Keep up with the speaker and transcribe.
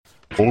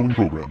following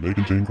program may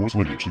contain coarse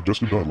language,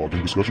 suggestive dialogue,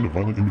 and discussion of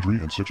violent imagery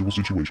and sexual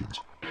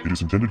situations. It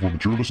is intended for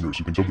mature listeners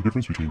who can tell the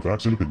difference between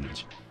facts and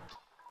opinions.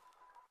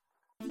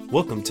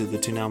 Welcome to the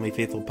Toonami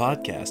Faithful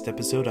Podcast,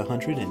 episode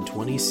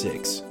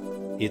 126.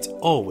 It's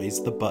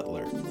always the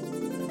butler.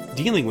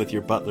 Dealing with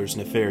your butler's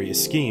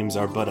nefarious schemes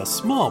are but a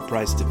small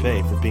price to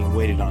pay for being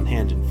waited on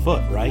hand and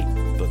foot, right?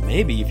 But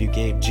maybe if you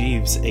gave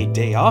Jeeves a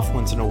day off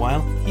once in a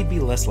while, he'd be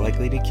less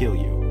likely to kill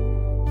you.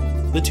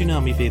 The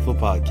Toonami Faithful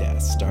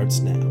Podcast starts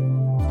now.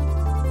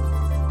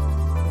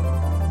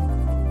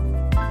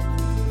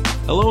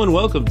 Hello and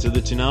welcome to the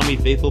Toonami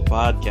Faithful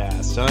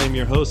Podcast. I am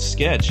your host,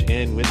 Sketch,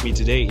 and with me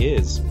today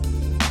is...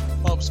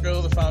 Bob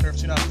Sco, the founder of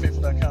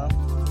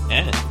ToonamiFaithful.com.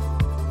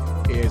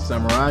 And... Ed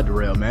Samurai,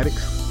 Darrell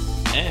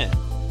Maddox. And...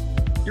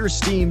 your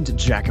esteemed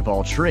jack of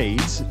all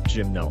trades,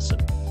 Jim Nelson.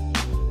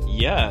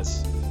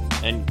 Yes,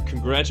 and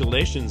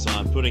congratulations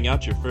on putting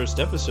out your first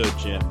episode,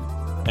 Jim.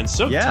 And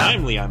so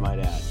timely, I might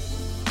add.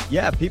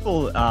 Yeah,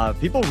 people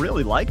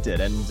really liked it,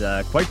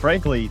 and quite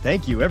frankly,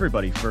 thank you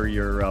everybody for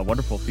your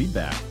wonderful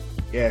feedback.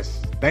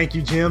 Yes, thank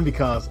you, Jim,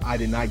 because I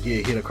did not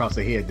get hit across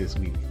the head this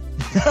week.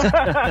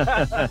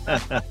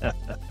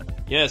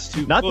 Yes,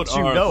 to Not quote that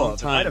you our know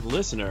of, long-time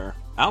listener,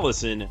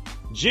 Allison,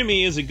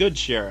 Jimmy is a good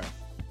sheriff.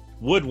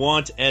 Would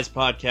want as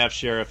podcast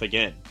sheriff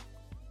again.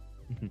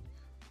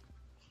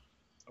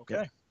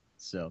 Okay.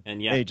 So,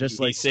 And yeah, hey, just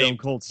he like Stone saved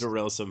Cold,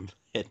 Darrell some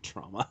head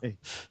trauma.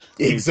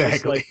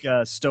 Exactly. just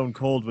like Stone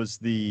Cold was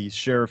the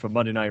sheriff of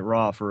Monday Night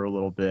Raw for a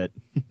little bit.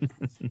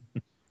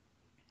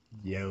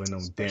 Yelling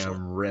them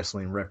damn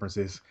wrestling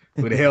references.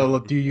 Who the hell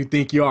do you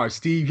think you are,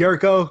 Steve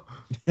Jericho?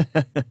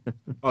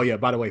 Oh yeah,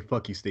 by the way,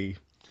 fuck you,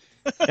 Steve.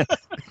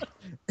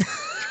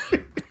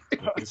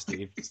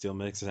 Steve still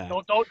makes it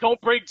happen. Don't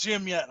break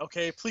Jim yet,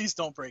 okay? Please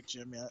don't break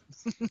Jim yet.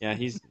 Yeah,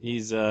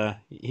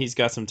 he's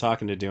got some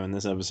talking to do in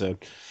this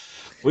episode.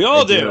 We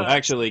all do,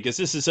 actually, because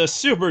this is a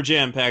super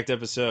jam-packed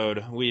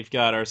episode. We've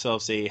got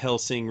ourselves a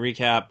Hellsing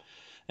recap,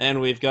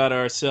 and we've got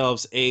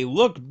ourselves a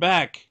look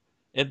back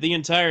at the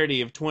entirety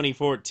of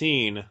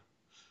 2014.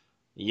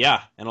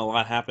 Yeah, and a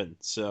lot happened,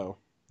 so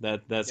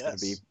that's going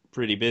to be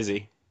pretty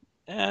busy.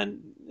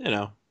 And,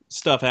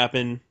 stuff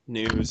happened,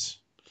 news,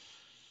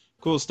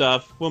 cool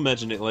stuff. We'll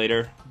mention it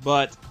later.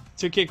 But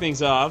to kick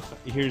things off,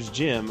 here's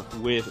Jim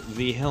with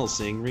the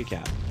Hellsing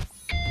recap.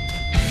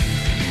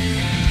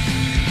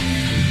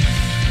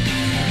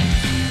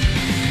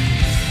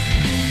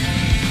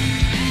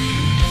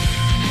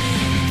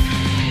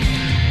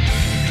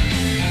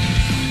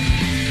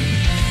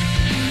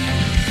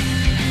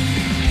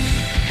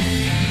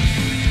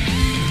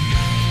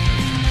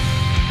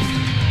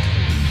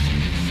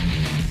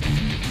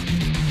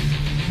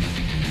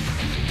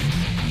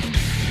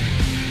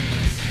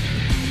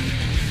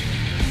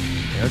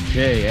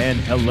 Okay, and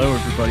hello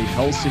everybody,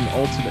 Hellsing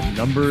Ultimate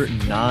number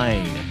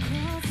 9.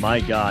 My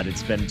god,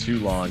 it's been too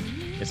long.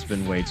 It's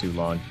been way too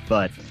long.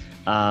 But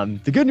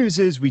the good news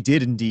is we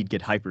did indeed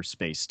get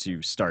hyperspace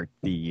to start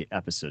the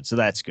episode, so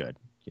that's good.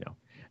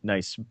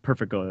 Nice,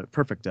 perfect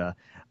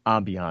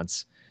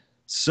ambiance.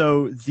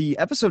 So the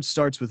episode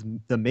starts with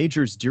the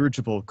Major's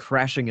dirigible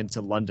crashing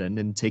into London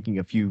and taking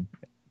a few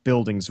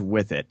buildings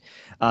with it.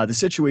 The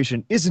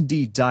situation is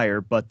indeed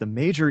dire, but the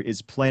Major is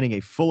planning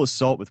a full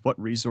assault with what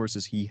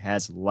resources he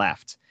has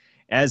left.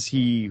 As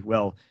he,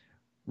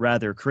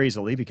 rather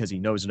crazily, because he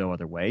knows no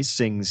other way,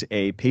 sings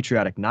a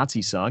patriotic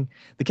Nazi song,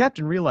 the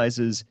captain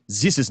realizes,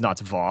 this is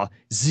not war,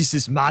 this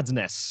is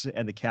madness,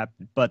 and the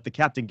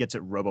captain gets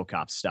it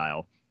RoboCop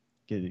style.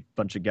 Get a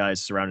bunch of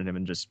guys surrounding him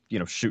and just,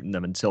 shooting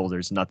them until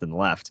there's nothing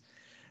left.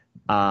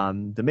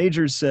 The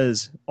Major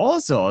says, all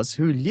those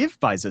who live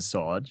by the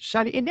sword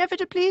shall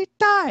inevitably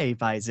die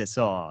by the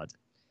sword.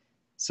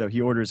 So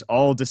he orders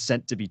all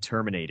dissent to be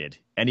terminated.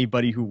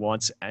 Anybody who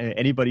wants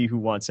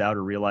out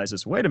or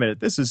realizes, wait a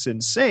minute, this is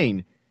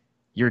insane,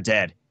 you're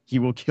dead. He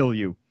will kill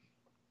you.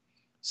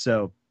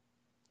 So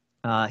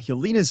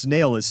Helena's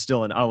nail is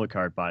still in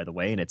Alucard, by the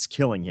way, and it's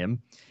killing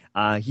him.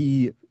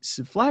 He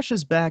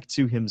flashes back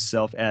to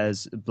himself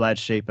as Vlad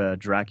Shepa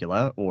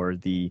Dracula, or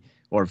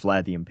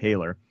Vlad the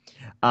Impaler.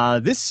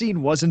 This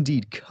scene was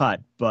indeed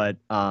cut, but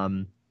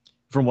from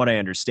what I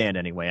understand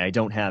anyway, I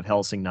don't have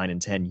Hellsing 9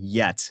 and 10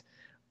 yet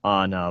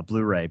on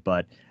Blu-ray,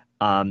 but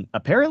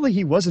apparently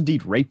he was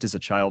indeed raped as a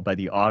child by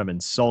the Ottoman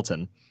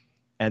Sultan,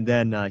 and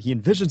then he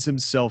envisions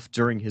himself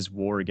during his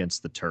war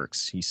against the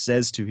Turks. He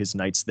says to his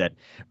knights that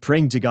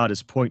praying to God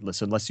is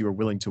pointless unless you are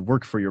willing to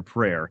work for your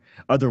prayer,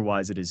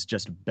 otherwise it is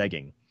just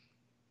begging.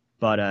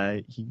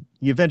 But he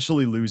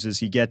eventually loses.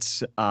 He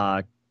gets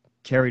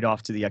carried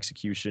off to the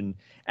execution.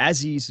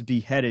 As he's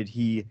beheaded,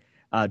 he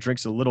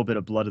drinks a little bit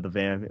of blood of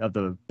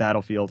the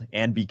battlefield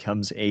and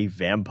becomes a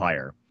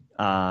vampire.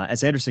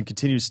 As Anderson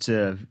continues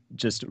to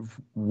just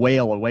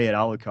wail away at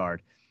Alucard,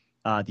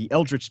 the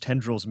Eldritch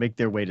tendrils make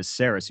their way to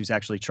Ceres, who's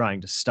actually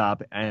trying to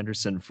stop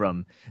Anderson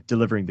from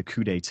delivering the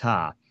coup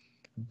d'etat.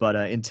 But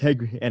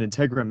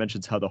Integra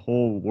mentions how the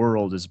whole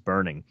world is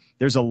burning.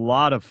 There's a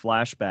lot of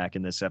flashback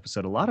in this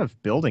episode, a lot of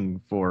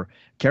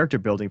character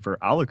building for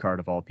Alucard,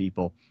 of all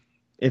people.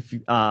 if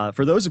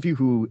for those of you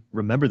who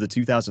remember the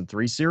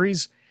 2003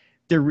 series,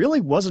 there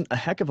really wasn't a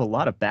heck of a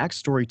lot of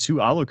backstory to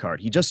Alucard.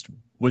 He just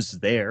was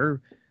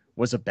there,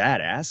 was a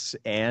badass,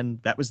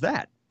 and that was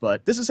that.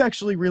 But this is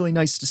actually really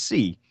nice to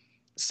see.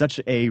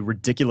 Such a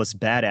ridiculous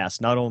badass,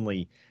 not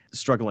only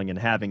struggling and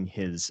having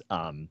his,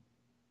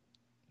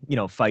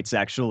 fights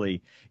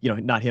actually,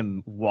 not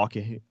him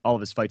walking, all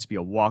of his fights be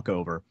a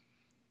walkover,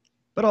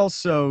 but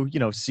also,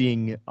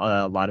 seeing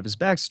a lot of his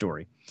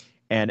backstory.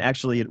 And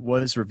actually, it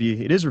is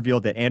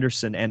revealed that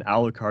Anderson and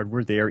Alucard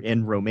were there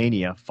in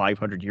Romania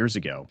 500 years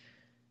ago.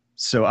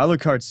 So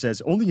Alucard says,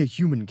 only a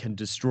human can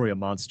destroy a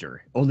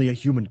monster. Only a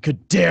human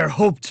could dare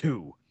hope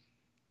to.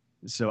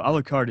 So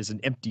Alucard is an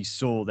empty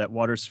soul that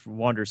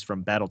wanders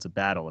from battle to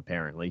battle,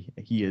 apparently.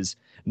 He is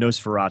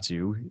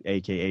Nosferatu,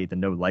 a.k.a. the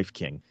No-Life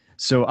King.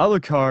 So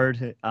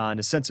Alucard, in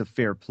a sense of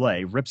fair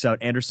play, rips out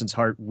Anderson's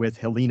heart with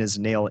Helena's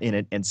nail in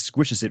it and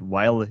squishes it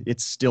while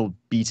it's still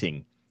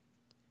beating.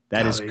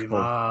 That is cool.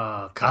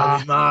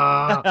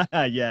 Kalima.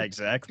 Yeah,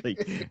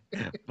 exactly.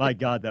 My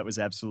God, that was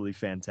absolutely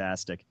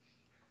fantastic.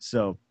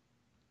 So,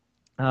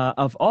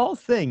 of all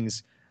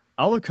things,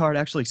 Alucard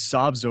actually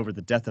sobs over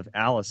the death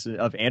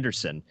of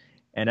Anderson,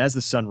 and as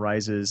the sun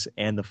rises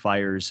and the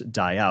fires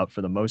die out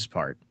for the most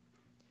part.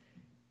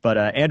 But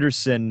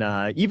Anderson,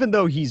 even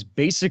though he's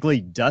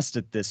basically dust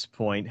at this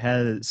point,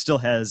 still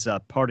has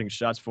parting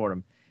shots for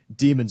him.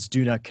 Demons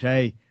do not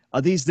cry.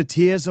 Are these the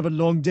tears of a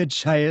long-dead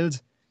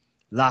child?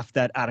 Laugh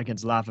that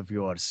arrogant laugh of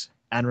yours.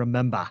 And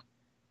remember,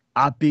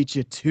 I beat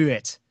you to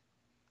it.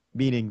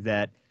 Meaning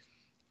that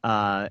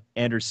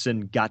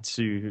Anderson got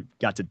to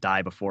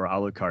die before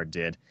Alucard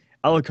did.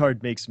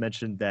 Alucard makes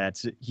mention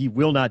that he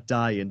will not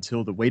die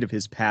until the weight of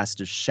his past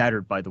is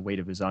shattered by the weight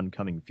of his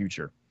oncoming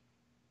future.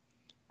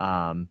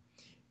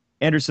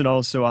 Anderson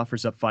also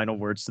offers up final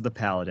words to the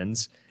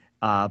Paladins,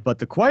 but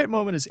the quiet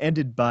moment is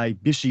ended by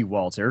Bishi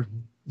Walter,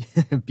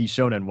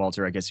 Bishonen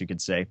Walter, I guess you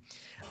could say,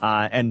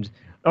 and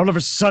all of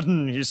a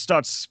sudden he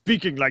starts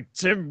speaking like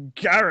Tim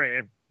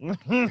Curry.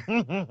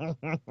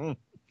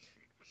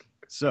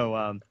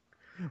 So,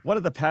 one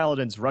of the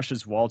Paladins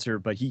rushes Walter,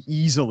 but he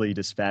easily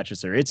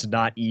dispatches her. It's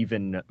not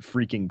even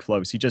freaking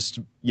close. He just,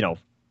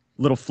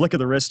 little flick of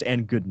the wrist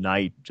and good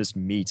night, just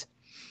meet.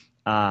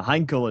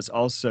 Heinkel is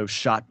also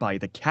shot by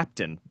the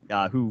captain,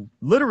 who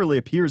literally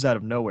appears out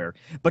of nowhere,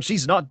 but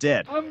she's not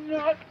dead. I'm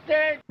not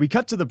dead! We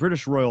cut to the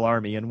British Royal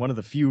Army and one of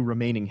the few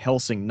remaining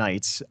Helsing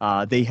knights.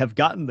 They have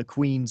gotten the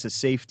queen to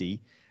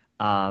safety,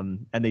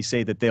 and they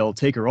say that they'll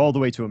take her all the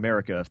way to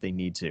America if they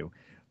need to.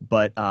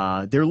 But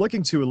they're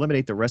looking to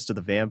eliminate the rest of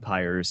the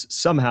vampires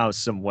somehow,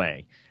 some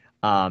way.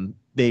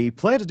 They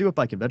plan to do it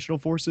by conventional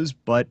forces,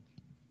 but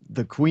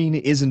the Queen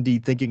is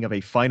indeed thinking of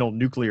a final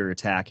nuclear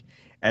attack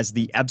as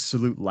the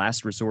absolute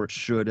last resort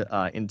should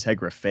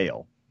Integra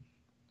fail.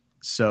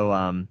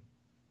 So,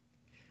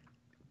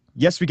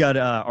 yes, we got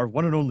our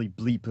one and only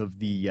bleep of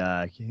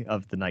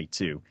the night,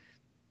 too.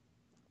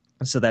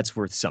 So that's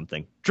worth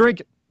something.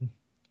 Drink!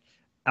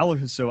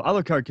 So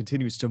Alucard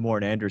continues to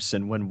mourn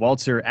Anderson when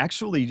Walter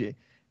actually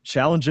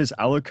challenges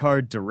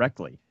Alucard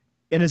directly.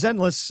 In his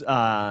endless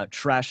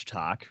trash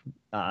talk,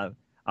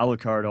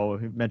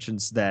 Alucard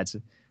mentions that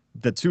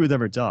the two of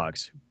them are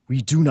dogs.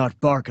 We do not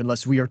bark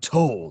unless we are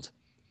told.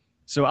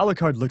 So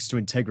Alucard looks to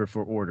Integra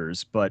for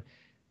orders, but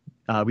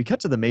we cut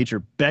to the Major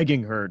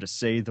begging her to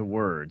say the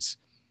words,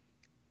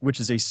 which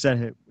is a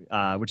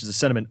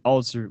sentiment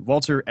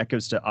Walter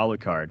echoes to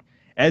Alucard.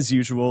 As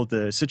usual,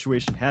 the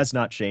situation has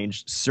not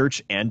changed.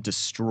 Search and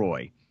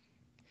destroy.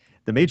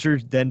 The Major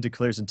then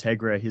declares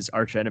Integra his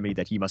archenemy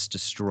that he must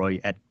destroy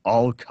at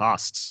all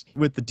costs.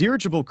 With the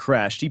dirigible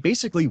crashed, he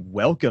basically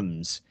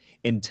welcomes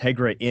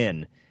Integra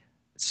in.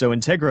 So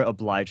Integra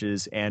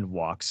obliges and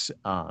walks,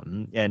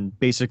 and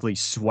basically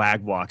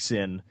swag walks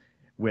in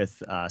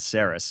with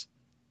Saris.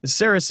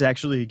 Saris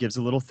actually gives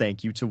a little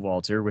thank you to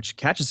Walter, which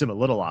catches him a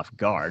little off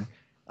guard.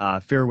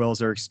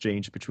 Farewells are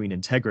exchanged between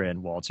Integra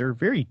and Walter,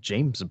 very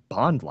James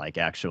Bond-like,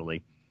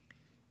 actually.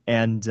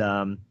 And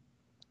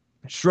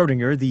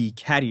Schrodinger, the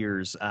cat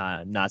ears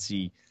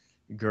Nazi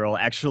girl,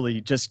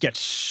 actually just gets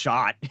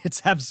shot.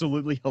 It's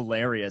absolutely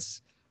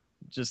hilarious.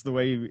 Just the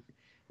way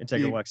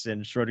Integra walks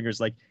in, Schrodinger's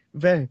like,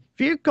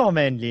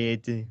 Willkommen,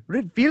 Lady.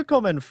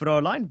 Willkommen,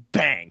 Fräulein.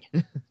 Bang!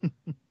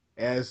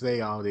 As they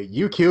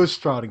you killed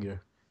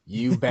Schrodinger,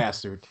 you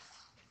bastard.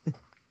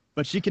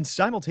 But she can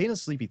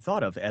simultaneously be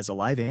thought of as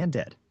alive and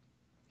dead.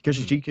 Because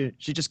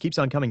she just keeps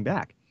on coming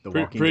back.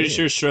 Pretty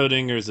sure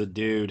Schrodinger's a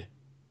dude.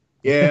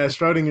 Yeah,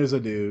 Schrodinger's a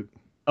dude.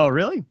 Oh,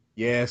 really?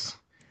 Yes.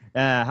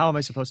 How am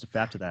I supposed to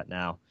fap to that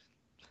now?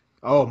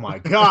 Oh my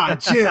God,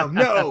 Jim!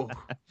 No.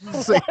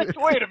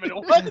 Wait a minute.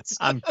 What?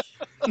 I'm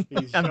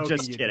joking,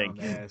 just you kidding.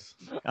 dumbass.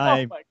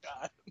 Oh my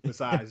God.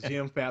 Besides,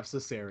 Jim faps to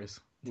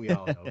Saris. We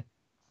all know.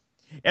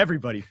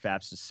 Everybody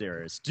faps to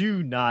Saris.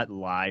 Do not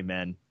lie,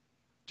 men.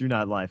 Do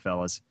not lie,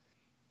 fellas.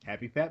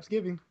 Happy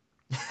Fapsgiving.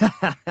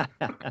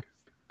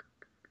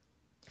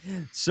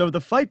 So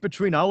the fight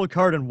between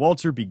Alucard and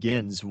Walter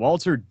begins.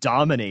 Walter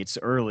dominates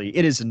early.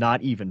 It is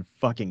not even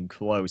fucking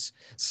close.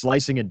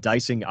 Slicing and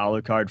dicing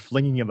Alucard,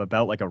 flinging him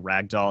about like a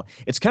rag doll.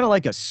 It's kind of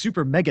like a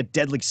super mega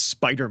deadly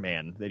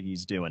Spider-Man that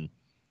he's doing.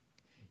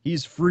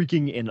 He's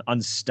freaking and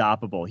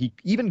unstoppable. He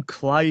even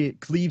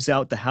cleaves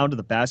out the Hound of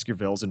the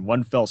Baskervilles in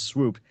one fell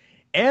swoop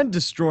and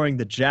destroying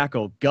the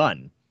Jackal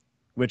gun,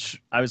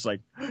 which I was like,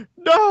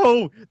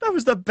 no, that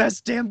was the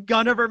best damn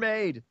gun ever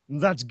made.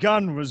 That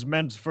gun was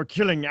meant for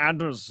killing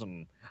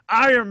Anderson.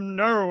 I am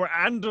no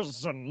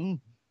Anderson.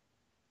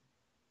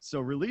 So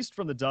released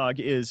from the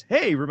dog is,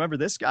 hey, remember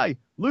this guy?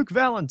 Luke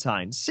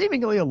Valentine,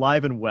 seemingly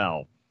alive and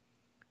well.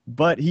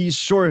 But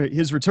his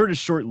return is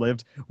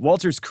short-lived.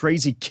 Walter's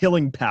crazy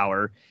killing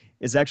power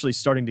is actually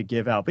starting to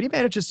give out, but he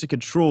manages to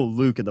control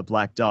Luke in the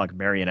Black Dog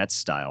marionette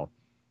style.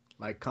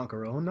 Like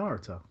Kankuro and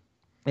Naruto.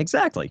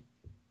 Exactly.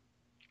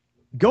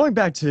 Going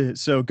back to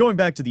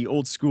the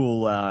old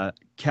school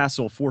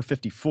Castle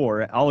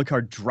 454,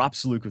 Alucard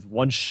drops Luke with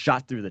one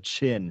shot through the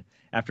chin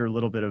after a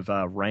little bit of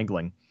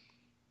wrangling.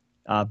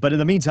 But in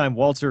the meantime,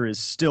 Walter is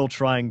still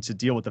trying to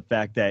deal with the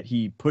fact that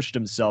he pushed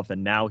himself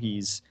and now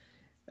his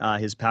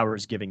power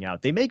is giving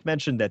out. They make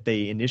mention that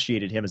they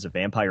initiated him as a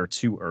vampire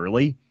too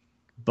early,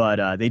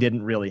 but they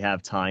didn't really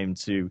have time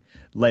to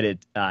let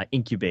it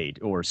incubate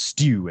or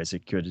stew, as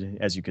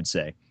you could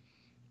say.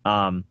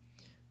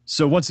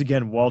 So once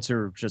again,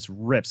 Walter just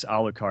rips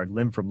Alucard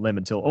limb from limb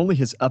until only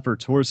his upper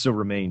torso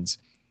remains.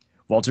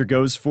 Walter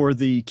goes for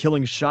the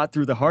killing shot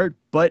through the heart,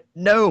 but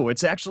no,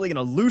 it's actually an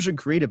illusion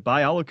created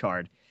by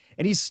Alucard,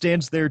 and he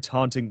stands there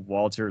taunting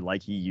Walter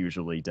like he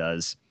usually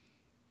does.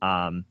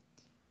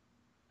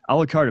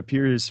 Alucard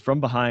appears from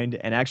behind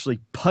and actually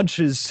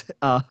punches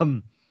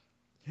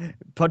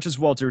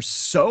Walter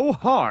so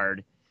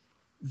hard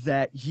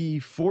that he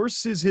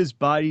forces his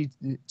body's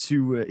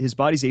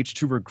age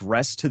to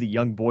regress to the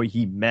young boy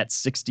he met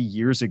 60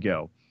 years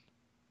ago,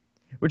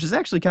 which is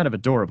actually kind of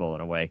adorable in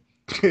a way.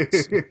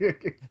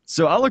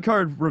 So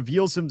Alucard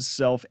reveals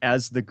himself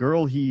as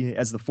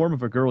the form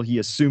of a girl he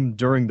assumed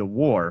during the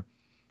war.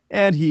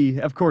 And he,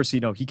 of course,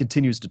 he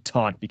continues to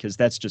taunt because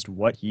that's just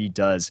what he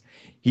does.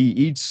 He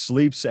eats,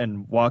 sleeps,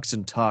 and walks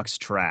and talks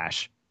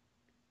trash.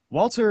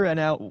 Walter and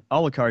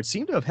Alucard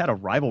seem to have had a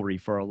rivalry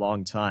for a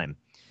long time.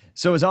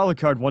 So as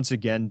Alucard once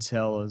again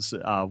tells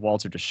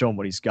Walter to show him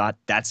what he's got,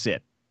 that's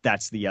it.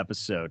 That's the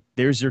episode.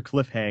 There's your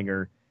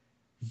cliffhanger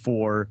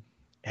for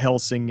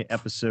Hellsing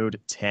episode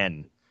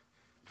 10.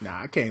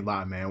 Nah, I can't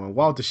lie, man. When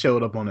Walter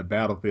showed up on the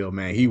battlefield,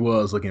 man, he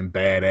was looking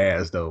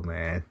badass, though,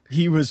 man.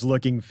 He was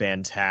looking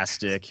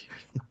fantastic.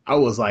 I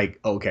was like,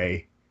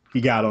 okay, he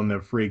got on the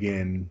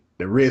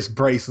wrist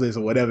bracelets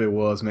or whatever it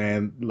was,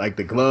 man. Like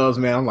the gloves,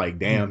 man. I'm like,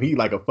 damn, he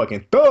like a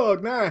fucking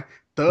thug, man.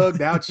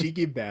 Thugged out,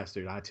 cheeky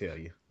bastard, I tell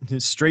you.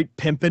 Straight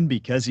pimping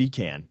because he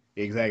can.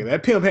 Exactly.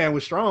 That pimp hand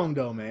was strong,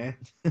 though, man.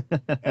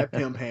 That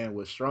pimp hand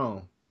was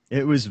strong.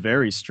 It was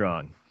very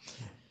strong.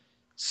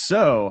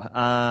 So,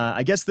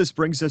 I guess this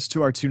brings us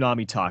to our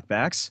Toonami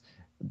talkbacks.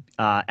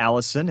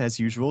 Allison, as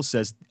usual,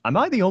 says, am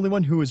I the only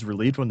one who was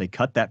relieved when they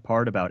cut that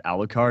part about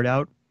Alucard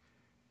out?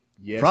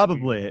 Yes.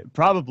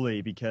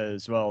 Probably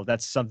because, well,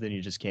 that's something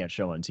you just can't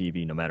show on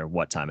TV no matter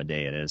what time of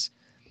day it is.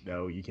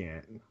 No, you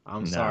can't.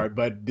 I'm sorry,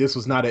 but this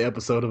was not an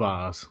episode of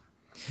Oz.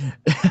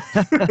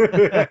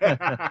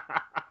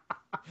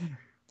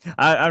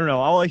 I don't know.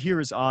 All I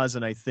hear is Oz,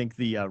 and I think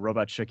the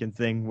Robot Chicken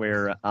thing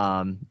where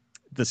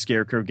the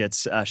Scarecrow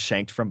gets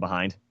shanked from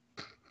behind.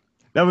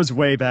 That was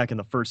way back in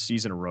the first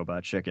season of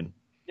Robot Chicken.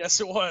 Yes,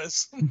 it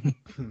was.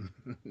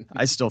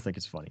 I still think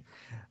it's funny.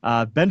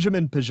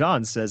 Benjamin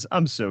Pajan says,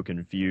 I'm so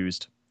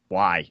confused.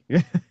 Why?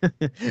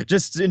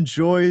 Just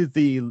enjoy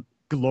the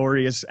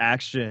glorious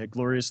action,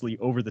 gloriously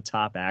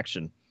over-the-top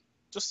action.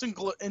 Just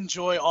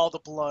enjoy all the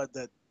blood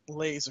that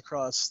lays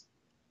across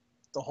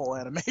the whole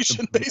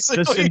animation,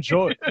 basically.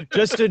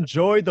 Just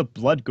enjoy the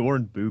blood, gore,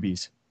 and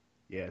boobies.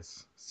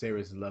 Yes,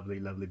 Sarah's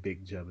lovely, lovely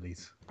big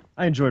jubblies.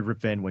 I enjoyed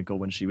Rip Van Winkle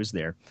when she was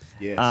there.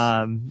 Yes.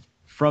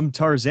 From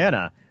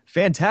Tarzana,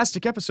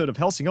 fantastic episode of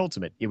Hellsing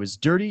Ultimate. It was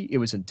dirty, it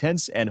was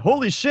intense, and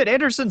holy shit,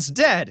 Anderson's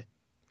dead!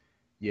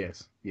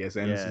 Yes,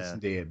 Anderson's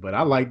dead. But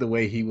I like the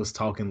way he was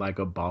talking like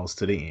a boss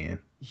to the end.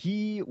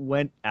 He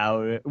went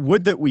out.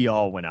 Would that we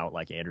all went out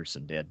like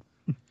Anderson did.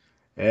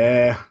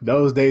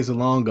 Those days are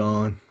long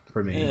gone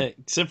for me.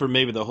 Except for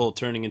maybe the whole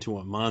turning into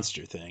a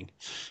monster thing.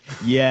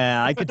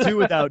 Yeah, I could do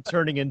without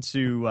turning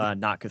into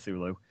not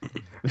Cthulhu.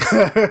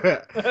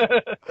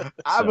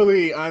 I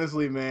believe,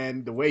 honestly,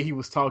 man, the way he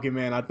was talking,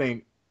 man, I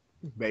think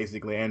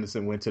basically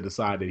Anderson went to the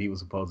side that he was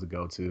supposed to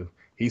go to.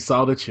 He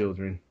saw the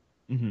children.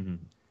 Mm-hmm.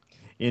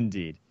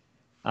 Indeed.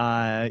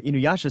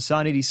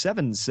 Inuyasha-san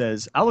 87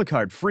 says,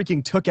 Alucard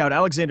freaking took out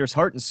Alexander's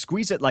heart and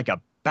squeezed it like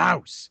a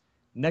bouse.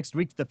 Next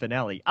week, the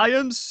finale. I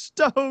am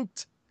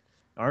stoked!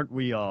 Aren't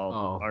we all?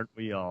 Oh. Aren't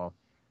we all?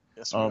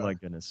 Yes, Oh, my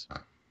goodness.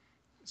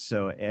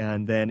 So,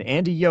 and then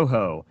Andy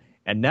Yoho.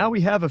 And now we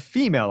have a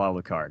female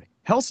Alucard.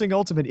 Hellsing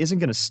Ultimate isn't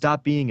going to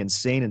stop being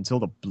insane until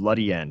the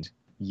bloody end.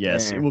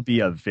 Yes, Man. It will be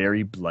a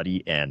very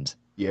bloody end.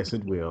 Yes,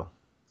 it will.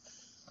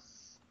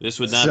 This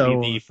would not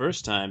So- be the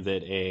first time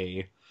that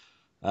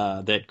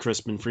that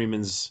Crispin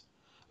Freeman's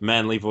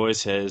manly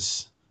voice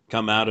has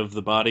come out of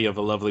the body of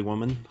a lovely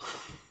woman.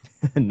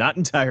 Not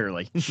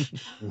entirely.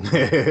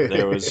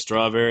 There was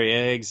Strawberry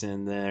Eggs,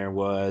 and there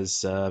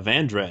was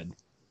Van Dread.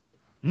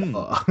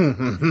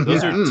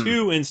 Those are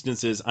two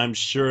instances. I'm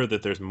sure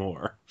that there's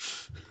more.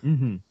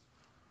 Hmm.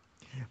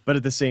 But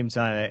at the same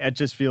time, it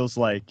just feels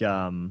like,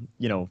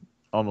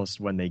 almost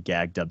when they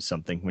gag dub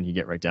something when you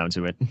get right down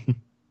to it.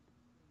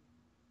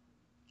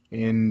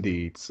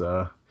 Indeed,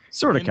 sir.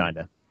 Sort of, kind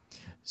of.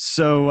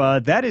 So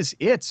that is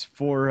it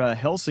for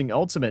Hellsing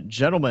Ultimate.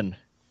 Gentlemen,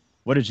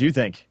 what did you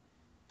think?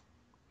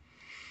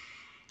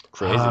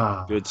 Crazy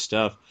good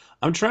stuff.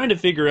 I'm trying to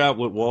figure out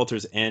what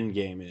Walter's end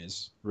game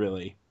is,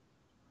 really.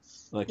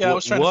 Like, Yeah, I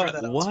was trying to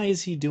figure that out. why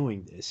is he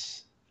doing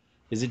this?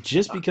 Is it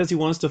just because he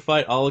wants to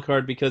fight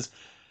Alucard? Because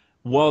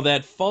while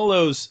that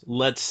follows,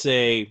 let's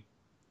say,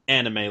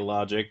 anime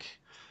logic,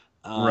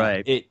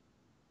 Right.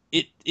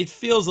 it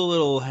feels a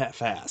little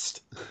half-assed.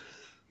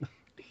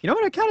 You know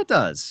what? It kind of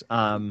does.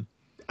 I'm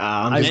just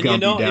And gonna you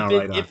know, be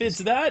downright if honest. it's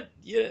that,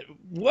 yeah,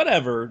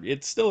 whatever.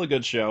 It's still a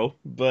good show,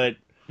 but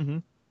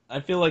Mhm. I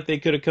feel like they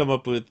could have come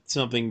up with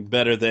something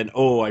better than,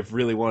 oh, I've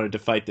really wanted to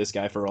fight this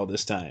guy for all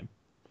this time.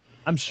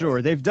 I'm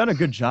sure they've done a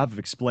good job of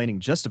explaining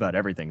just about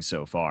everything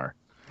so far.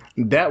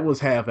 That was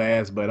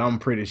half-assed, but I'm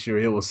pretty sure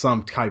it was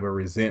some type of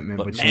resentment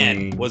But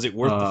between. man, was it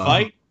worth the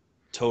fight?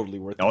 Totally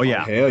worth the Oh, fight.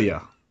 yeah. Hell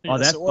yeah. Oh,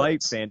 Yes, that it fight,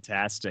 was.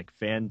 fantastic.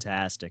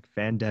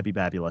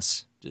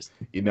 Fan-Debbie-babulous. Just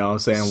You know what I'm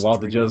saying?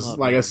 Walter String 'em just, up,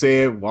 like I man.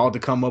 said, Walter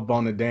come up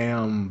on the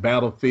damn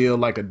battlefield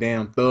like a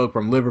damn thug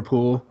from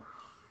Liverpool.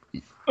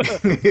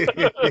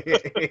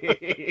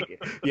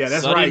 Yeah,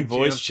 that's sudden right.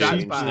 voice Jim. Shots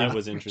change. fired. That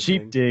was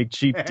interesting.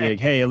 Cheap dig.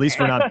 Hey, at least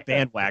we're not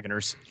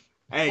bandwagoners.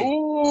 Hey,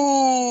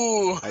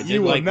 Ooh. I did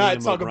you will like not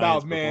Liam talk O'Brien's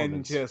about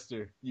performance.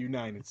 Manchester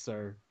United,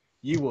 sir.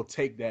 You will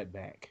take that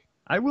back.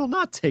 I will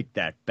not take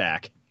that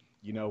back.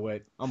 You know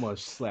what? I'm gonna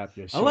slap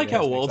your shit. I like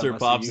how Walter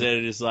pops in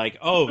and is like,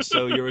 "Oh,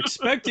 so you're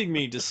expecting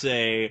me to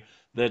say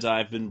that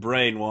I've been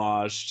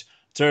brainwashed,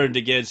 turned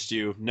against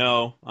you?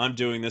 No, I'm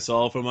doing this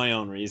all for my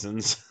own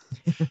reasons."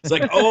 It's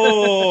like,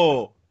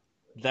 "Oh,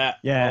 that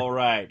Yeah. all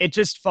right." It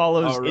just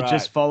follows. All It right.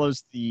 just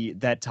follows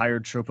that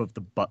tired trope of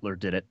the butler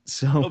did it.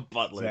 So The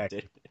Butler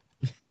Exactly.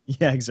 did.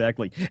 yeah,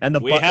 exactly. And the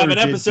We butler have an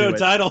did do episode it.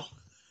 title.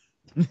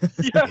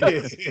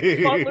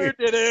 Butler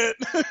did it.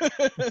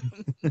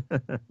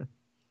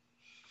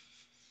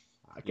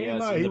 I can't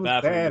Yes, lie, in he the was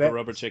bathroom with bad the at-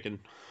 rubber chicken.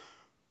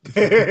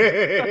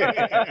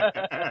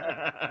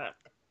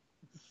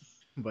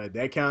 But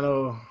that kind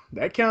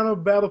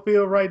of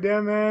battlefield right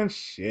there, man,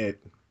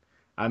 shit.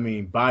 I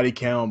mean, body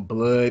count,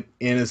 blood,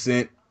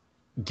 innocent,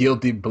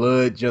 guilty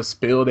blood just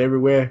spilled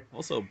everywhere.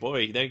 Also,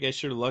 boy, that guy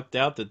sure lucked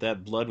out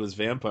that blood was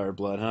vampire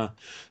blood, huh?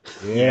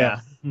 Yeah.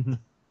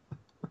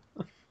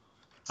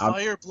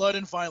 Fire, blood,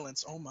 and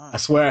violence. Oh my. I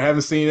swear I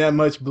haven't seen that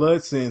much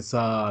blood since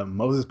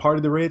Moses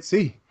parted the Red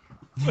Sea.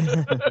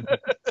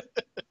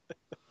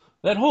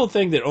 That whole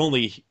thing that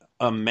only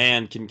a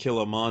man can kill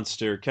a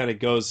monster kind of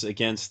goes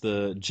against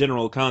the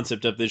general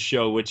concept of this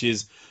show, which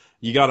is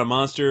you got a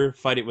monster,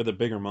 fight it with a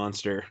bigger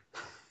monster.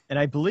 And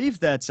I believe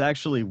that's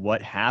actually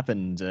what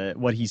happened.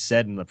 What he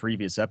said in the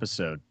previous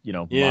episode.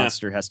 Yeah.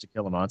 Monster has to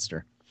kill a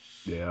monster.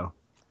 Yeah.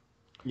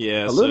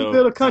 Yeah, A little so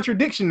bit of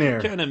contradiction there.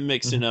 kind of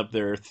mixing up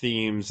their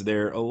themes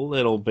there a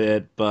little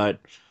bit, but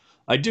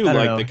I do I don't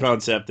like know. the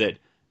concept that,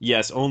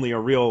 yes, only a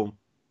real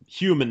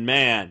human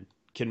man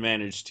can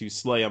manage to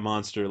slay a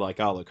monster like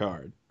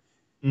Alucard.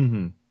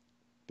 Mm-hmm.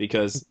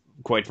 Because,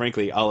 quite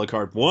frankly,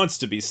 Alucard wants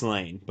to be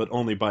slain, but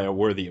only by a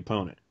worthy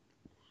opponent.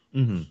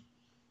 Mm-hmm.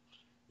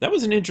 That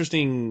was an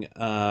interesting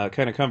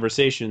kind of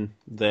conversation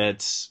that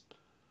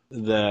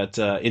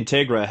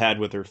Integra had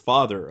with her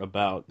father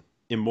about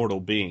immortal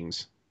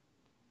beings.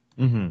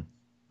 Mm-hmm.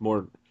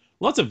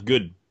 Lots of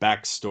good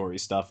backstory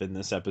stuff in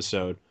this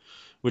episode,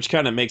 which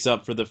kind of makes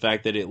up for the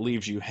fact that it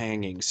leaves you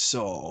hanging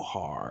so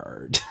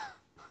hard.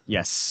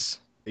 Yes.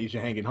 Leaves you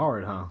hanging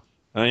hard, huh?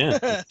 Oh yeah,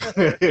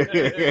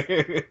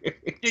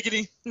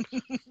 Giggity.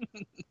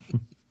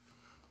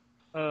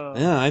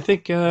 yeah. I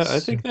think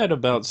that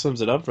about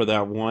sums it up for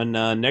that one.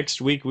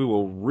 Next week we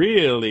will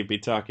really be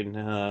talking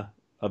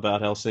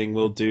about Hellsing.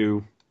 We'll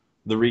do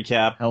the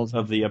recap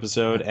of the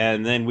episode,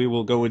 and then we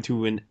will go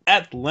into an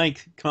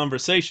at-length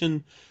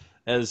conversation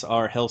as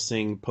our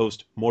Hellsing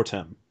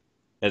post-mortem,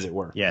 as it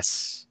were.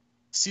 Yes.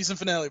 Season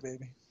finale,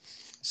 baby.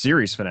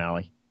 Series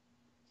finale.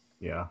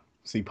 Yeah.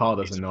 See, Paul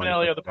doesn't Season know.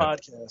 finale of the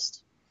anything.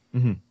 podcast.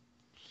 Mm-hmm.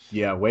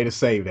 Yeah, way to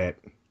save that.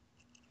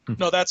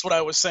 No, that's what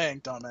I was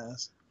saying,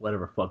 dumbass.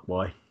 Whatever, fuck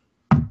boy.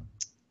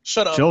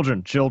 Shut up.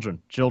 Children.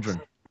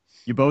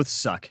 You both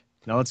suck.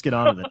 Now let's get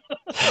on with it.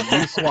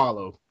 You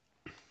swallow.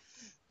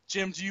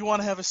 Jim, do you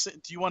want to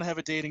have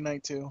a dating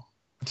night too?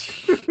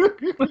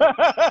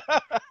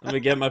 Let me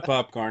get my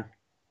popcorn.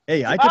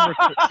 Hey,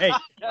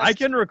 I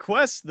can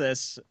request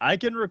this. I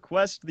can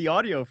request the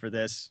audio for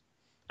this.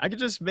 I can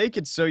just make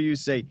it so you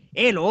say,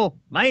 "Hello,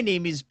 my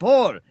name is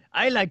Paul.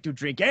 I like to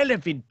drink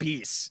elephant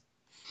piss."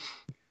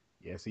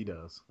 Yes, he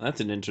does. That's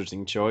an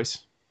interesting choice.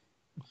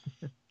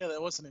 Yeah,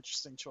 that was an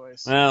interesting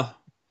choice. Well,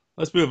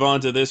 let's move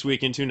on to This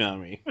Week in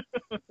Toonami.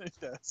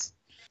 Yes.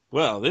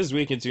 Well, this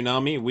week in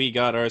Toonami, we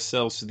got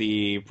ourselves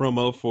the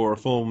promo for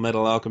Full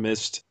Metal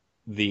Alchemist,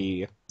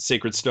 the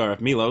Sacred Star of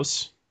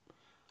Milos.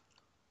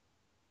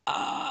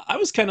 I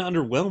was kind of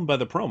underwhelmed by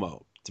the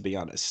promo, to be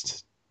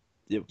honest.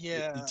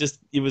 Yeah.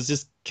 It was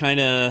just kind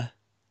of,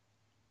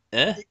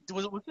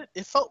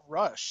 It felt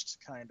rushed,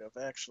 kind of,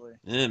 actually.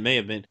 It may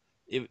have been.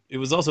 It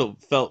was also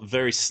felt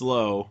very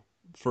slow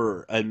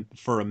for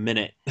a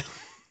minute.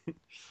 It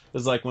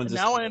was like, when's this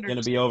Now I going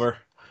to be over?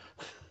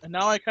 And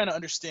now I kind of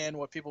understand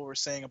what people were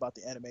saying about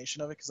the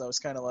animation of it, because I was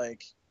kind of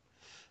like,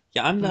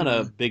 Yeah, I'm not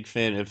a big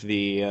fan of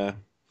the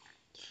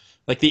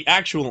like the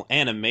actual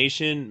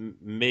animation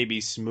may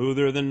be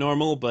smoother than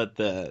normal, but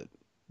the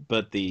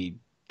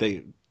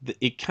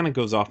it kind of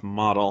goes off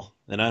model,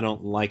 and I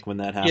don't like when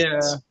that happens.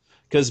 Yeah.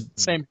 Because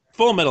same.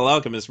 Full Metal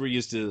Alchemist, we're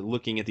used to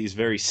looking at these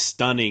very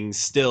stunning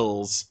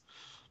stills,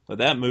 but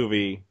that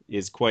movie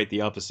is quite the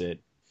opposite.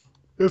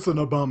 It's an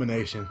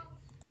abomination.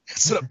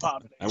 It's an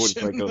abomination. I wouldn't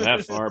quite go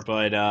that far,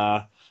 but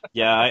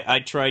yeah, I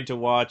tried to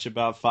watch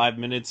about 5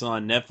 minutes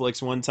on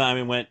Netflix one time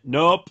and went,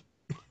 nope,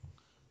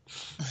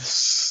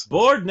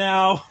 bored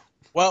now.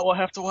 Well, we'll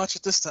have to watch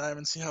it this time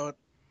and see how it.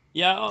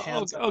 Yeah,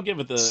 Hands I'll give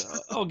it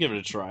I'll give it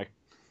a try.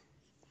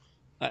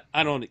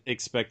 I don't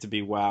expect to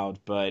be wowed,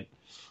 but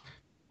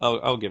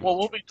I'll give it. Well,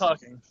 we'll be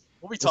talking.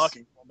 We'll be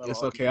talking.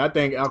 It's okay. I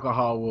think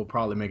alcohol will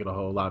probably make it a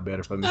whole lot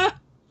better for me.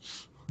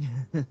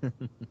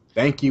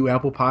 Thank you,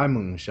 Apple Pie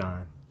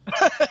Moonshine.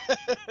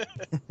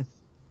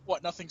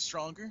 What? Nothing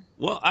stronger?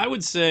 Well, I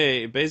would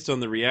say, based on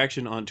the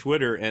reaction on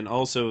Twitter and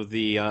also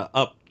the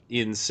up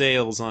in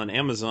sales on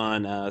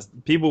Amazon,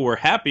 people were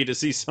happy to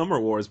see Summer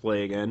Wars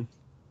play again.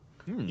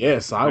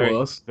 Yes, I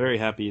was. Very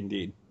happy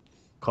indeed.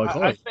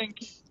 I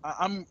think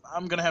I'm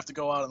gonna have to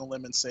go out on a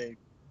limb and say,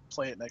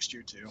 play it next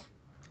year too.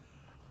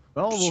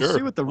 Well, we'll Sure,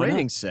 see what the why not?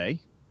 ratings say.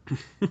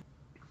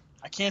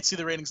 I can't see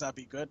the ratings not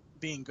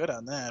being good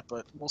on that,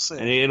 but we'll see.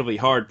 And it'll be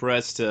hard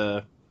pressed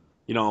to,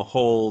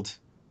 hold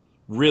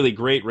really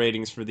great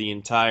ratings for the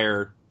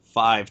entire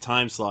 5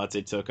 time slots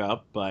it took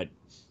up, but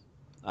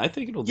I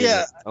think it'll do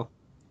well.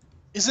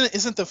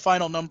 Isn't the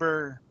final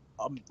number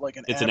like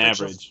an It's average? an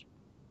average.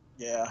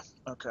 Yeah.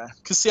 Okay.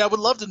 Because see, I would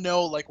love to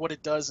know like what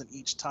it does in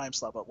each time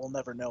slot, but we'll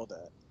never know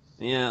that.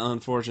 Yeah,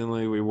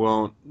 unfortunately, we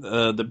won't.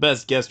 The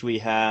best guess we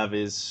have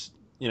is,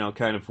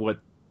 kind of what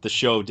the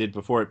show did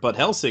before it. But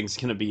Helsing's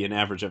going to be an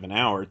average of an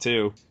hour,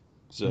 too.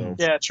 So,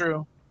 Yeah.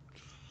 True.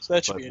 So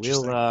that should but be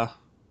interesting.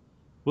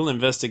 we'll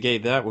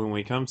investigate that when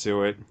we come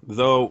to it.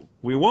 Though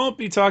we won't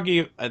be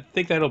talking. I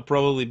think that'll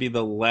probably be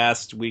the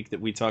last week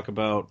that we talk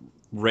about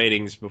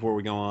ratings before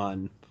we go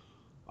on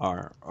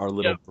our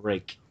little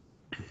break.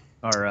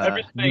 Our New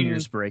Everything-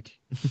 Year's break.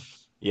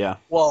 Yeah.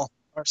 Well,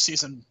 our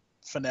season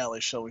finale,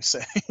 shall we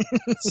say?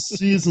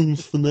 Season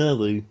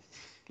finale.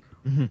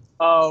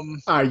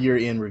 Our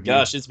year-end review.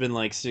 Gosh, it's been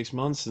like 6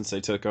 months since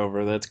I took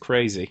over. That's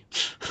crazy.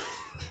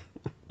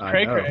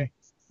 I know. Cray.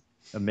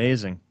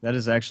 Amazing. That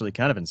is actually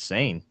kind of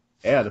insane.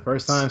 Yeah, the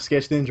first time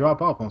Sketch didn't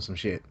drop off on some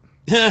shit.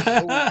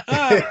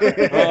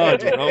 Oh,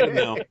 Jerome,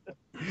 no.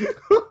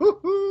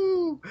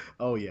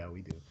 Oh yeah,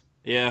 we do.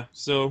 Yeah,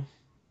 so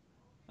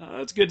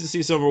it's good to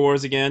see Summer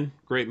Wars again.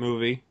 Great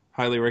movie.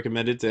 Highly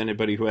recommended to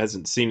anybody who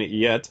hasn't seen it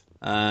yet.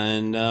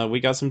 And we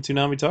got some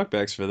Toonami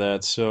talkbacks for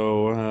that.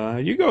 So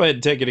you go ahead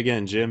and take it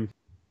again, Jim.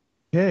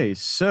 Okay,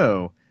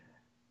 so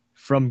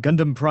from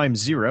Gundam Prime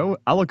Zero,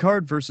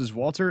 Alucard versus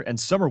Walter and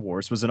Summer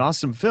Wars was an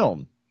awesome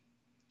film.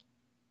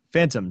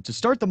 Phantom, to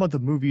start the month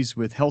of movies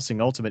with Hellsing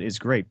Ultimate is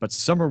great, but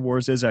Summer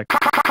Wars is a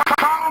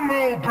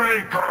combo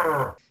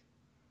breaker.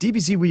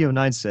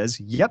 DBZ-WE09 says,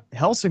 yep,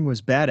 Hellsing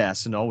was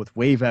badass and all with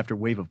wave after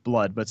wave of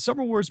blood, but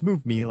Summer Wars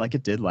moved me like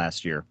it did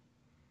last year.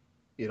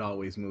 It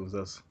always moves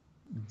us.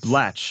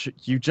 Blatch,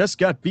 you just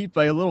got beat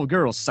by a little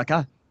girl,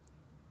 sucker.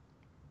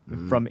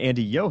 From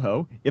Andy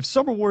Yoho, if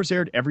Summer Wars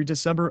aired every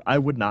December, I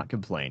would not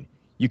complain.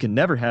 You can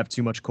never have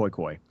too much koi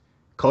koi.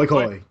 Koi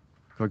koi.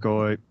 Koi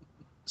koi.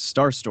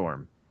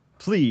 Starstorm.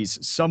 Please,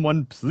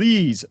 someone,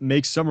 please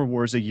make Summer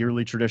Wars a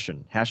yearly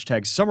tradition.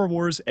 Hashtag Summer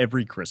Wars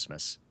every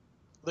Christmas.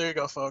 There you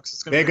go, folks.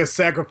 It's gonna Make be a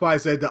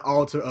sacrifice at the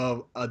altar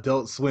of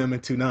Adult Swim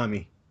and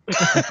Toonami.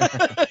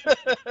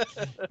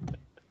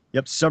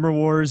 Yep, Summer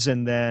Wars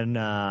and then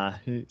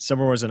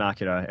Summer Wars and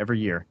Akira every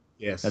year.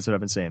 Yes. That's what I've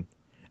been saying.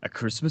 A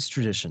Christmas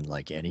tradition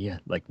like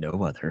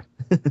no other.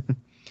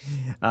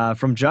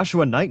 From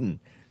Joshua Knighton.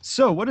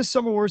 So, what has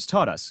Summer Wars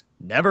taught us?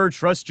 Never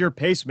trust your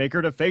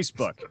pacemaker to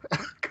Facebook.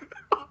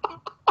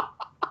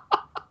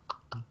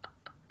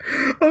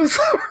 I'm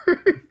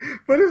sorry,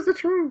 but it's the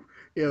truth.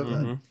 Yeah.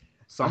 Mhm.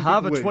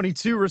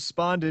 Hava22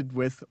 responded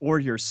with, or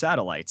your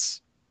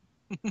satellites.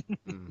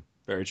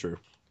 Very true.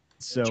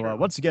 So, True.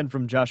 once again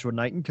from Joshua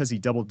Knighton, because he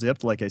double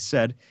dipped, like I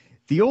said,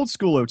 the old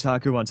school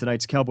otaku on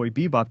tonight's Cowboy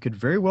Bebop could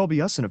very well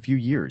be us in a few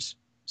years.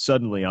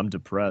 Suddenly, I'm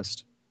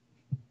depressed.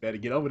 Better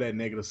get over that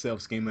negative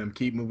self-schema and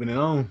keep moving it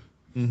on.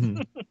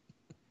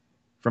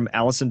 From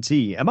Allison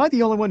T. Am I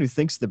the only one who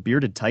thinks the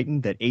bearded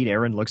titan that ate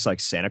Aaron looks like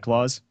Santa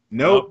Claus?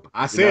 Nope.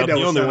 I said that the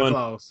was only Santa one.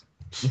 Claus.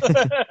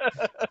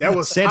 That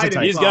was Santa Titan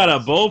Titan. He's got a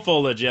Claus. bowl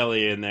full of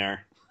jelly in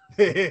there.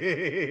 Oh,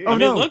 I mean,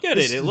 no. look at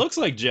This- it. It looks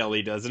like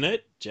jelly, doesn't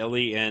it?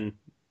 Jelly and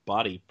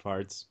body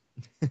parts.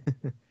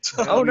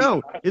 Oh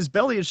no, his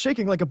belly is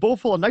shaking like a bowl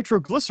full of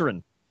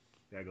nitroglycerin.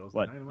 There goes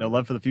What? dynamite. No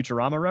love for the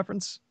Futurama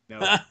reference? No.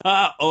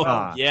 Oh,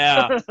 Ah.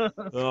 yeah.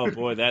 Oh,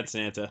 boy, that's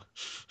Santa.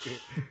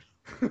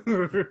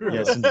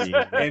 Yes, indeed.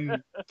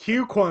 And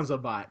Q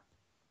Kwanzaa bot.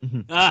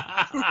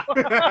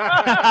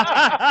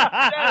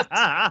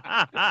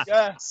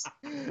 Yes.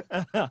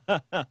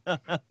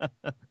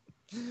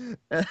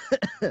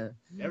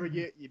 Never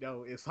get,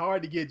 it's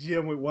hard to get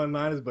Jim with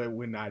one-liners, but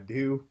when I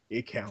do,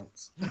 it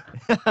counts.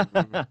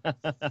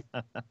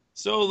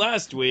 So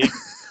last week,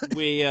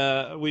 we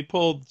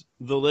polled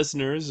the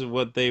listeners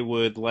what they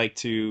would like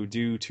to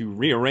do to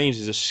rearrange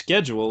the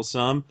schedule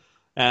some.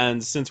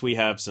 And since we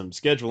have some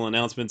schedule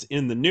announcements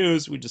in the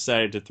news, we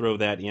decided to throw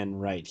that in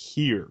right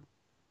here.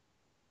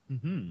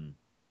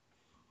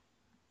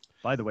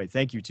 By the way,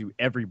 thank you to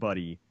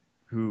everybody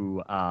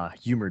who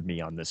humored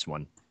me on this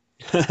one.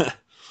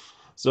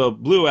 So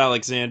Blue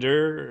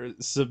Alexander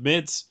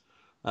submits,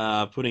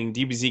 putting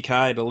DBZ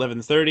Kai at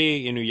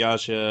 11:30,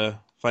 Inuyasha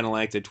Final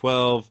Act at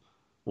 12,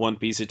 One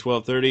Piece at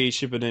 12:30,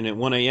 Shippuden at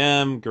 1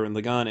 a.m., Gurren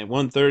Lagann at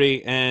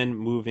 1:30, and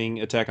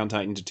moving Attack on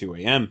Titan to 2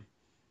 a.m.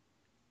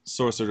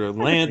 Sorcerer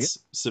Lance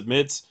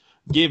submits,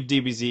 give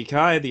DBZ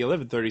Kai the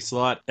 11:30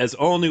 slot, as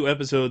all new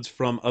episodes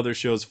from other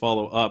shows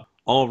follow up.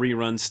 All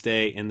reruns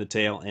stay in the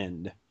tail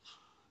end.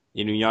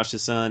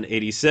 Inuyasha-san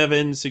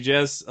 87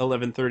 suggests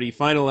 11:30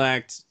 Final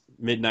Act,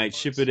 Midnight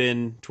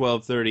Shippuden,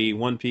 12:30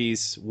 One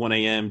Piece, 1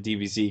 a.m.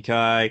 DBZ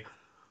Kai,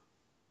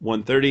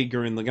 1:30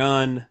 Gurren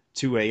Lagann,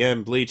 2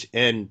 a.m. Bleach,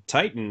 and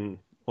Titan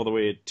all the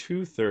way at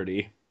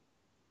 2:30.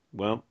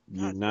 Well,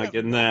 you're God, not you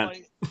getting have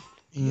that.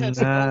 He had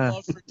Nah. no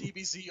love for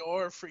DBZ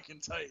or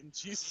freaking Titan.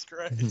 Jesus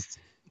Christ.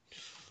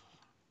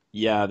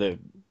 Yeah,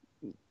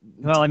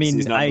 Well, I mean,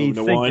 he's not I moving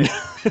to think one.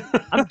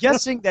 I'm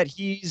guessing that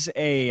he's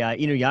a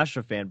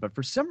Inuyasha fan, but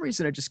for some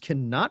reason I just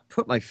cannot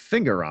put my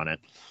finger on it.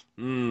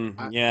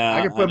 Yeah,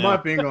 I can put my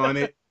know. finger on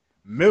it.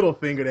 Middle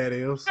finger, that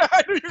is.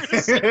 I knew you were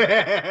gonna say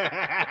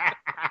that.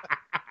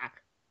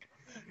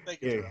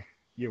 Thank you, Yeah, Joe.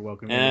 you're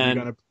welcome. And-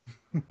 You're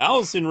gonna...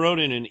 Allison wrote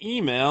in an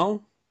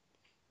email,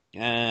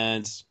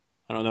 and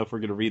I don't know if we're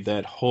going to read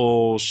that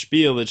whole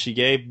spiel that she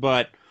gave,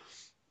 but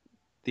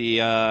this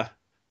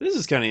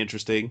is kind of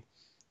interesting.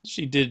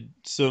 She did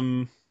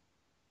some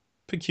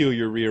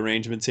peculiar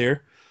rearrangements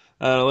here.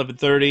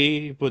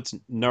 11:30 puts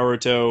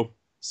Naruto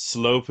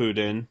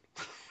Slowpuden.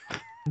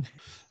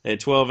 At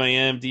 12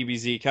 a.m.,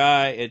 DBZ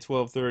Kai. At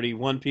 12:30,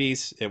 One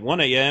Piece. At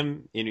 1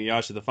 a.m.,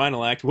 Inuyasha the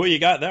Final Act. Well, you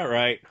got that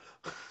right.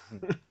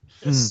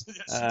 Yes, yes,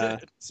 you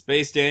did.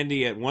 Space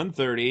Dandy at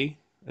 1:30,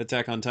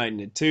 Attack on Titan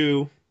at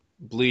 2,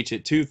 Bleach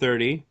at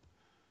 2:30,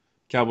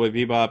 Cowboy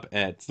Bebop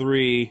at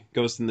 3,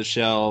 Ghost in the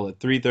Shell at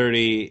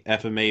 3:30,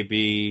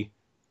 FMAB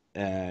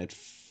at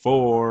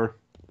 4,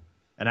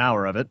 An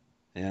hour of it.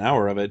 an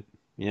hour of it.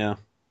 Yeah.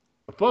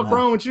 The fuck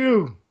wrong with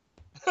you?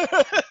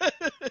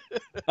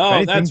 Oh,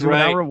 Anything that's to an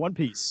right. hour of One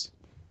Piece.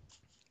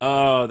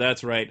 Oh,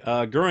 that's right.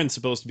 Gurren's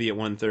supposed to be at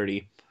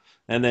 1:30,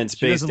 and then She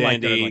Space doesn't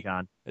like Dandy, Gurren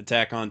Lagann.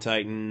 Attack on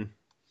Titan,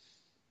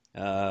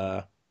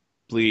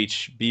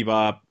 Bleach,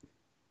 Bebop,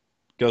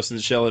 Ghost in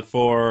the Shell at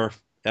 4,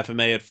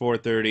 FMA at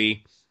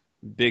 4:30,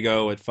 Big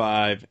O at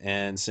 5,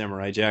 and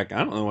Samurai Jack. I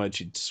don't know why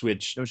she'd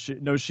switch.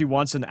 No, she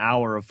wants an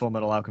hour of Full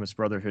Metal Alchemist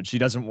Brotherhood. She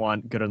doesn't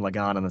want Gurren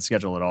Lagann on the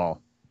schedule at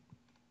all.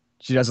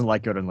 She doesn't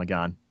like Gurren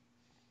Lagann.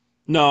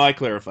 No, I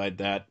clarified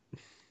that.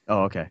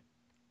 Oh, okay.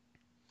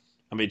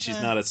 I mean,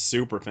 she's not a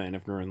super fan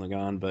of Gurren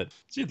Lagann, but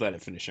she'd let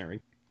it finish airing.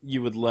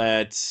 You would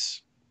let,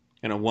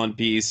 One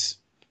Piece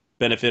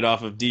benefit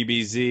off of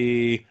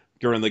DBZ,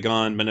 Gurren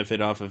Lagann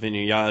benefit off of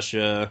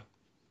Inuyasha.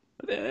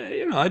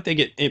 I think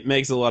it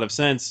makes a lot of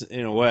sense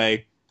in a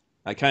way.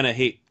 I kind of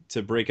hate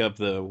to break up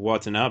the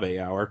Watanabe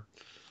hour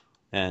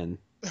and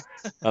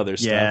other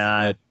stuff.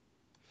 Yeah. But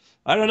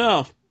I don't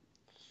know.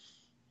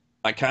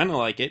 I kind of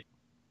like it,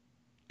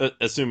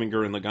 assuming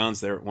Gurren Lagann's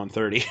there at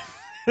 1:30.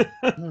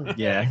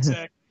 Yeah.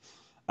 Exactly.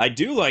 I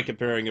do like a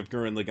pairing of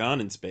Gurren Lagann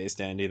and Space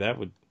Dandy. That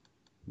would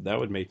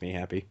make me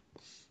happy.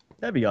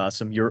 That'd be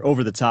awesome. Your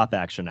over-the-top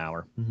action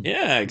hour.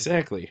 Yeah,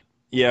 exactly.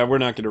 Yeah, we're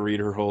not going to read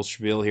her whole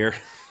spiel here.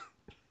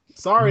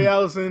 Sorry,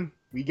 Allison.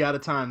 We got a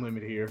time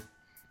limit here.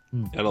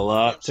 Got a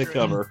lot to Sure.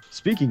 cover.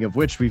 Speaking of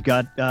which, we've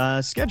got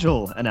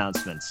schedule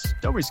announcements.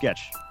 Don't we, Sketch?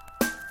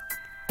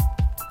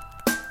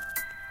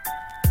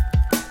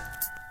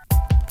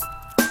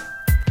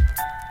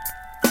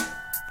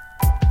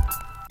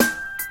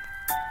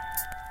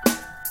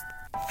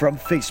 From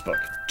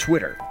Facebook,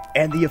 Twitter,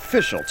 and the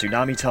official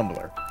Toonami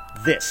Tumblr,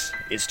 this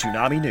is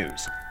Toonami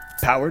News,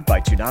 powered by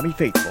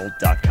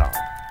ToonamiFaithful.com.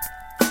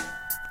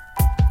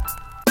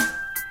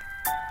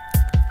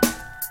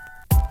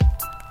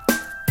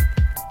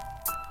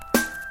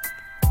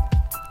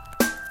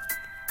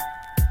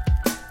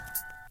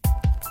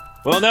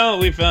 Well, now that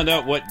we found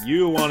out what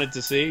you wanted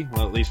to see,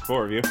 well, at least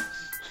 4 of you.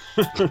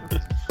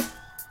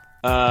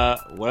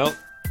 Well,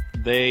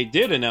 they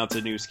did announce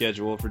a new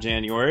schedule for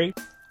January,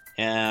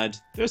 and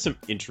there's some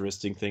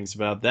interesting things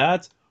about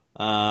that.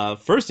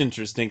 First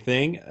interesting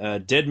thing,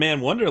 Dead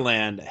Man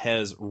Wonderland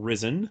has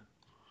risen.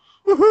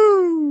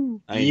 Woohoo!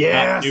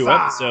 Not new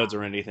episodes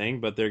or anything,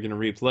 but they're going to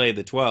replay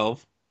the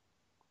 12.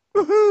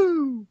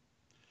 Woohoo!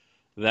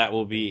 That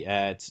will be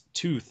at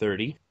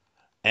 2:30.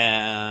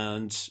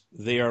 And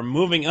they are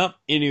moving up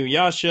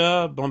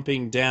Inuyasha,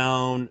 bumping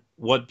down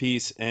One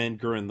Piece and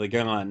Gurren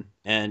Lagann.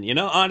 And,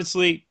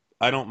 honestly,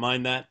 I don't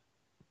mind that.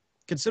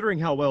 Considering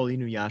how well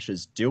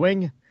Inuyasha's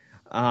doing,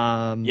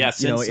 Yeah,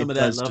 send some of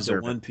that love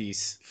to One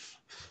Piece.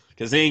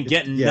 Because they ain't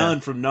getting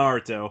none from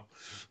Naruto.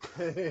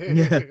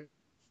 Yeah.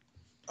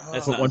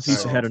 That's Put not One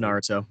Piece fair. ahead of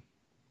Naruto.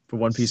 Put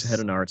One Piece ahead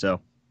of Naruto.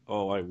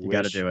 Oh, I wish. You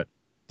gotta do it.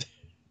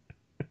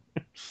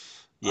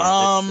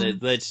 Yeah,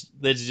 let's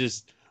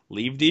just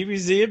leave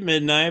DBZ at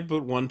midnight,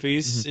 put One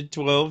Piece at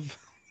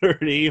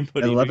 12:30, and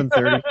put At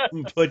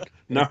 11:30. put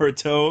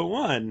Naruto at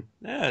 1.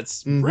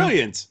 That's Mhm.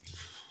 brilliant.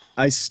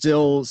 I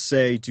still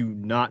say do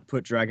not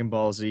put Dragon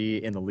Ball Z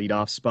in the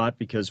leadoff spot,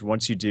 because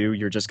once you do,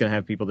 you're just gonna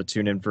have people that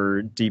tune in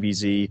for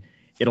DBZ.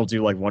 It'll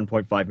do like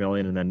 1.5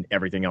 million, and then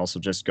everything else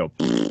will just go.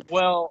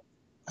 Well,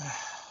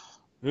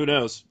 Who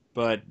knows?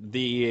 But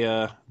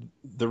the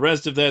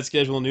rest of that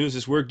schedule news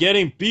is we're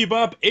getting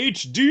Bebop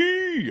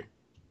HD.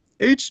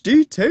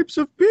 HD tapes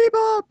of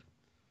Bebop.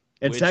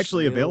 It's Which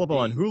actually will available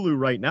on be- Hulu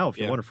right now if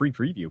you Yeah. want a free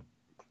preview.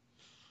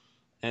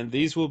 And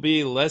these will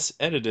be less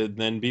edited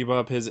than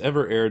Bebop has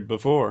ever aired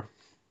before.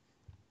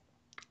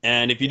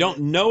 And if you don't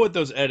know what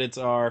those edits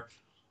are,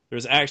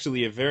 there's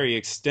actually a very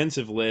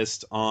extensive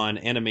list on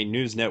Anime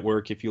News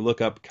Network if you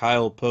look up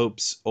Kyle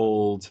Pope's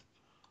old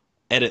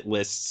edit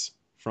lists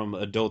from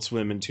Adult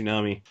Swim and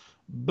Toonami.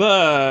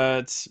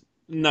 But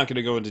I'm not going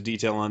to go into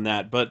detail on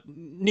that. But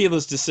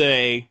needless to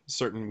say,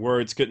 certain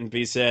words couldn't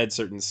be said,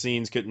 certain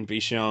scenes couldn't be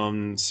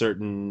shown,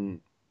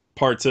 certain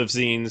parts of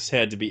scenes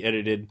had to be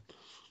edited.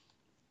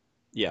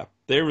 Yeah,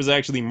 there was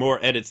actually more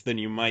edits than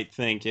you might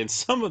think, and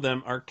some of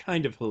them are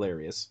kind of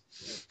hilarious.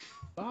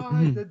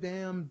 Buy the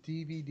damn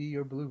DVD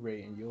or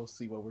Blu-ray and you'll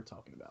see what we're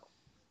talking about.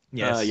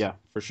 Yeah,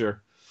 for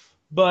sure.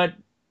 But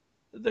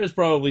there's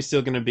probably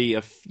still going to be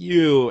a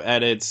few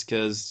edits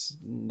because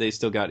they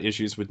still got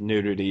issues with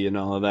nudity and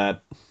all of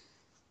that,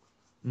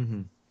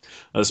 Mm-hmm.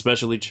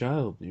 especially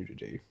child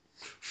nudity.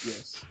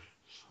 Yes.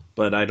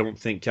 But I don't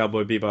think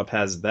Cowboy Bebop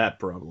has that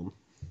problem.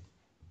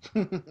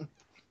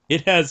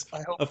 It has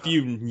I hope a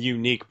few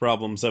unique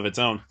problems of its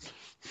own.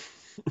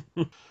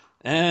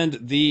 And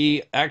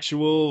the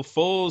actual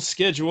full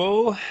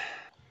schedule: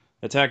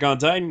 Attack on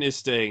Titan is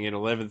staying at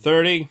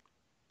 11:30.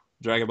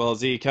 Dragon Ball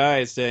Z Kai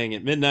is staying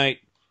at midnight.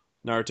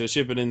 Naruto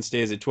Shippuden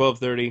stays at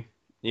 12:30.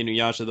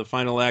 Inuyasha the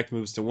final act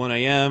moves to 1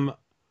 a.m.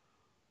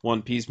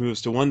 One Piece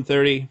moves to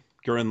 1:30.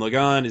 Gurren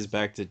Lagann is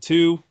back to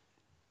 2.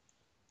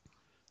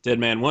 Dead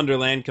Man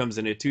Wonderland comes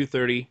in at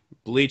 2:30.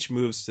 Bleach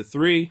moves to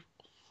 3.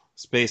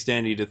 Space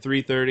Dandy to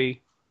 3:30.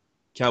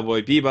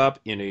 Cowboy Bebop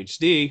in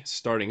HD,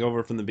 starting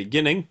over from the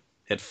beginning,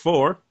 at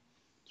 4.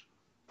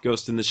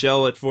 Ghost in the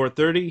Shell at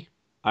 4:30.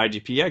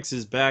 IGPX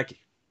is back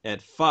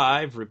at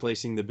 5,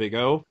 replacing the Big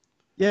O.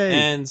 Yay!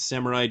 And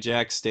Samurai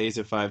Jack stays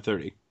at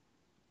 5:30.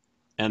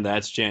 And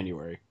that's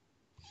January.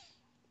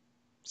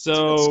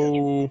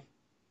 So,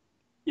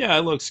 yeah,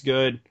 it looks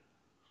good.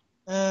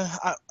 They're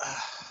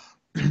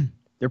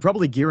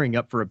probably gearing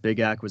up for a big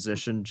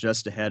acquisition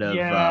just ahead of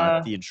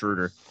Yeah. the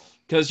intruder.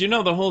 Because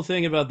the whole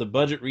thing about the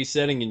budget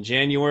resetting in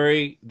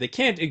January, they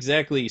can't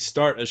exactly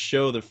start a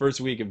show the first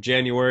week of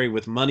January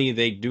with money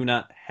they do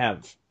not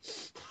have.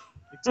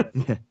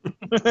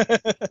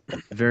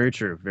 Very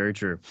true. Very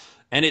true.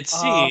 And it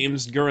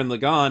seems Gurren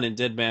Lagann and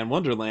Dead Man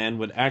Wonderland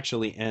would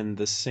actually end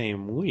the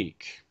same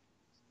week.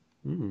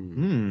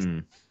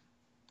 Interesting.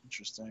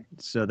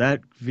 So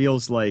that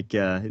feels like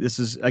this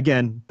is,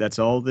 again, that's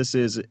all this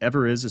is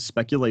a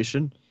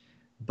speculation.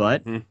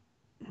 But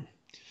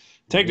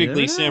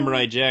Technically, Yeah.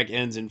 Samurai Jack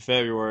ends in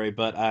February,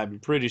 but I'm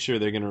pretty sure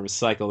they're going to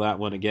recycle that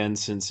one again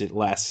since it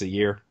lasts a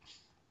year.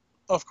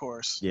 Of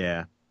course.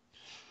 yeah,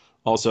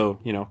 Also,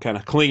 kind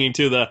of clinging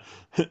to the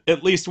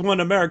at least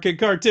one American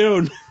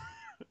cartoon.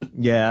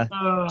 yeah.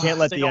 Can't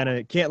let They the don't-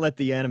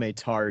 anime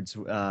tards,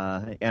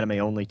 anime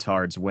only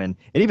tards win,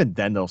 and even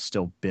then they'll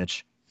still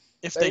bitch.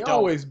 if They they don't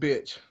always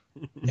bitch.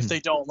 if they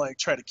don't like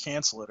try to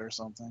cancel it or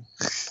something.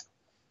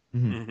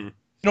 Mhm. Mhm.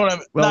 You know what I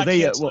mean? Well,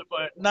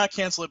 Not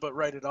cancel it, but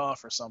write it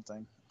off or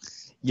something.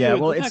 Yeah,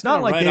 Dude, well, they're it's not not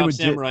gonna like write they off would.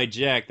 Samurai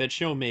Jack. That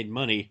show made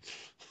money.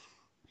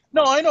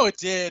 No, I know it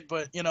did,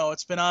 but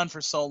it's been on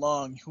for so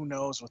long. Who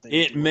knows what they?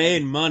 It do with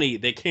made money.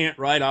 They can't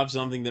write off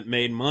something that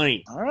made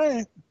money. All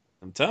right.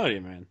 I'm telling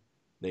you, man.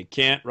 They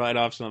can't write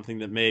off something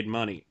that made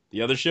money.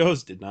 The other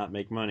shows did not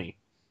make money,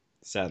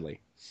 sadly.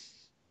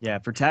 Yeah,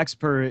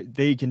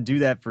 they can do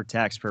that for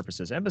tax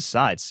purposes. And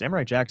besides,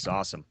 Samurai Jack's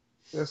awesome.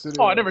 Yes, it is.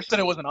 Oh, I never said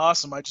it wasn't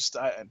awesome.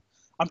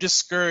 I'm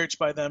discouraged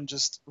by them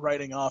just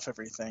writing off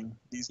everything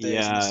these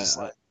days. And it's just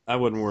Yeah, like, I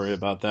wouldn't worry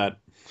about that.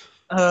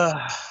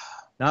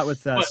 Not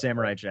with But-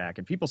 Samurai Jack,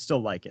 and people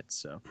still like it.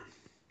 So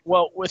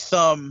Well, with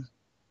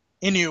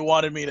Inu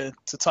wanted me to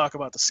talk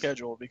about the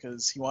schedule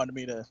because he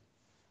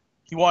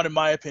wanted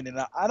my opinion.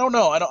 I don't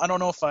know. I don't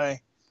know if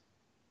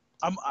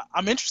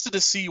I'm interested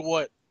to see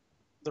what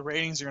the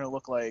ratings are going to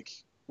look like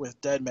with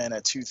Deadman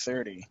at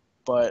 2:30,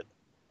 but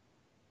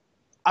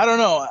I don't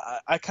know.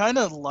 I kind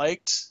of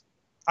liked.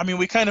 I mean,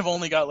 we kind of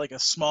only got like a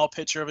small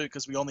picture of it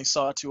because we only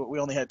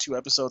had 2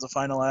 episodes of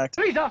Final Act.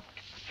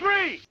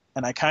 Three.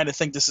 And I kind of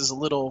think this is a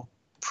little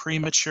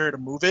premature to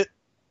move it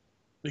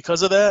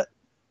because of that.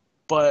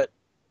 But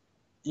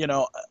you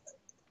know,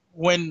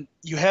 when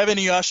you have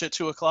Inuyasha at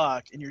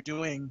 2:00 and you're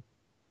doing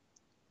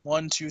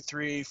 1, 2,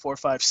 3, 4,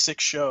 5,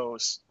 6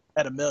 shows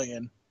at $1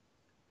 million,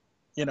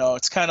 you know,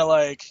 it's kind of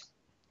like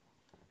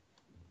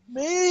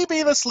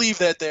maybe let's leave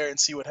that there and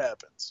see what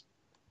happens.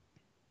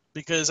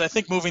 Because I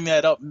think moving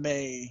that up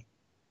may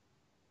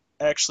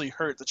actually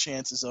hurt the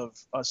chances of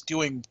us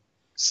doing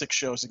 6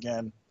 shows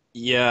again.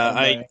 Yeah,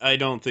 Okay. I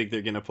don't think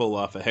they're gonna pull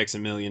off a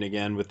Hexamillion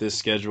again with this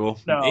schedule.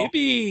 No.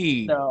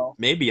 Maybe No.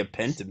 maybe a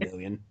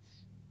Pentamillion.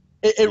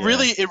 It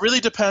Yeah. really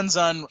depends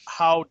on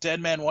how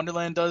Deadman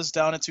Wonderland does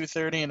down at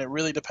 2:30, and it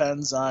really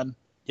depends on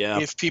Yeah,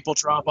 if people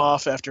drop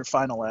off after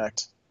Final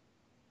Act.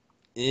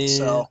 eh,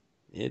 So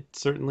it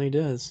certainly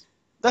does.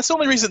 that's the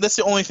only reason. That's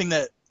the only thing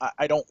that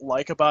I don't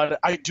like about it.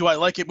 I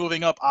like it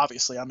moving up.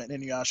 Obviously, I'm an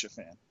Inuyasha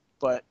fan,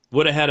 but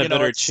Would have had a You know,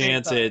 better at the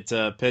same chance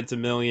at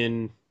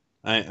Pentamillion,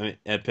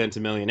 at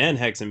Pentamillion and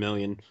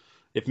Hexamillion,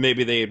 if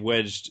maybe they had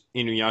wedged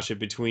Inuyasha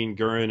between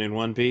Gurren and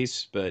One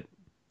Piece. But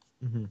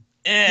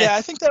yeah,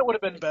 I think that would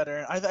have been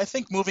better. I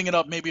think moving it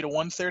up maybe to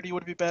 1:30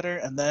 would be better,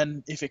 and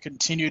then if it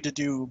continued to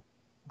do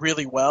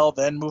really well,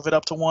 then move it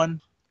up to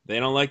 1. they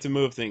don't like to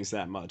move things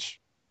that much.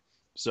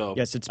 So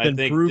yes, it's I been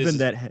think proven this is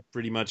that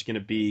pretty much going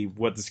to be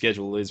what the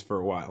schedule is for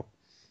a while.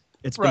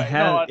 it's Right, been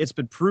no, it's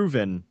been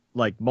proven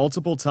like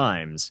multiple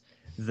times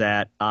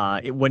that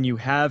when you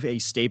have a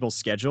stable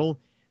schedule,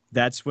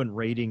 that's when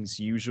ratings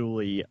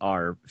usually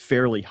are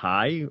fairly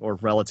high or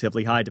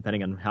relatively high,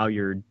 depending on how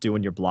you're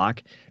doing your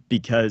block,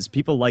 because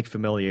people like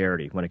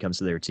familiarity when it comes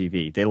to their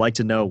TV. They like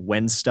to know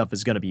when stuff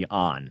is going to be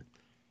on.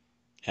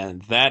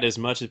 And that, as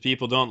much as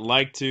people don't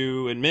like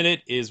to admit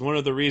it, is one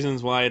of the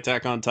reasons why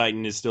Attack on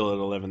Titan is still at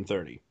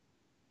 11:30.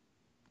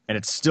 And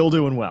it's still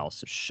doing well,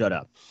 so shut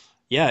up.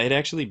 Yeah, it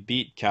actually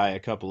beat Kai a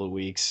couple of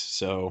weeks,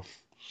 so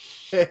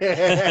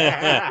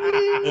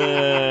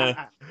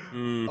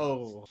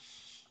Oh,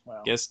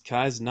 Well, guess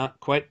Kai's not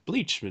quite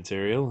Bleach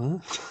material,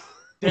 huh?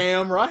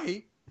 damn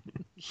right.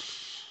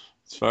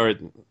 As far as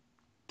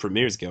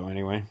premieres go,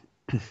 anyway.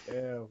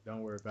 Yeah,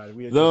 don't worry about it.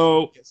 We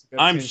Though, just-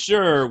 I'm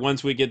sure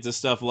once we get to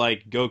stuff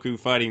like Goku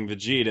fighting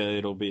Vegeta,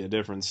 it'll be a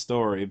different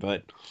story,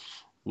 but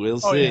we'll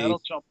oh see. yeah, it'll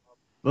jump up.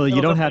 Well, you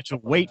It'll don't have to definitely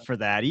jump on wait that. for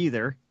that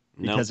either,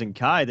 Nope. because in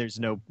Kai, there's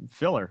no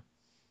filler.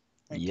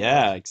 Thank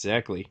Yeah,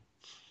 exactly.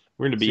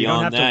 We're going to So be you don't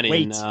on have to that in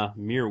wait.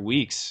 mere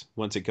weeks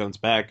once it comes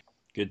back.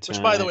 Good time.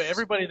 Which, by the way,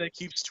 everybody that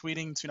keeps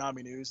tweeting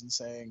Toonami News and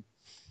saying,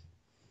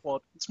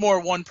 well, it's more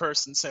one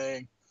person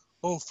saying,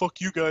 "Oh, fuck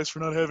you guys for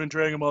not having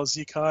Dragon Ball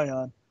Z Kai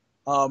on."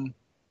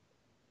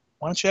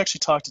 Why don't you actually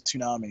talk to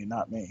Toonami and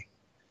not me?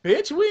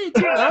 Bitch, we ain't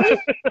too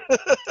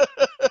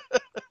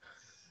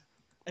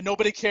And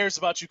nobody cares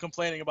about you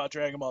complaining about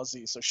Dragon Ball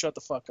Z, so shut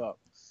the fuck up.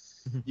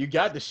 You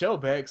got the show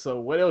back, so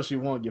what else you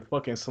want, you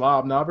fucking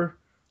slob knobber?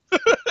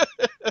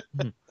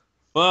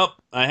 Well,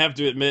 I have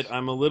to admit,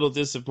 I'm a little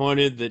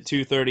disappointed that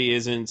 2:30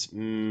 isn't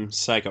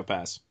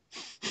Psychopaths.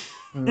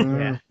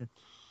 Yeah.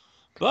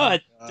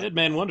 But God.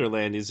 Deadman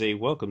Wonderland is a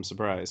welcome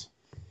surprise.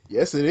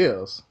 Yes, it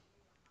is.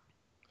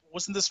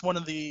 Wasn't this one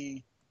of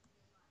the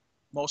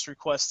most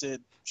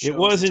requested shows? It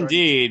was that's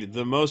already- indeed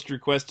the most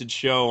requested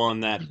show on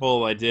that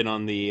poll I did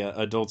on the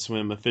Adult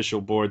Swim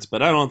official boards,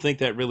 but I don't think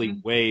that really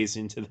weighs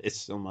into this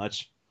so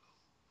much.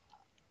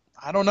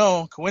 I don't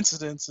know.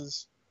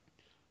 Coincidences.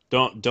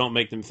 Don't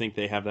make them think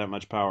they have that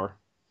much power.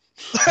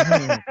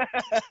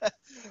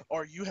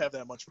 Or you have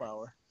that much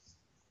power.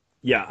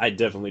 Yeah, I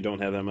definitely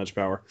don't have that much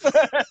power.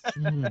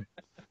 Mhm.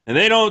 And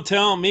they don't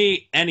tell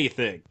me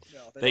anything. No,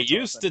 They don't tell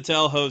used us to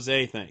tell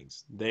Jose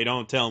things. They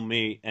don't tell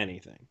me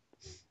anything.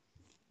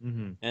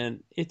 Mhm.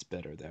 And it's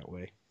better that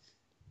way.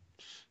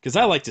 Because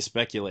I like to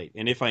speculate.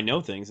 And if I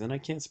know things, then I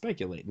can't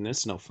speculate. And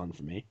it's no fun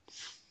for me.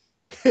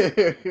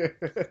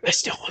 I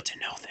still want to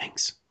know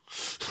things.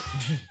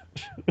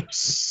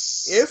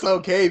 It's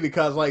okay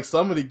because like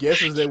some of the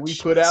guesses that we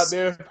put out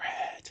there,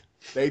 Spread.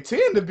 they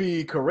tend to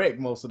be correct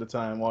most of the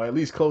time, or at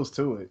least close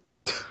to it.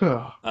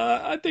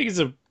 I think it's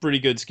a pretty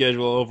good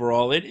schedule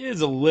overall. It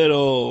is a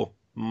little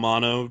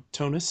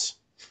monotonous.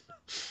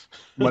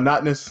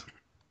 Monotonous.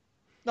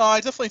 No, I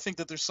definitely think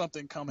that there's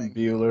something coming.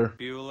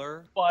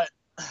 Bueller. But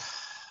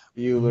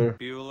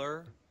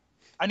Bueller.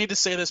 I need to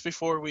say this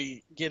before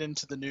we get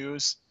into the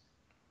news.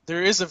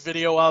 There is a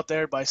video out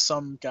there by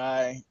some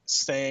guy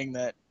saying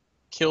that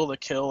Kill the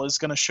Kill is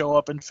gonna show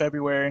up in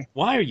February.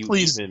 Why are you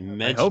Please. even I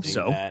mentioning hope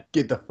so. that?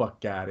 Get the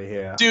fuck out of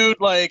here. Dude,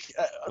 like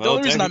the Well,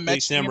 only reason I'm technically,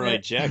 mentioning Samurai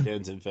it, Jack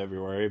ends in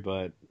February,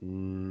 but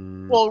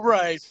well,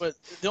 right, but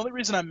the only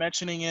reason I'm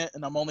mentioning it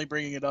and I'm only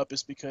bringing it up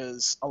is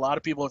because a lot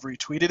of people have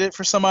retweeted it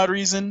for some odd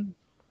reason,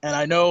 and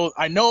I know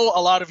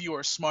a lot of you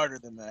are smarter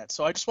than that.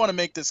 So I just want to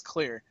make this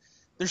clear.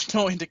 There's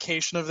no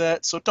indication of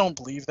that, so don't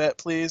believe that,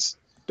 please.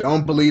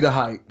 Don't believe the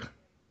hype.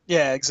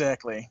 Yeah,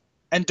 exactly.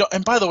 And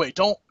by the way,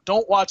 don't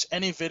watch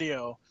any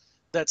video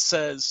that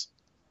says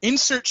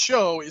insert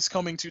show is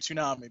coming to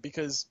Toonami,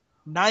 because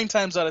 9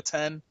 times out of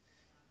 10,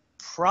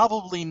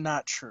 probably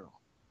not true.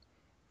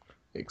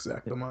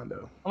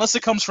 Exactamundo. Unless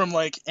it comes from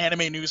like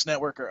Anime News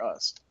Network or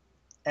us.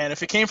 And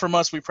if it came from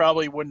us, we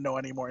probably wouldn't know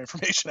any more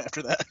information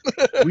after that.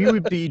 We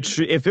would be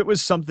if it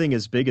was something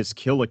as big as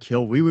Kill la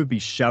Kill, we would be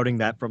shouting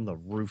that from the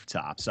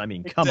rooftops. I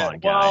mean, come on,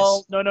 guys.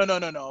 Well,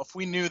 no. If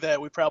we knew that,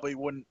 we probably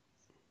wouldn't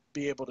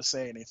be able to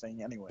say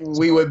anything anyway.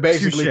 We would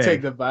basically Touche.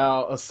 take the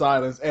vow of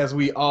silence as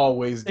we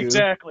always do.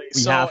 Exactly.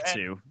 We so, have and-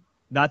 to.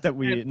 Not that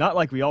we, not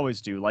like we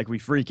always do. Like we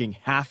freaking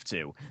have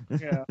to.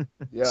 Yeah.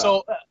 Yeah.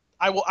 So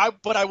I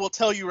will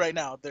tell you right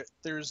now that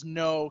there's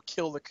no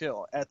Kill the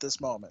Kill at this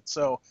moment.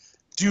 So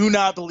do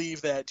not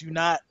believe that. Do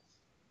not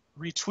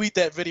retweet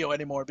that video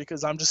anymore,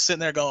 because I'm just sitting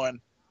there going,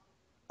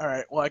 all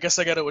right, well, I guess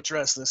I got to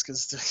address this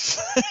because,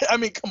 I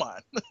mean, come on.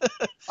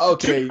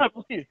 Okay. Do not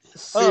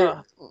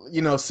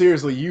believe-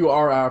 Seriously, you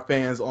are our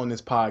fans on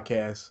this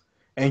podcast,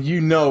 and you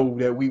know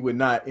that we would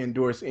not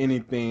endorse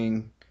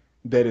anything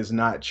that is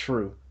not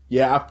true.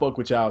 Yeah, I fuck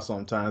with y'all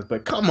sometimes,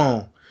 but come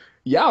on.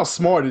 Y'all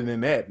smarter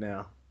than that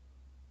now.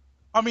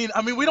 I mean,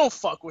 we don't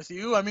fuck with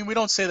you. I mean, we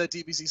don't say that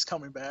DBZ's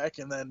coming back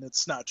and then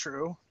it's not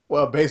true.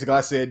 Well, basically,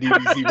 I said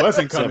DBZ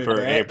wasn't except coming for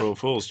back. April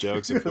Fool's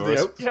jokes, of course.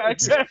 Yep. Yeah,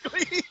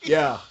 exactly.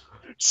 Yeah,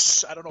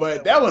 Shh, I don't know. but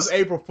what that was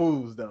April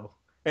Fool's, though.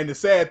 And the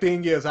sad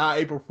thing is, our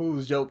April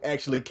Fool's joke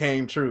actually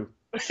came true.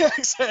 Yeah,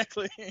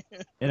 exactly.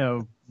 You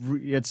know,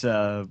 it's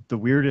the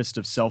weirdest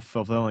of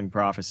self-fulfilling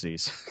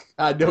prophecies.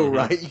 I know, Mhm.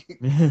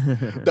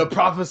 right? The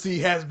prophecy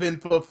has been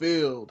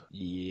fulfilled.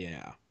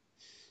 Yeah.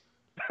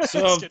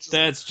 So Sketches.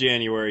 that's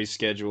January's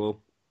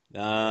schedule.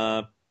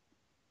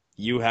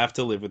 You have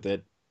to live with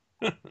it.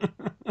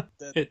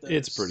 It's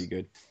There's- pretty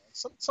good.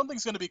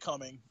 Something's going to be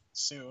coming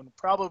soon.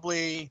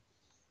 Probably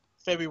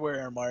February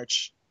or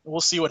March. We'll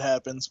see what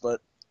happens,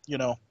 but,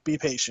 be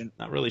patient.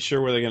 Not really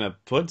sure where they're gonna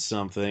put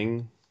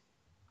something,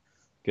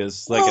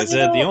 because, like Well, I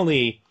said, you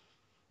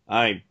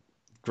know-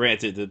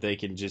 granted that they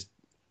can just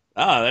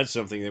that's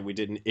something that we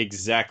didn't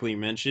exactly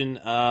mention.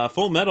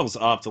 Full Metal's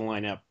off the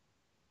lineup.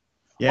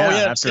 Yeah, Oh,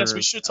 yeah, after, yes,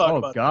 we should talk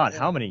about God, that, yeah.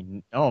 how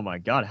many? Oh my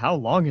God, how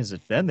long has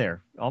it been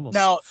there? Almost.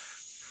 Now,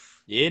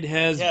 It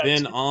has Yeah,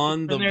 been it's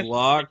on been the there since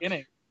block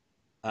beginning.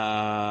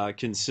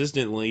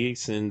 consistently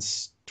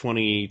since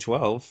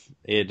 2012.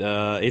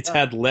 It's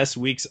had less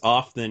weeks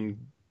off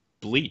than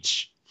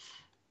Bleach.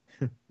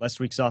 last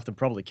week's off than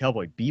probably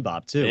Cowboy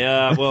Bebop too.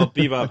 Yeah, well,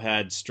 Bebop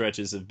had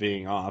stretches of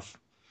being off.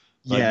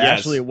 But yeah. yes,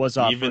 Actually, it was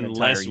off for even an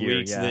entire less year.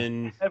 weeks Yeah.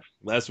 than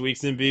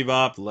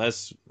Bebop,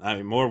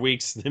 more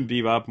weeks than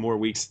Bebop, more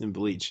weeks than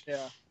Bleach.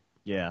 Yeah.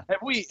 Yeah.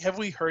 Have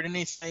we heard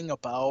anything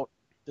about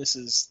this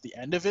is the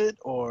end of it,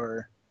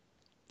 or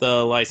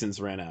The license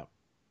ran out.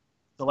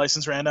 the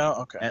license ran out?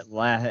 Okay. At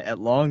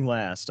long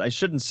last, I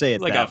shouldn't say it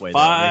It's like that a way. though.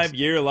 It makes-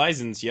 5-year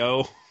license,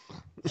 yo.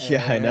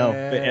 Yeah, I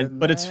know.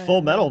 But it's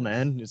Full Metal,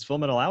 man. It's Full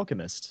Metal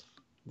Alchemist.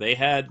 They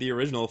had the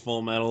original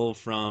Full Metal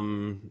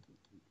from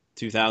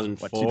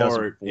 2004,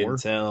 2004?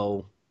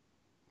 until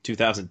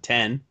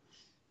 2010.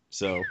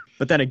 So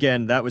But then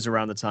again, that was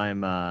around the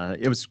time.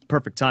 It was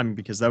perfect timing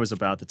because that was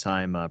about the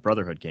time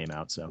Brotherhood came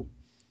out. So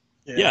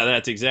yeah,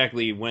 that's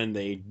exactly when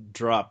they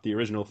dropped the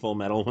original Full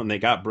Metal, when they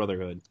got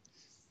Brotherhood.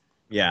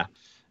 yeah,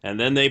 And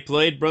then they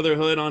played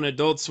Brotherhood on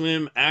Adult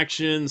Swim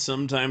Action,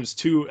 sometimes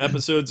 2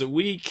 episodes a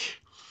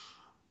week,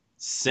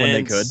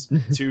 When they since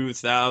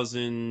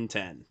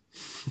 2010.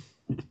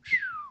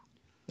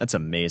 that's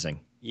amazing.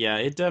 Yeah,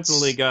 it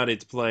definitely got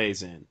its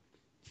plays in,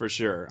 for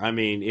sure. I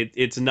mean,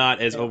 it's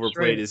not as Yeah,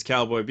 overplayed sure. as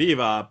Cowboy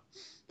Bebop,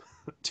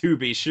 to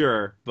be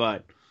sure,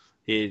 but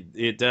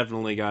it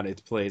definitely got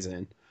its plays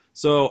in.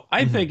 So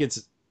I think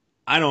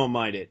I don't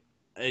mind it.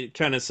 It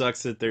kind of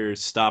sucks that they're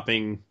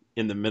stopping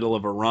in the middle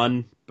of a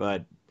run,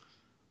 but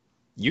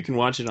you can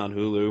watch it on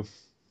Hulu.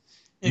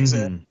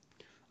 Exactly. Mhm.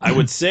 I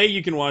would say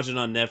you can watch it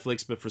on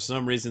Netflix, but for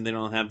some reason they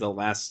don't have the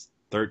last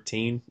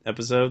 13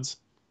 episodes.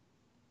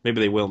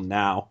 Maybe they will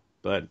now,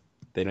 but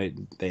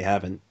they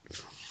haven't.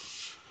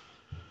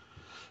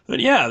 But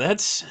yeah,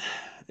 it's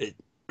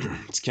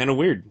kind of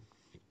weird.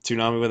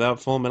 Toonami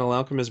without Full Metal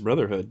Alchemist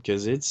Brotherhood,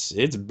 because it's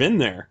been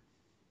there.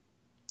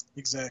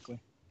 Exactly.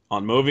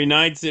 On movie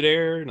nights it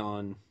aired,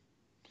 on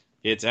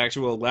its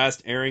actual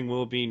last airing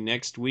will be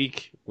next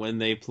week when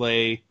they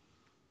play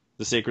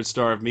The Sacred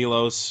Star of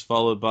Milos,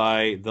 followed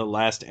by the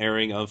last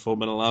airing of Full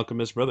Metal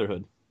Alchemist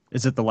Brotherhood.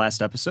 Is it the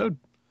last episode?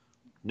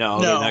 No,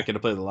 No. they're not going to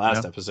play the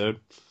last No? episode.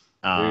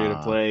 They're going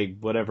to play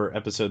whatever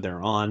episode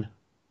they're on.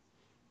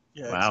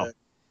 Yeah. Wow. Exactly.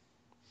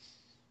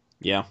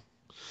 Yeah.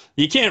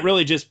 You can't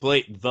really just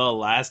play the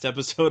last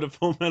episode of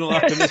Fullmetal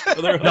Alchemist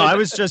Brotherhood. No, I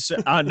was just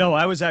no,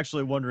 I was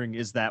actually wondering,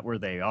 is that where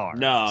they are?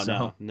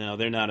 No,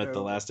 they're not at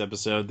the last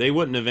episode. They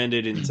wouldn't have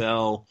ended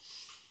until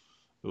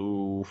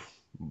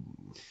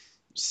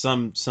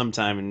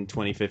sometime in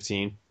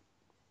 2015.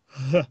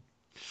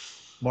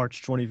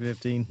 March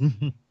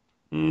 2015.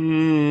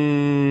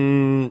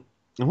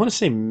 I want to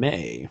say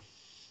May.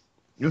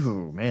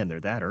 Ooh, man, they're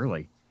that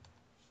early.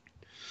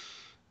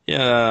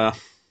 Yeah,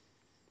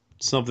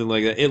 something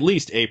like that. At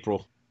least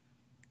April.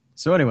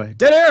 So anyway,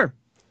 dead air.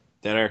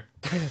 Dead air.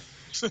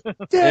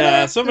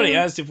 Yeah, somebody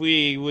asked if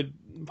we would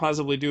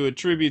possibly do a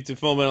tribute to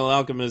Fullmetal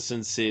Alchemist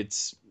since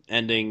it's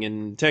ending,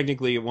 and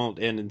technically it won't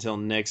end until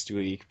next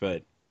week,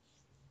 but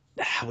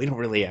we don't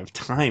really have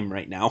time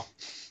right now.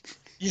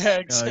 Yeah,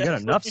 exactly. You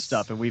got enough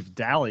stuff, and we've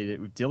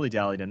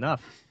dilly-dallied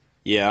enough.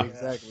 Yeah.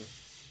 Exactly.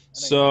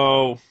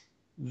 So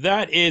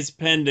that is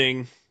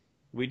pending.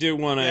 We do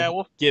want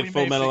to give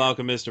Fullmetal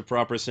Alchemist a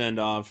proper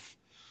send-off.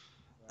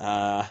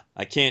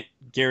 I can't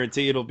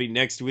guarantee it'll be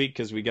next week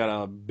because we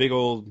got a big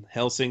old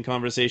Hellsing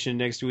conversation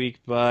next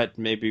week, but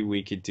maybe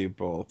we could do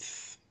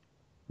both.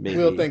 Maybe.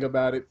 We'll think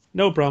about it.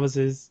 No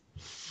promises.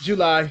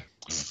 July.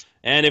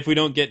 And if we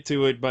don't get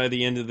to it by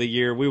the end of the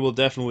year, we will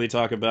definitely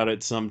talk about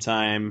it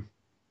sometime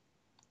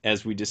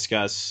as we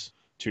discuss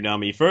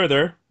Toonami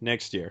further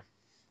next year.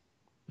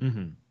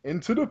 Mm-hmm.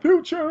 Into the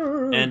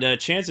future. And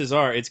chances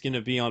are it's going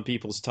to be on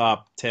people's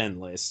top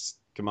 10 lists.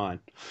 Come on.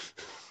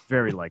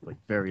 Very likely.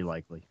 Very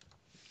likely.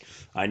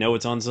 I know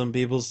it's on some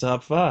people's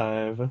top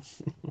 5.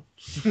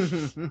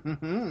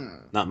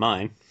 Not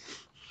mine.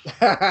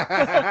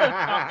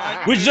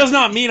 Which does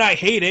not mean I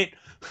hate it.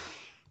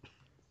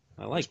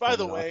 I like. Which, by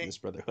the Fullmetal way,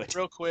 Alchemist Brotherhood.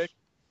 real quick,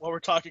 while we're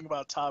talking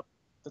about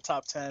the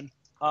top 10,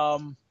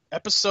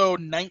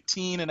 episode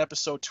 19 and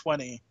episode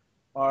 20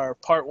 are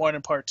part 1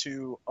 and part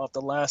 2 of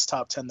the last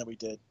top 10 that we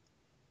did.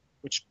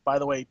 Which, by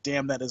the way,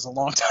 damn, that is a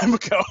long time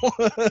ago.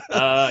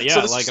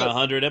 Yeah, so like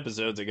 100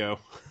 episodes ago.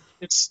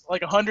 It's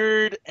like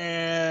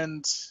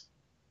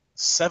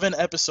 107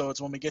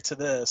 episodes when we get to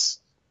this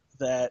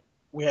that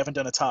we haven't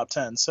done a top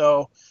 10.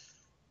 So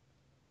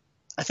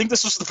I think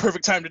this was the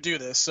perfect time to do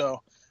this.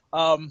 So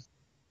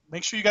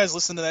make sure you guys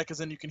listen to that, because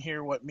then you can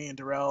hear what me and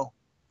Darrell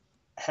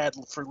had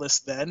for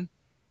list then,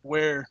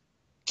 where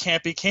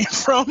Campy came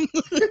from.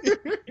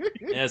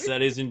 Yes,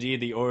 that is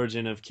indeed the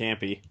origin of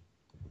Campy.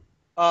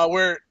 I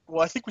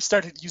think we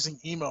started using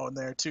emo in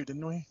there too,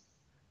 didn't we?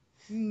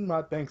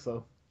 I think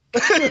so.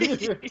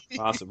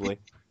 Possibly.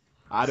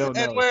 I don't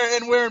know.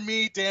 And where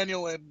me,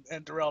 Daniel,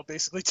 and Darrell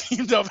basically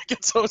teamed up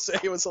against Jose.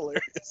 It was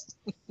hilarious.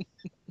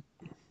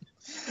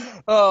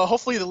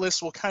 Hopefully the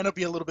list will kind of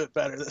be a little bit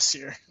better this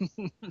year.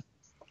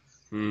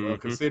 Well,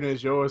 considering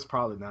it's yours,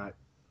 probably not.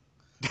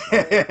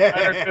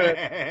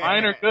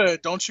 Mine are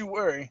good. Don't you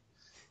worry.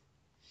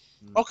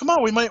 Oh, come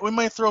on. We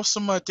might throw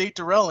some Date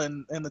Darrell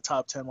in the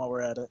top 10 while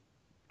we're at it.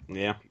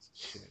 Yeah.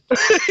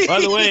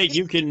 By the way,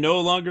 you can no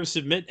longer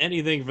submit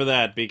anything for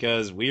that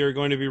because we are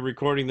going to be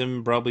recording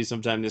them probably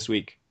sometime this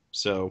week.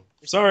 So,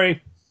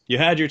 sorry. You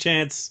had your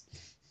chance.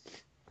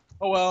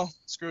 Oh, well.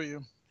 Screw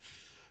you.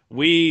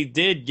 We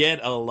did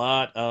get a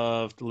lot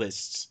of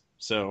lists.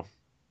 So,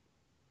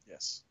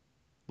 yes.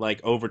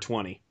 Like over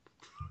 20.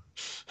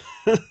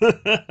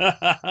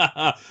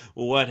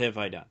 What have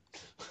I done?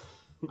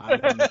 I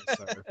don't know,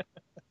 sir.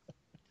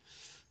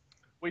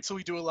 Wait till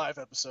we do a live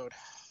episode.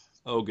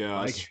 Oh,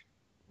 gosh.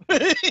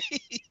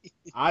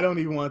 I don't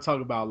even want to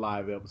talk about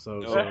live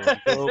episodes.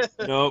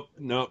 Nope.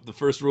 The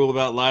first rule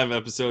about live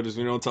episode is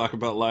we don't talk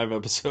about live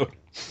episode.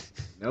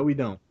 No, we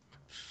don't.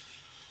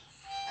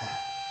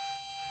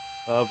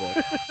 Oh,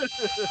 boy.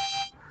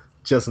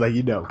 Just like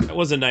you know. That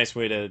was a nice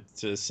way to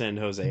send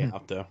Jose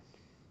out, though.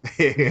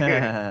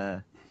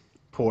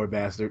 Poor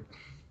bastard.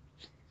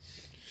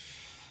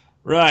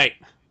 Right.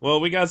 Well,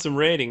 we got some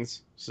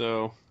ratings,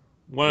 so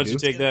why don't you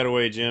take that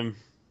away, Jim?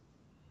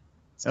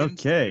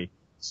 Okay.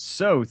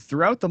 So,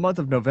 throughout the month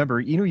of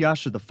November,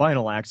 Inuyasha The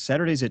Final Act,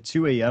 Saturdays at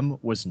 2 a.m.,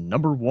 was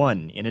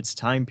 #1 in its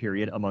time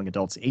period among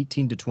adults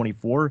 18 to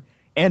 24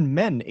 and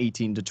men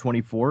 18 to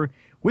 24,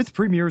 with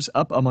premieres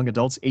up among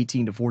adults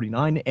 18 to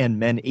 49 and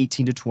men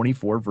 18 to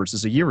 24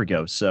 versus a year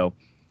ago. So,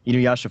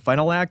 Inuyasha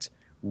Final Act,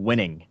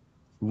 winning.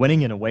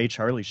 Winning in a way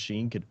Charlie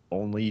Sheen could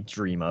only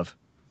dream of.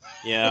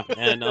 Yeah,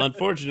 and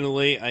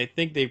unfortunately, I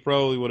think they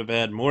probably would have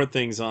had more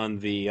things on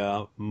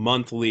the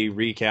monthly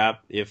recap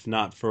if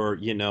not for,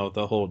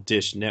 the whole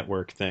Dish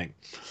Network thing.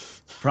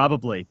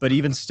 Probably, but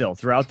even still,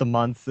 throughout the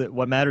month,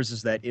 what matters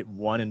is that it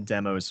won in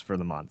demos for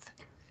the month.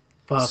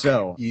 Fuck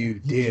you,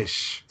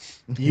 Dish.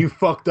 You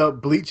fucked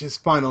up Bleach's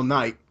final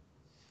night.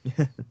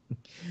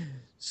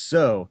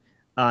 So,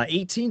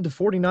 18 to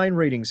 49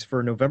 ratings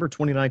for November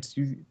 29th,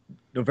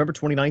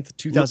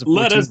 2014.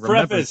 Let us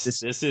preface,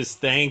 this is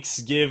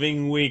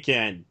Thanksgiving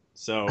weekend.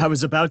 So I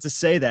was about to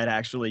say that,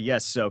 actually,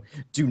 yes, so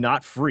do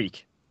not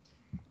freak.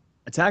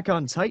 Attack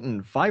on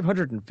Titan,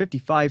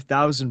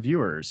 555,000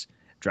 viewers.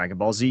 Dragon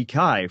Ball Z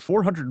Kai,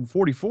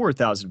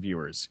 444,000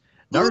 viewers.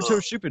 Naruto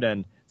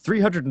Shippuden,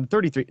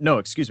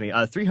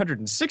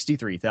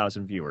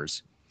 363,000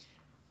 viewers.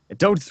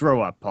 Don't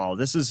throw up, Paul.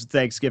 This is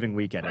Thanksgiving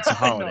weekend. It's a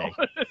holiday.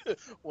 I know.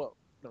 Well,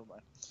 never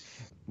mind.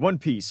 One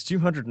Piece,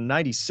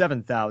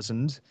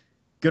 297,000.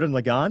 Gurren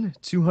Lagann,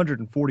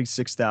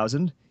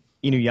 246,000.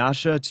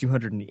 Inuyasha,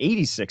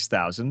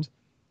 286,000.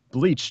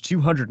 Bleach,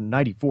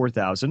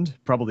 294,000.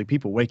 Probably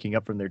people waking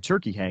up from their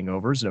turkey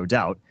hangovers, no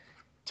doubt.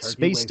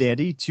 Space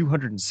Dandy,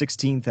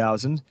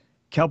 216,000.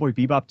 Cowboy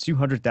Bebop,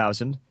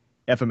 200,000.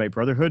 FMA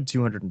Brotherhood,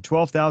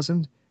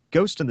 212,000.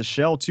 Ghost in the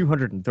Shell,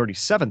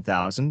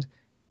 237,000.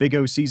 Big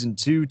O Season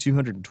 2,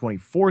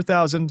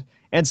 224,000.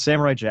 And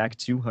Samurai Jack,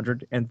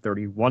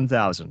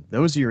 231,000.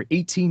 Those are your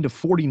 18 to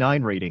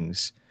 49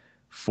 ratings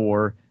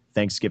for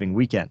Thanksgiving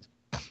weekend.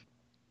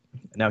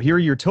 Now, here are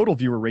your total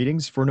viewer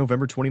ratings for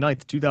November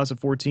 29th,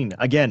 2014.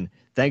 Again,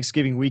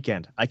 Thanksgiving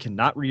weekend. I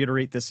cannot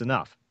reiterate this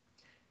enough.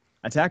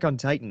 Attack on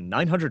Titan,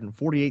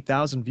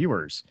 948,000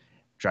 viewers.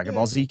 Dragon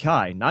Ball Z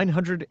Kai,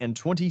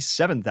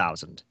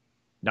 927,000.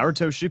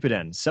 Naruto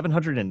Shippuden,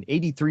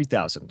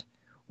 783,000.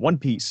 One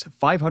Piece,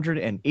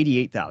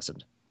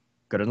 588,000.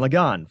 Gurren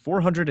Lagann,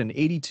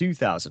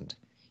 482,000.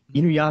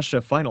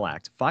 Inuyasha Final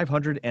Act,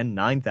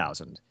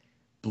 509,000.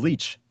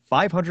 Bleach,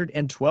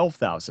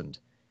 512,000.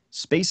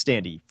 Space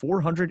Dandy,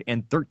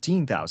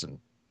 413,000.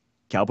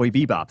 Cowboy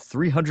Bebop,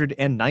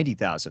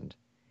 390,000.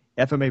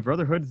 FMA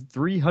Brotherhood,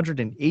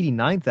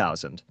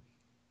 389,000.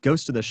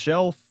 Ghost of the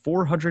Shell,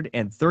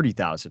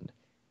 430,000.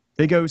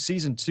 Big O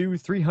Season 2,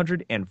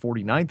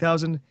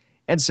 349,000.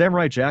 And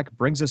Samurai Jack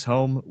brings us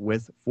home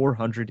with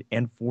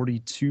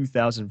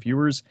 442,000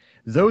 viewers.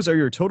 Those are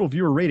your total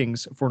viewer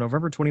ratings for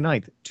November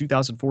 29th,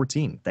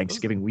 2014,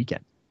 Thanksgiving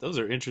weekend. Those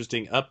are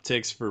interesting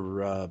upticks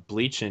for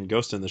Bleach and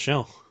Ghost in the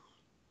Shell.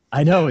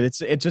 I know, it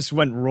just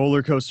went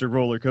roller coaster,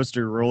 roller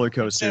coaster, roller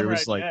coaster. Samurai It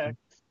was like... Jack.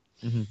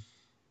 Mhm.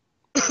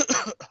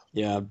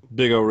 Yeah,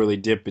 Big O really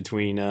dipped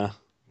between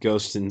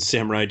Ghost and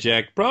Samurai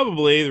Jack.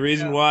 Probably the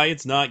reason why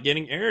it's not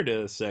getting aired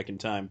a second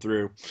time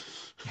through.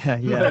 Yeah.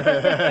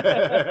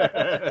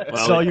 Well,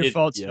 It's all your it-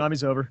 fault. yeah.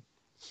 Tsunami's over.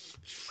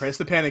 Press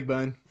the panic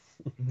button.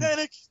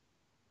 Panic.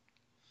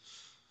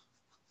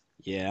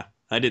 Yeah,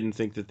 I didn't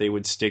think that they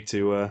would stick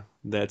to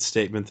that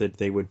statement that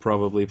they would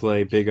probably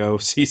play Big O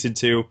Season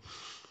 2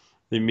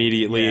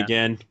 immediately Yeah.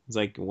 again. It's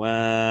like,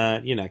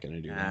 what? You're not going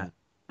to do Nah. that.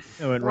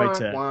 It went right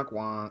to, Wonk,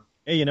 wonk.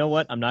 hey, you know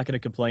what? I'm not going to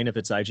complain if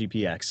it's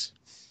IGPX.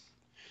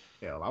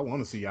 Hell, I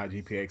want to see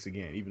IGPX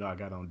again, even though I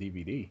got it on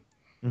DVD.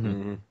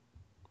 Mm-hmm.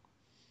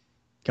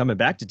 Coming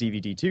back to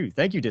DVD too.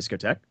 Thank you,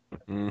 Discotech.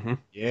 Mm-hmm.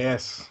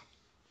 Yes.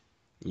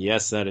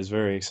 Yes, that is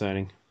very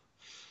exciting.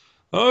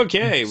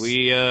 Okay,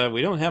 we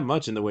don't have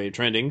much in the way of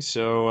trending,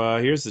 so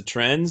here's the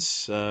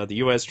trends. The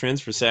U.S.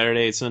 trends for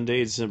Saturday and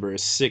Sunday, December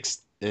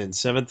 6th and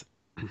 7th.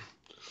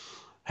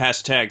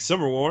 Hashtag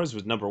Summer Wars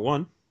was number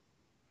 1.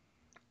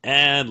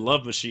 And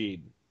Love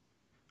Machine.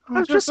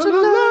 I'm just a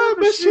love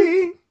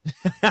machine.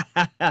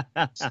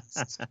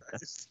 Jesus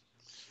Christ.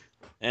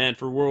 And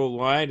for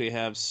worldwide, we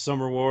have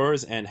Summer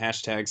Wars and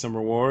hashtag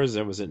Summer Wars.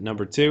 That was at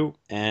number 2.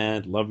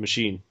 And Love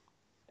Machine.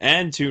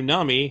 And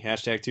Toonami,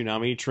 hashtag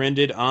Toonami,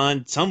 trended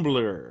on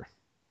Tumblr.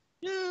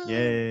 Yeah.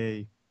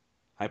 Yay.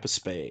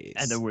 Hyperspace.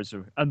 And there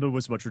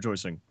was much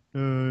rejoicing.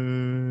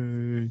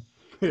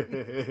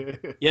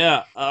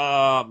 Yeah,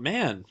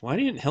 man, why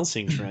didn't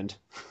Helsing trend?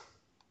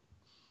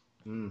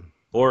 Mm.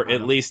 Or I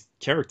at know. least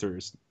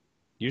characters.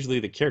 Usually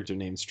the character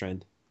names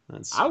trend.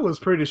 That's I was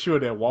pretty sure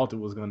that Walter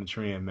was going to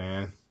trend,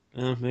 man.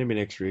 maybe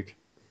next week.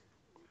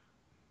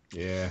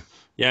 Yeah.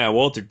 Yeah,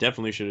 Walter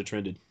definitely should have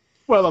trended.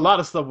 Well, a lot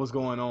of stuff was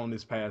going on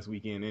this past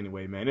weekend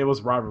anyway, man. It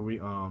was rivalry,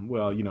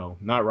 well, you know,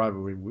 not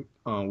rivalry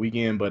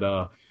weekend,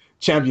 but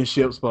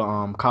championships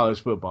for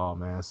college football,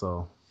 man.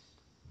 So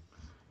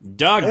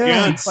Doggone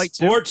Yeah, fight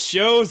too. sports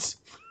shows.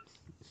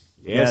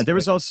 Yeah, there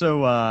was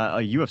also a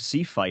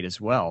UFC fight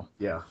as well.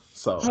 yeah.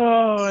 So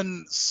Oh,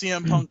 and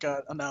CM Punk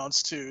got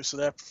announced too, so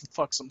that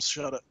fucked some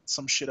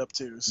shit up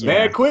too. So. Yeah.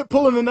 man, quit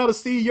pulling another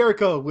Steve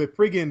Jericho with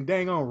friggin'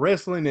 dang on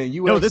wrestling and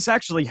UFC. No, this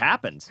actually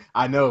happened.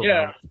 I know.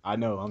 Yeah. man. I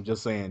know. I'm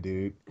just saying,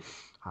 dude.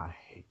 I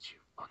hate you,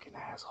 fucking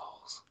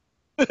assholes.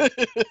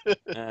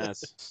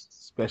 Yes.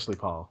 Especially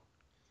Paul.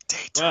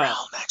 Date Well.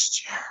 Terrell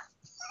next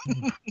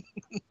year.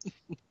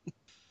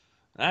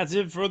 That's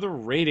it for the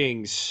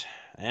ratings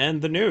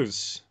and the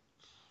news.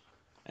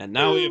 And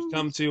now we have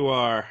come to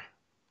our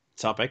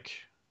topic,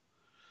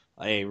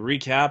 a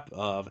recap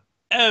of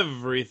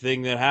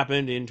everything that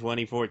happened in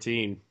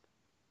 2014.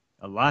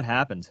 A lot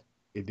happened.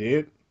 It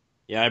did.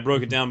 Yeah, I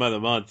broke it down by the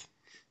month.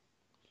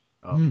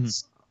 Oh,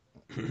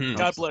 Mhm.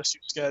 God bless you,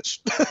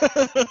 Sketch.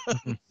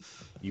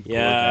 you poor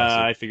Yeah,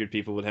 bastard. I figured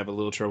people would have a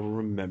little trouble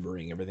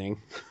remembering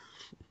everything.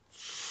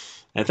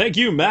 And thank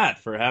you, Matt,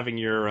 for having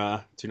your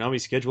Toonami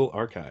schedule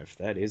archived.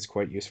 That is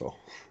quite useful.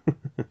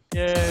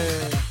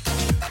 Yay.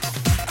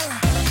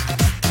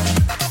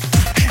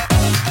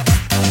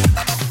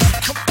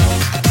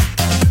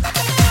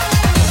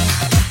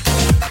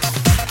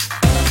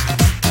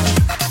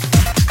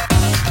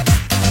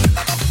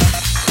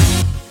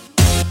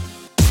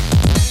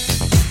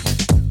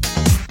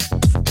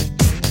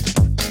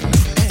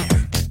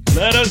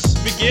 Let us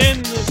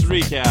begin this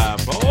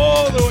recap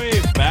all the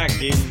way back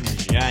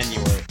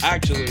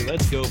actually,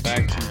 let's go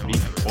back to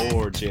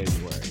before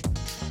January.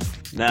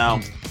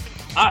 Now,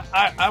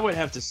 I would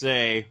have to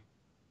say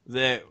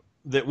that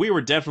we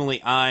were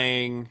definitely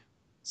eyeing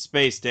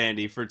Space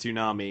Dandy for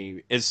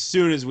Toonami as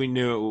soon as we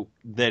knew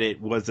that it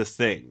was a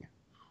thing.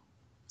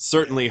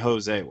 Certainly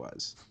Jose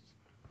was.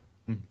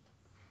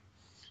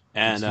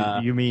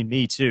 And you mean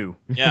me too?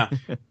 yeah,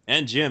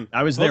 and Jim.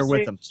 I was there Jose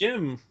with them. and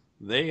Jim,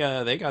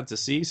 they got to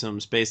see some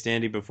Space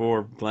Dandy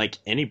before like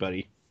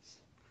anybody.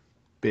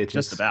 Bitches.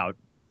 Just about.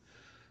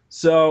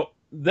 So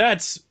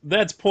that's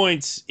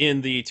points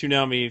in the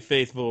Toonami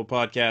Faithful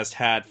podcast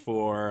hat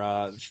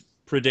for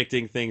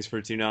predicting things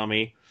for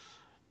Toonami.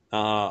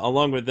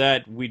 Along with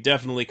that, we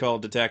definitely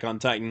called Attack on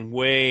Titan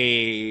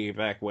way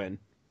back when.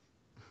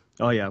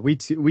 Oh yeah,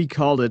 we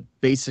called it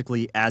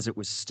basically as it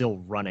was still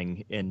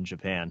running in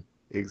Japan.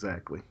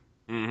 Exactly.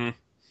 Mm-hmm.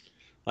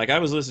 Like I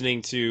was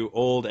listening to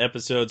old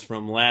episodes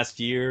from last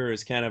year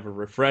as kind of a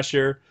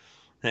refresher,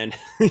 and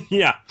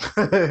yeah,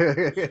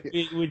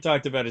 we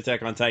talked about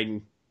Attack on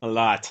Titan a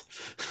lot.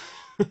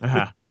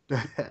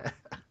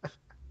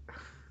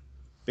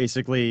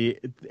 Basically,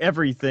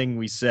 everything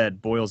we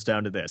said boils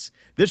down to this.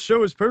 This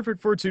show is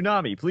perfect for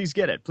Toonami. Please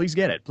get it. Please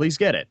get it. Please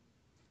get it.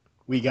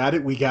 We got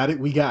it. We got it.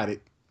 We got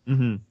it.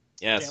 Mm-hmm.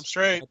 Yes, Damn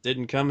straight. that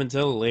didn't come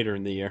until later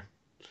in the year.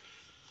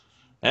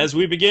 As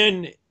we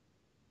begin,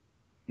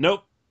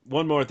 nope,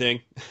 one more thing.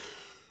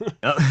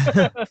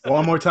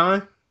 One more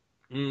time.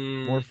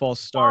 More false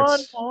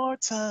starts. One more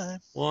time.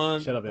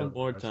 Shut up, one Ellen.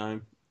 more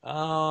time.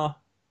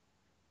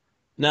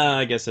 Nah,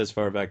 I guess that's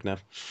far back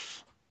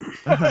enough.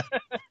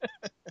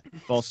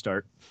 False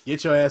start.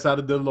 Get your ass out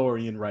of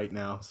DeLorean right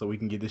now so we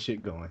can get this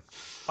shit going.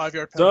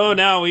 5-yard penalty. So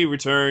now we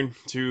return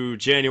to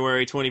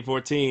January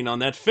 2014 on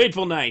that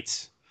fateful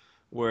night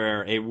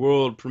where a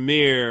world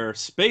premiere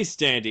Space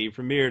Dandy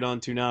premiered on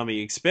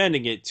Toonami,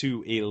 expanding it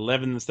to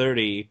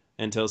 11:30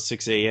 until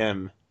 6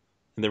 a.m.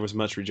 And there was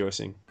much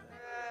rejoicing.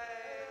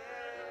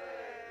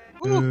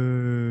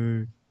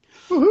 Woo.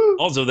 Woohoo!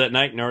 Also that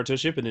night, Naruto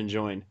Shippuden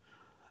joined.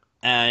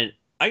 And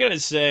I gotta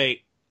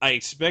say, I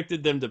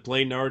expected them to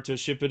play Naruto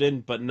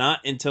Shippuden, but not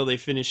until they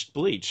finished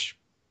Bleach.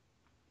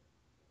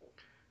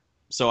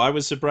 So I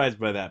was surprised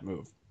by that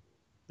move.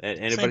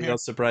 Anybody here.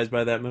 else surprised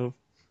by that move?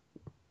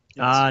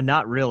 Yes.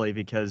 Not really,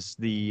 because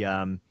the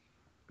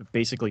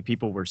basically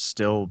people were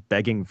still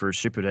begging for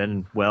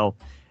Shippuden. Well,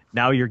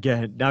 now you're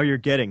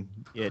getting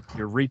it.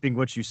 You're reaping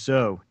what you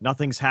sow.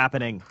 Nothing's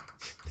happening.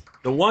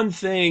 The one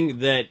thing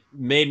that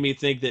made me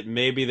think that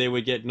maybe they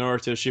would get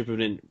Naruto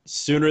Shippuden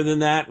sooner than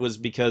that was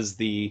because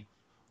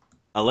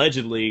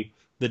allegedly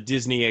the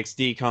Disney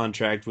XD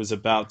contract was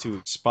about to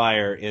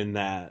expire in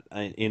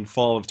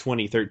fall of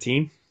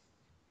 2013.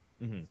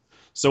 Mm-hmm.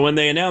 So when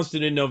they announced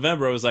it in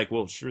November, I was like,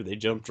 well, sure, they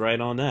jumped right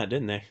on that,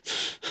 didn't they?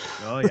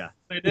 Oh yeah,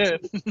 They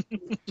did.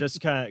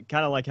 just kind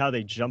of like how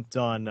they jumped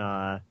on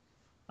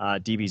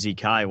DBZ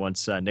Kai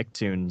once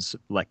Nicktoons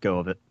let go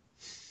of it.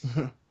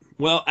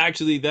 Well,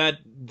 actually,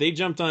 they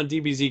jumped on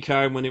DBZ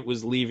Kai when it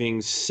was leaving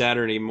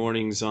Saturday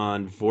mornings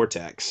on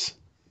Vortex.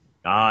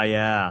 Ah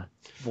yeah.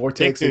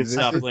 Vortex Nicktoons existed.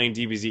 stopped playing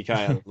DBZ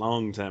Kai a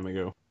long time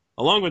ago.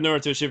 Along with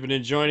Naruto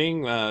Shippuden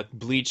joining,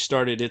 Bleach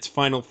started its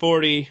final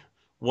 40.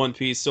 One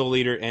Piece, Soul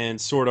Eater, and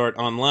Sword Art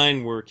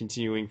Online were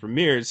continuing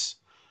premieres.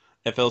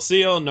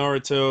 FLCL,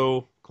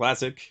 Naruto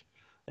Classic,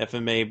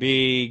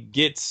 FMAB,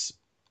 GITS,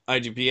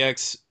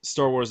 IGPX,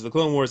 Star Wars The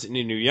Clone Wars, and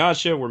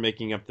Inuyasha were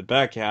making up the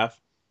back half,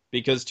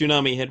 because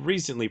Toonami had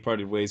recently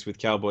parted ways with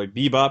Cowboy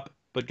Bebop,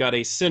 but got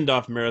a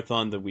send-off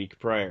marathon the week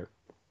prior.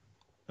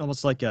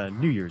 Almost like a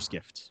New Year's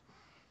gift.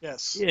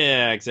 Yes.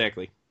 Yeah,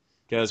 exactly.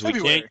 Because we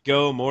February. can't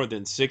go more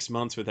than 6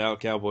 months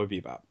without Cowboy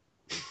Bebop.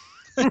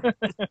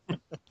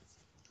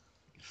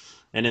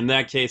 And in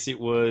that case, it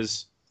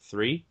was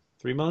 3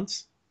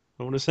 months,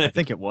 I want to say. I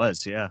think it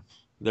was, yeah.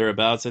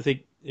 Thereabouts. I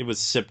think it was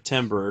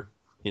September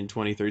in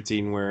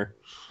 2013 where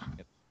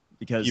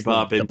Because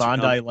Bebop the and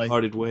Bondi Toonami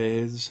parted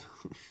ways.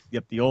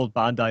 Yep, the old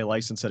Bondi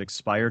license had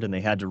expired, and they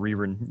had to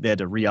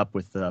re-up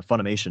with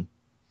Funimation.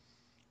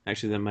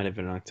 Actually, that might have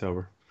been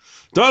October.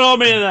 Don't hold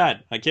me to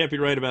that! I can't be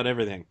right about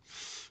everything.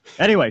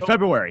 Anyway, Oh.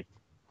 February.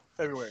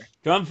 February.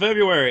 Come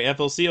February,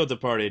 FLCL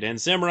departed, and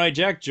Samurai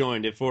Jack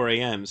joined at 4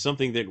 a.m.,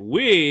 something that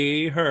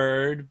we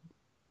heard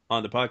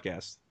on the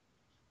podcast.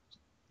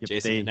 Yep,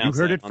 Jason you announced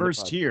heard that it on the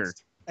first podcast. here.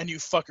 And you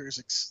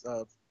fuckers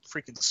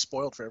freaking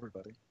spoiled for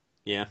everybody.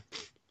 Yeah.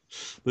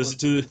 Listen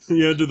to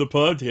the end of the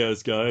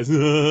podcast, guys.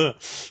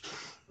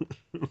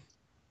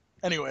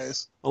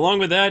 Anyways, Along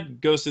with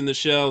that, Ghost in the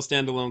Shell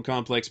standalone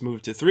complex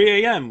moved to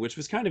 3 a.m., which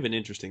was kind of an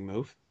interesting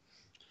move.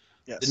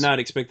 yes. Did not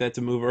expect that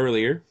to move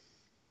earlier,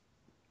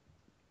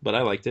 but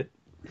I liked it.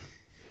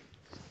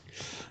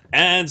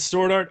 And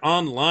Sword Art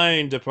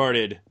Online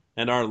departed,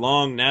 and our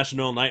long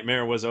national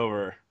nightmare was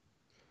over.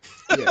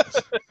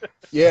 Yes.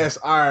 Yes,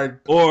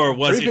 our Or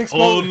was Brief it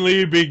exposure.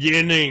 only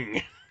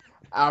beginning?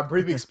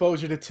 brief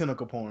exposure to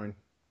tentacle porn.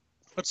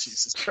 Oh,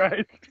 Jesus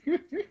Christ.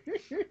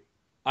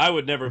 I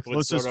would never The put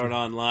closest Sword Art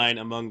one. Online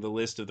among the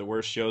list of the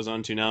worst shows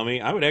on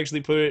Toonami. I would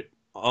actually put it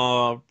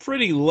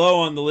pretty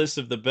low on the list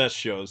of the best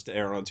shows to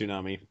air on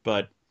Toonami,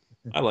 but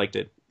I liked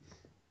it.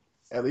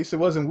 At least it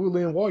wasn't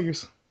Woodland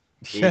Warriors.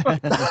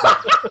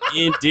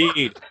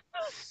 Indeed.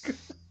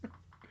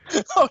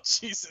 Oh,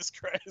 Jesus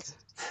Christ.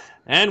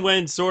 And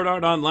when Sword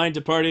Art Online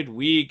departed,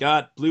 we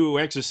got Blue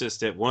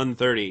Exorcist at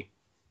 1:30.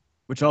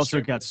 Which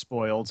also got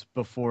spoiled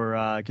before,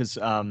 because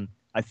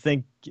I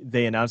think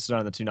they announced it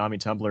on the Toonami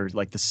Tumblr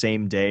like the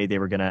same day they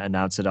were going to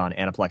announce it on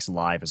Aniplex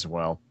Live as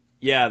well.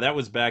 Yeah, that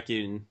was back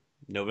in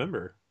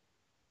November.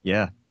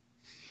 Yeah.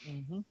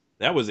 Mm-hmm.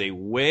 That was a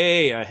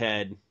way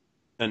ahead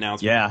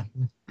announcement.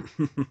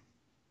 Yeah.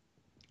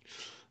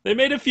 They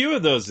made a few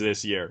of those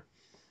this year.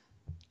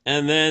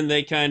 And then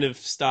they kind of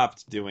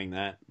stopped doing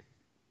that.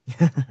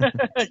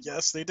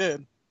 Yes, they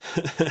did.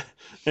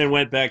 And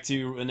went back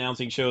to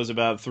announcing shows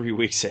about 3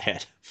 weeks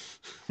ahead.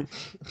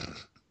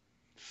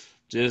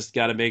 Just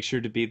got to make sure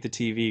to beat the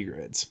TV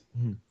grids.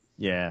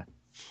 Yeah.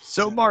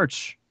 So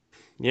March.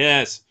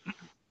 Yes.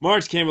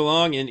 March came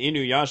along and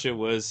Inuyasha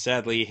was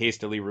sadly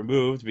hastily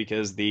removed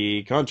because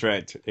the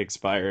contract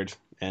expired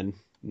and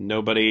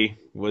nobody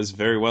was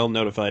very well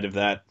notified of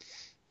that.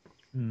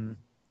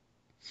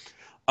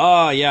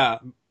 Yeah.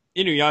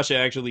 Inuyasha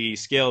actually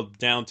scaled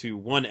down to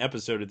one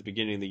episode at the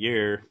beginning of the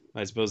year.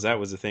 I suppose that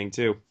was a thing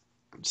too,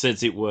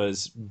 since it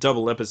was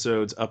double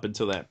episodes up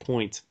until that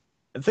point.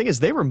 The thing is,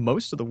 they were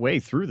most of the way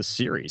through the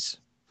series.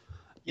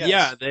 Yes.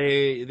 Yeah,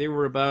 they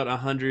were about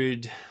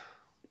 100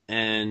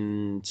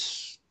 and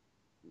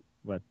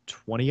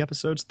 20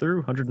 episodes through?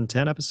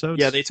 110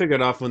 episodes? yeah, they took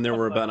it off when there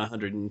were about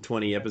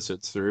 120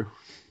 episodes through.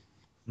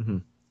 Mm-hmm.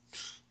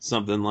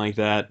 Something like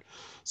that.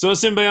 So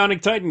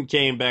Symbionic Titan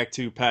came back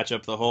to patch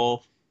up the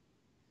hole.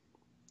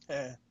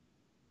 Eh.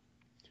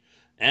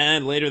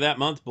 And later that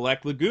month,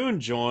 Black Lagoon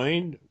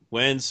joined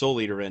when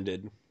Soul Eater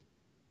ended.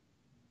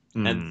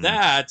 And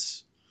that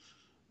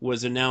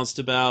was announced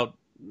about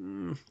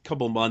a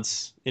couple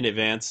months in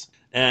advance.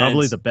 And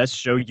Probably the best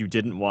show you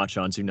didn't watch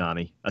on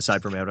Toonami,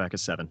 aside from Eureka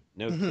 7.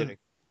 no kidding.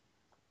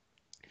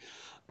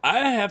 I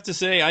have to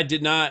say, I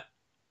did not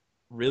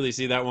really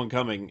see that one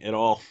coming at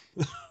all.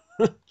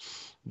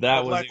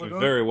 That was Black a Lagoon?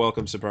 very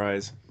welcome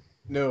surprise.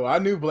 No, I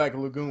knew Black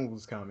Lagoon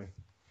was coming.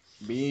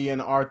 Me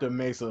and Arthur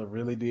Mesa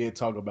really did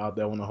talk about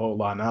that one a whole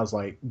lot, and I was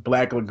like,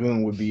 Black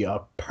Lagoon would be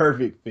a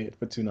perfect fit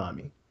for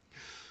Toonami.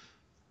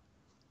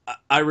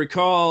 I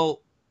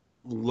recall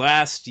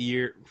last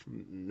year,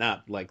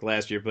 not like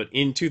last year, but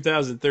in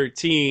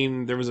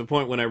 2013, there was a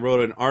point when I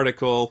wrote an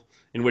article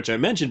in which I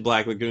mentioned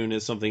Black Lagoon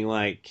as something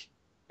like,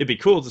 it'd be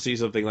cool to see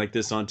something like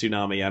this on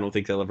Toonami. I don't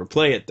think they'll ever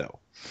play it, though.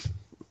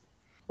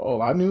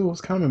 Oh, I knew it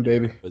was coming,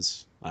 baby.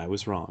 I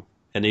was wrong.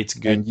 And it's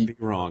good And you- to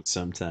be wrong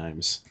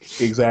sometimes.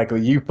 Exactly.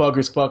 You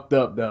fuckers fucked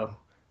up, though.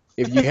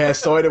 If you had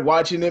started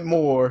watching it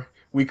more,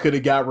 we could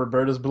have got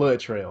Roberta's Blood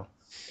Trail,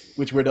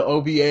 which were the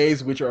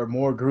OVAs, which are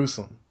more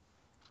gruesome.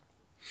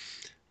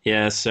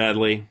 Yeah,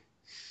 sadly.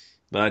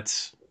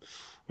 But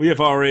we have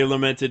already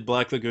lamented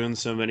Black Lagoon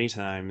so many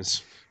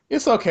times.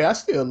 It's okay. I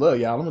still love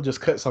y'all. I'm going to just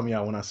cut some of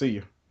y'all when I see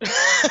you.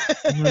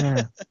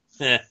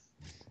 Eh.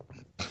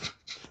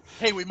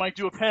 Hey, we might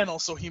do a panel,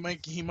 so he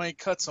might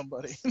cut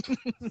somebody.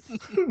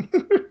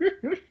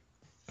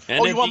 And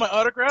Oh, at you want the- my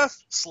autograph?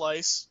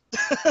 Slice.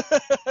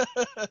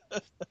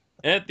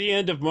 At the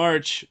end of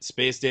March,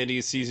 Space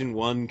Dandy Season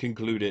 1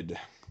 concluded.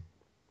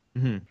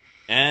 Mhm.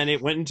 And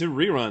it went into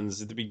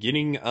reruns at the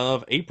beginning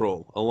of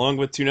April, along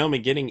with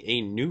Toonami getting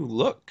a new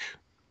look.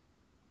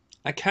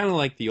 I kind of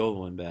like the old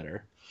one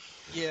better.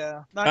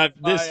 Yeah. Not,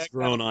 This I has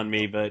grown on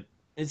me, but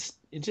it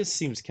just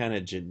seems kind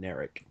of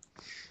generic.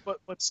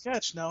 But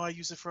Sketch, now I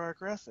use it for our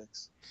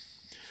graphics.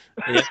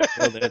 Yeah,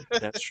 well,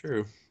 that's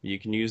true. You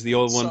can use the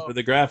old one So- for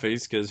the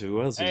graphics, because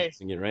who else is Hey.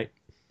 using it, right?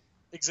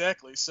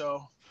 Exactly.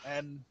 So,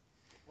 and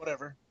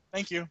whatever.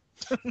 Thank you.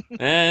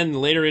 And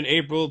later in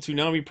April,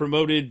 Toonami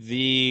promoted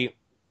the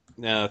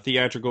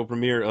theatrical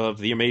premiere of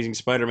The Amazing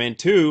Spider-Man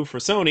 2 for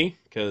Sony,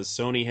 because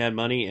Sony had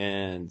money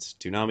and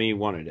Toonami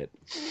wanted it.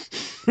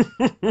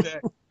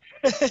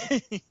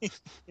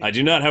 I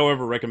do not,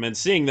 however, recommend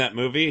seeing that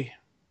movie.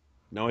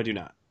 No, I do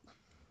not.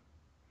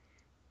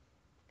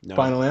 No.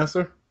 Final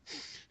answer?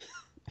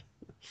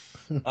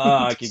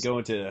 I could go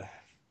into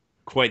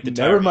quite the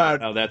Never tirade mind.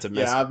 about how that's a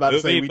mess Yeah, I was about to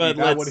say, movie, we but did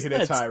not let's, want to hit a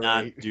let's tirade.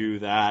 not do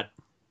that.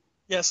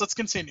 Yes, let's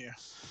continue.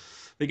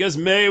 Because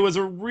May was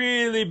a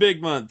really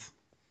big month.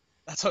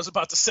 That's what I was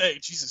about to say.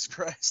 Jesus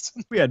Christ.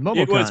 We had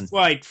It was MomoCon.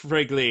 quite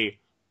frankly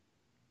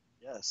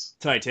Yes.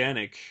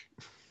 Titanic.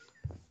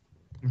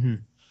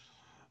 Mhm.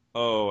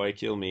 Oh, I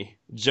kill me.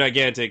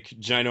 Gigantic,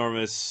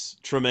 ginormous,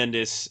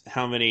 tremendous.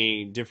 How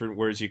many different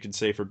words you can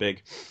say for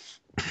big?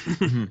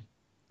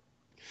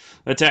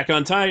 Attack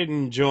on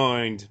Titan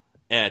joined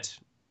at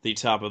the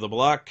top of the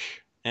block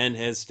and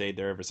has stayed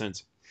there ever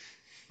since.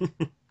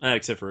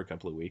 Except for a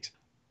couple of weeks.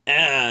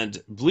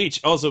 And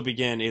Bleach also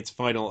began its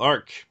final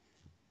arc.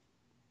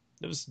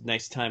 It was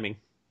nice timing.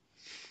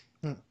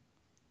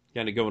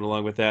 Kind of going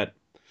along with that.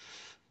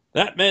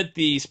 That meant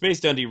the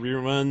Space Dundee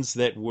reruns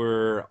that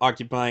were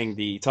occupying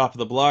the top of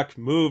the block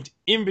moved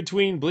in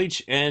between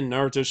Bleach and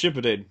Naruto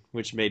Shippuden,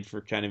 which made for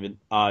kind of an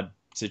odd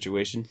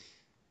situation.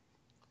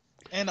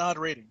 And odd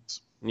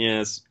ratings.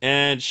 Yes,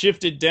 and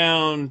shifted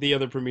down the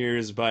other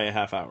premieres by a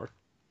half hour,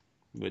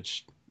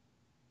 which,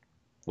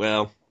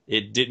 well,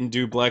 it didn't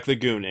do Black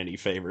Lagoon any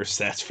favors,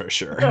 that's for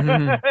sure.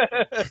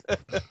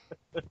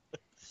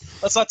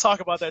 Let's not talk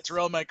about that.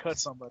 Terrell might cut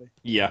somebody.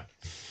 Yeah.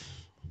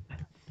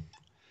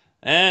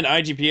 And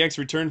IGPX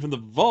returned from the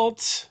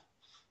vault,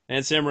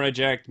 and Samurai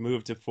Jack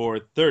moved to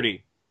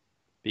 430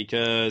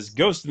 because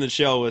Ghost in the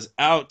Shell was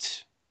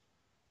out.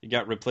 It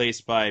got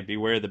replaced by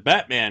Beware the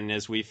Batman,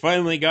 as we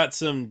finally got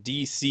some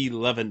DC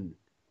lovin'.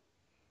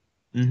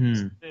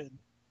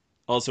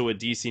 Also a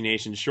DC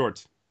Nation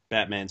short,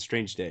 Batman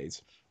Strange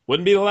Days.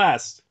 Wouldn't be the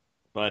last,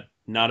 but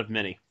not of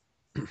many.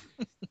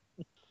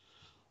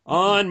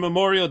 On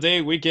Memorial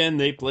Day weekend,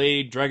 they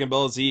played Dragon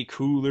Ball Z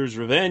Cooler's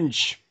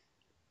Revenge.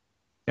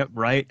 Yep,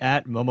 right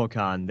at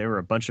MomoCon. There were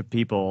a bunch of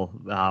people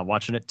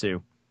watching it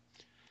too.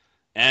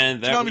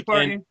 And that Tsunami weekend,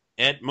 party.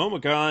 at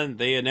MomoCon,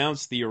 they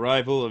announced the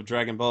arrival of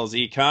Dragon Ball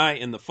Z Kai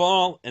in the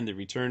fall and the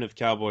return of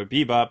Cowboy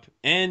Bebop,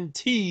 and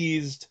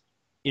teased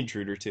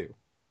Intruder 2.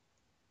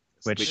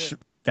 Which Which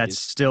that's is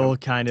still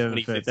kind of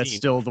 2015. that's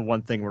still the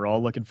one thing we're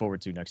all looking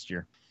forward to next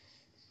year.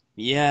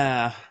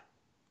 Yeah.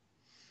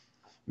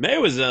 May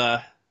was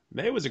a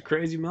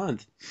crazy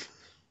month.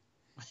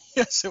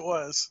 Yes, it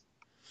was.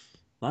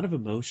 A lot of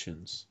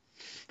emotions.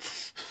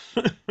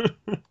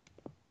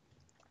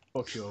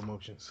 Fuck your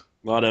emotions.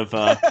 A lot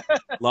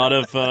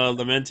of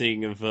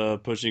lamenting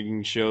of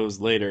pushing shows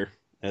later,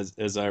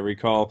 as I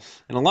recall,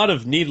 and a lot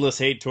of needless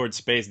hate towards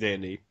Space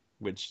Dandy,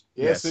 which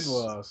Yes, Yes. it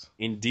was.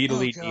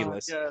 indeedly Oh, God,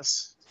 needless.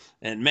 yes.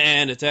 And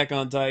man, Attack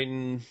on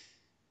Titan,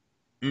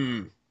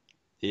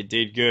 it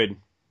did good.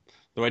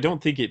 Though I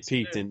don't think it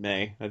peaked in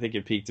May. I think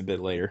it peaked a bit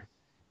later.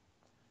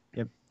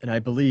 Yep, and I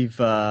believe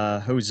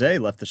Jose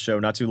left the show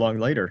not too long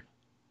later.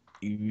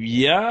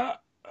 Yeah,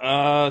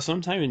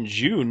 sometime in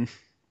June,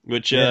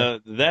 which Yeah.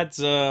 that's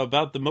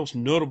about the most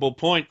notable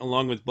point,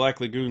 along with Black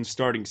Lagoon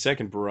starting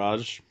second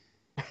barrage.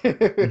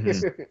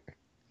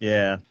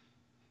 Yeah,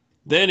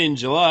 Then in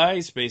July,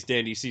 Space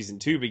Dandy Season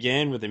 2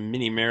 began with a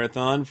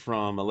mini-marathon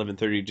from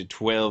 11:30 to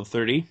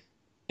 12:30,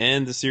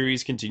 and the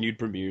series continued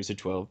premieres at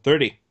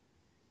 12:30,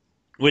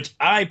 which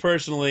I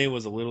personally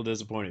was a little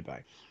disappointed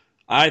by.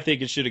 I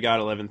think it should have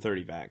got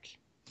 11:30 back.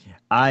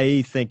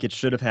 I think it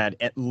should have had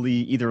at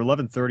least either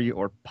 11:30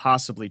 or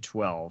possibly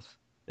 12.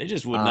 They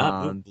just would not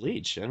Um, move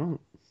Bleach. I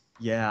don't...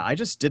 Yeah, I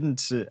just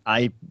didn't.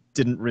 I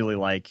didn't really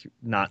like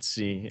not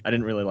see. I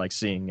didn't really like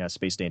seeing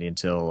Space Dandy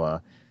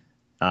until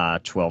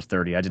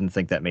 12:30. I didn't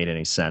think that made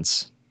any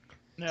sense.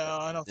 No,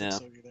 I don't think Yeah.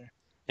 so either. That's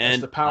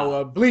And the power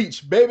of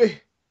Bleach, baby.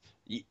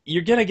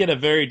 you're gonna get a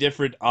very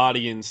different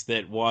audience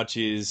that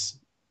watches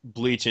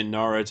Bleach and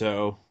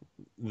Naruto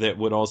that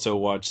would also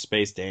watch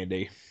Space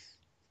Dandy.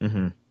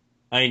 Hmm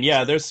I mean,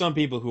 yeah, there's some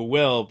people who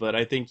will, but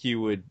I think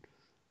you would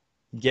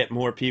get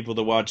more people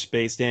to watch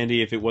Space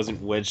Dandy if it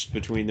wasn't wedged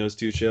between those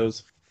two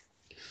shows.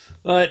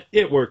 But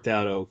it worked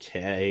out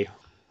okay.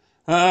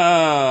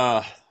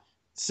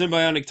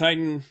 Symbionic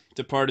Titan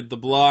departed the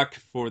block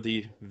for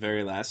the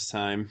very last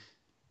time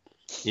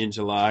in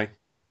July.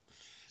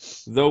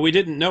 Though we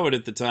didn't know it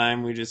at the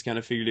time, we just kind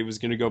of figured it was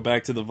going to go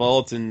back to the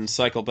vault and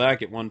cycle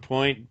back at one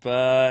point,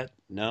 but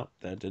no,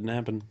 that didn't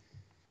happen.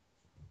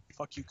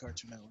 Fuck you,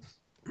 Cartoon Network.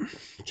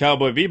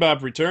 Cowboy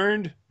Bebop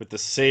returned with the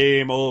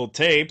same old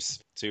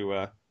tapes,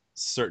 to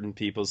certain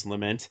people's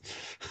lament.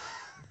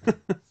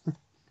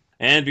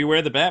 And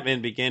Beware the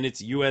Batman began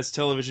its U.S.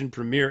 television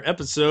premiere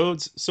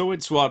episodes, so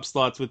it swapped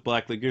slots with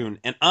Black Lagoon.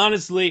 And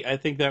honestly, I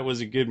think that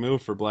was a good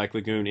move for Black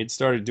Lagoon. It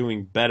started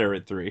doing better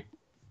at 3.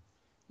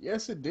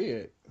 Yes, it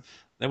did.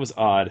 That was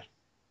odd.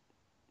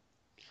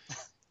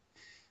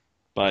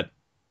 But,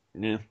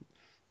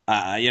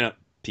 yeah,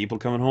 people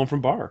coming home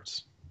from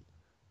bars.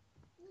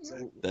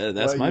 That's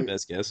Well, my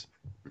best guess.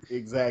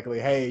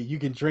 Exactly. Hey, you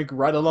can drink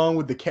right along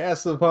with the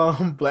cast of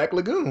Black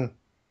Lagoon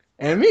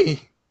and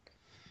me.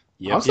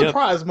 Yep, I'm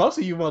surprised most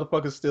of you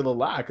motherfuckers still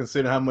alive,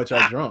 considering how much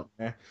I drunk,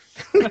 man.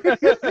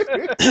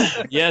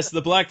 Yes,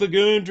 the Black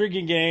Lagoon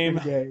drinking game.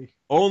 Yay.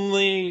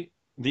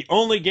 The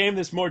only game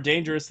that's more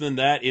dangerous than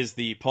that is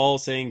the Paul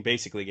saying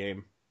basically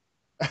game.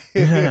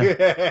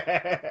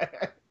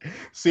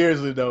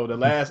 Seriously though, the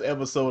last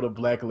episode of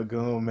Black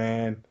Lagoon,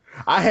 man,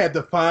 I had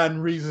to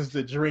find reasons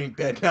to drink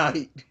that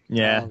night.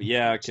 Yeah. Oh,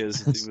 yeah,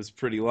 because it was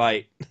pretty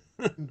light.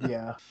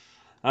 Yeah.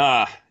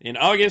 In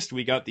August,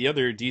 we got the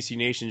other DC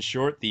Nation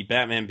short, the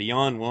Batman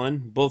Beyond one.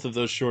 Both of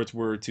those shorts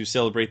were to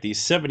celebrate the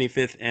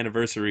 75th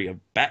anniversary of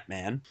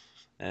Batman,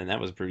 and that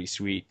was pretty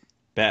sweet.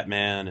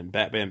 Batman and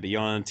Batman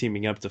Beyond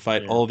teaming up to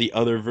fight all the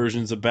other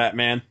versions of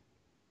Batman,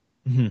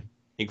 Mhm.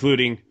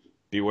 including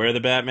Beware the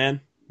Batman.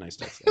 Nice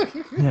stuff.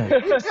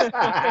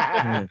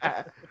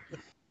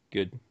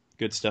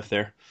 Good stuff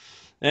there.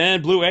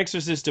 And Blue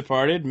Exorcist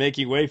departed,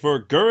 making way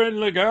for Gurren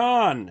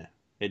Lagann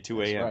at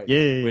 2 a.m., right.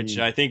 Yay. which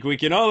I think we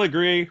can all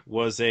agree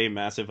was a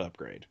massive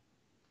upgrade.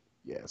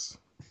 Yes.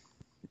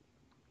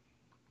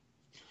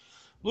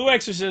 Blue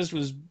Exorcist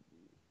was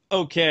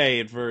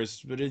okay at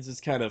first, but it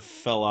just kind of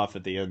fell off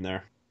at the end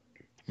there.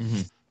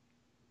 Mhm.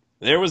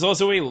 There was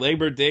also a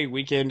Labor Day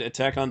weekend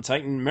Attack on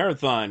Titan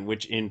marathon,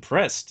 which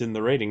impressed in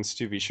the ratings,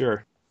 to be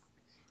sure.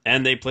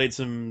 And they played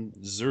some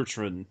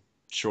Zertron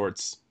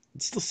shorts.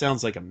 It still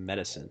sounds like a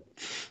medicine.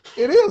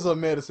 It is a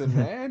medicine,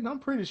 man. I'm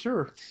pretty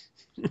sure.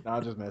 No,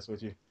 I'll just mess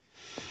with you.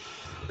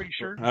 Pretty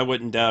sure. I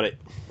wouldn't doubt it.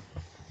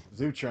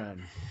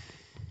 Zutron.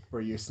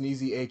 For your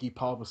sneezy, achy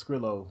Papa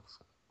Skrillos.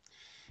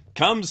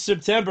 Come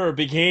September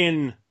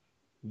began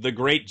the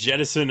great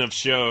jettison of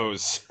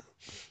shows.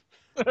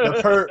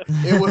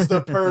 It was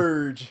the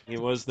purge.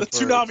 It was The purge.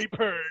 Toonami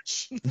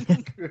Purge.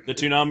 The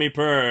Toonami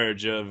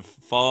Purge of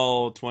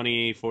fall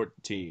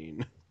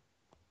 2014.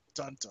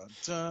 Dun dun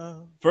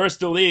dun. First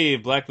to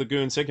leave, Black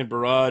Lagoon Second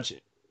Barrage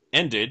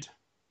ended,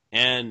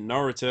 and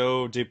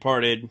Naruto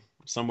departed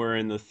somewhere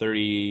in the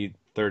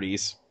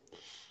 30s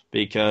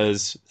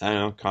because, I don't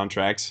know,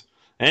 contracts.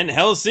 And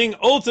Hellsing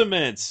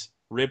Ultimates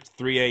ripped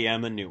 3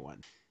 a.m. a new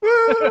one.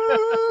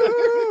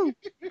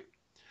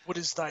 What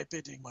is thy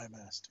bidding, my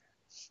master?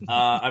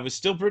 I was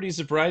still pretty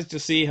surprised to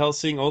see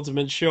Hellsing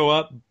Ultimate show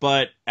up,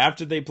 but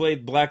after they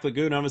played Black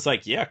Lagoon, I was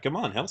like, yeah, come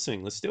on,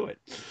 Hellsing, let's do it.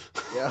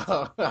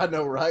 Yeah, I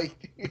know, right?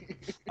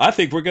 I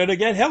think we're going to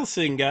get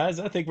Hellsing, guys.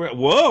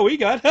 Whoa, we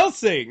got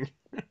Hellsing!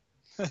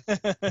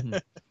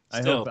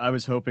 I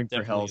was hoping for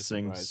definitely a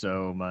Hellsing surprise.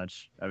 so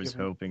much. I was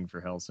hoping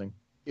for Hellsing.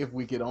 If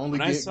we could only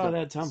When get I saw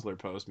that Tumblr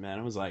post, man,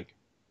 I was like,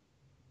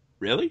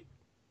 really?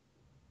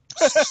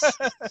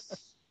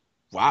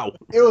 Wow.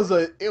 It was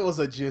a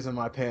jizz in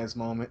my pants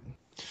moment.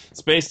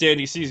 Space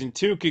Dandy Season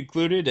 2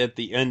 concluded at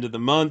the end of the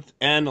month,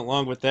 and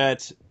along with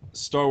that,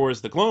 Star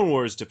Wars The Clone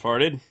Wars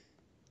departed.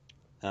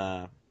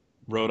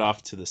 Rode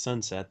off to the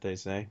sunset, they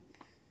say.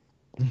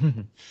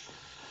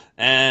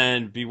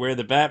 And Beware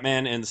the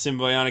Batman and the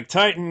Symbionic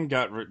Titan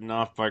got written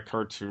off by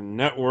Cartoon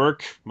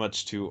Network,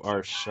 much to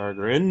our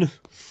chagrin.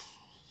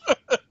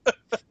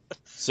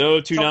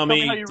 So Tell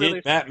me how Toonami you did really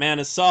feel. Batman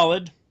a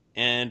solid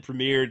and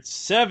premiered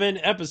 7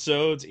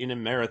 episodes in a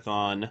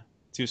marathon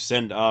to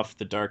send off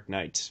The Dark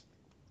Knight.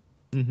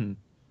 Mhm.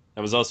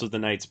 That was also the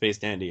night Space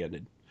Dandy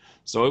ended.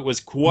 So it was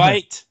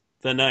quite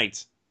the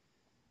night.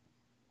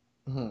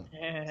 Mhm.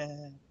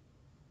 Yeah.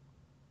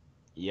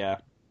 Yeah.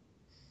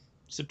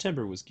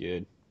 September was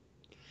good.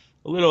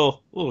 A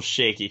little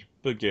shaky,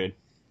 but good.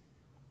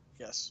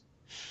 Yes.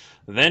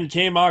 Then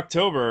came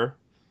October,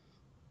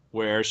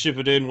 where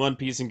Shippuden, One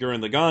Piece, and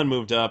Gurren Lagann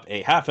moved up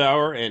a half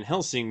hour, and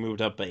Hellsing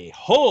moved up a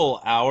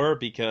whole hour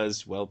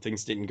because, well,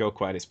 things didn't go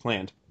quite as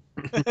planned.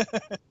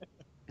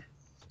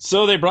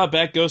 So they brought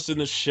back Ghost in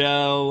the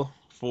Shell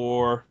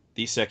for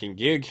the second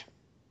gig,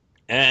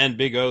 and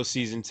Big O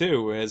Season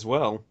 2 as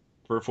well,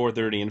 for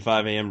 4:30 and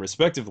 5 a.m.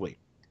 respectively.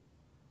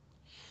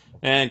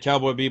 And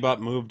Cowboy Bebop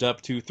moved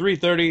up to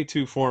 3:30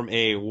 to form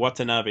a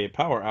Watanabe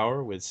Power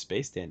Hour with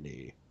Space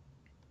Dandy.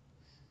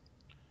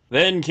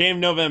 Then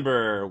came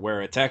November, where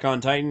Attack on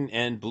Titan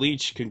and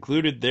Bleach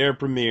concluded their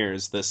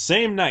premieres the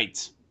same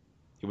night.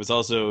 It was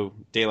also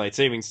Daylight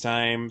Savings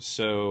Time,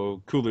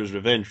 so Cooler's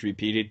Revenge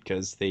repeated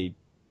because they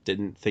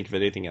didn't think of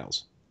anything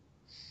else.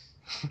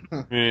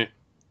 Eh.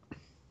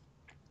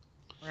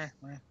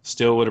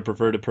 Still would have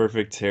preferred a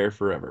Perfect Hair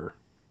Forever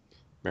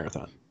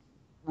marathon.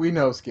 We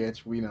know,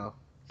 Sketch. We know.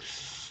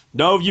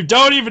 No, you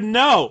don't even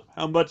know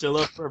how much I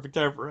love Perfect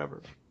Hair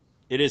Forever.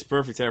 It is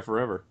Perfect Hair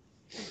Forever.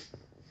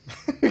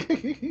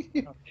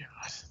 Oh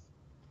God.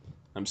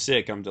 I'm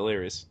sick. I'm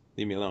delirious.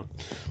 Leave me alone.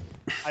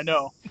 I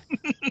know.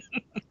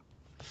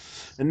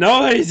 And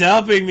nobody's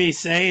helping me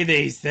say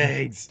these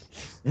things.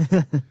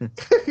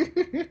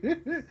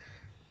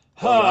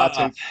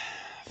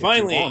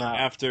 Finally, on out.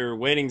 after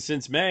waiting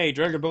since May,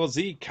 Dragon Ball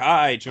Z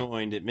Kai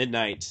joined at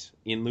midnight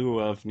in lieu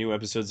of new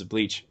episodes of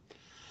Bleach.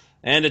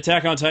 And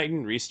Attack on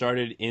Titan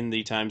restarted in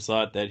the time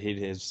slot that it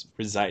has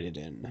resided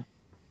in.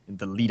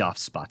 The leadoff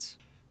spots.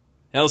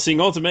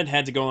 Hellsing Ultimate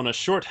had to go on a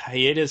short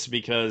hiatus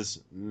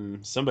because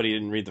somebody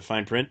didn't read the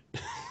fine print.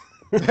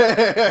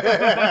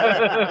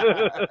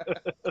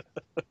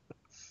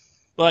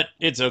 But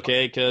it's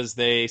okay, because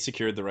they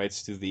secured the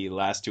rights to the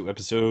last 2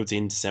 episodes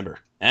in December.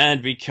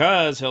 And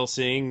because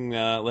Hellsing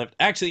left...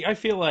 Actually, I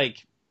feel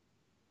like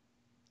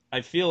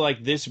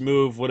this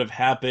move would have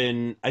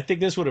happened... I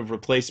think this would have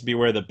replaced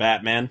Beware the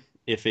Batman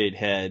if it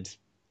had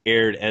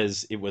aired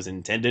as it was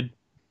intended.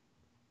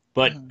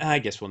 But I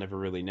guess we'll never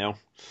really know.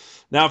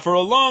 Now, for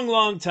a long,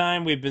 long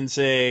time, we've been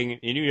saying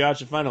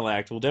Inuyasha Final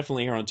Act will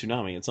definitely air on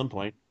Toonami at some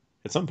point.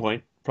 At some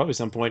point. Probably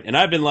some point. And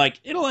I've been like,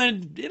 it'll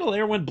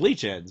air when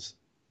Bleach ends.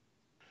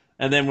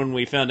 And then when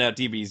we found out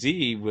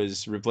DBZ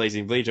was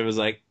replacing Bleach, I was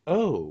like,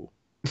 oh.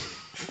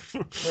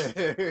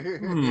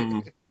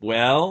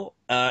 Well,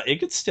 it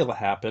could still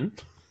happen.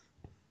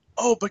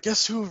 Oh, but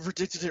guess who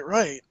predicted it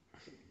right?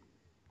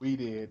 We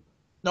did.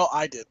 No,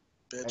 I did,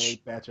 bitch. Hey,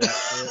 Patrick.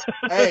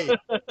 Hey,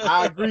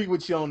 I agree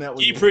with you on that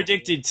one. He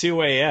predicted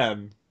 2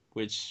 a.m.,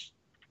 which,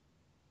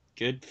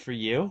 good for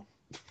you.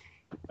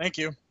 Thank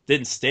you.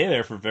 Didn't stay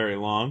there for very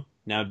long.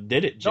 Now,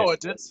 did it, Jeff? No, it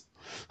didn't.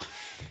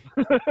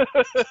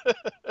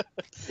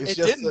 It's It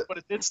just didn't, but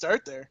it did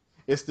start there.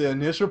 it's the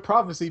initial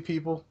prophecy,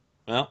 people.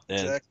 Well,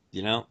 Exactly.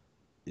 you know,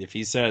 if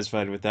he's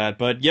satisfied with that.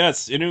 But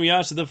yes,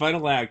 Inuyasha the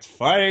Final Act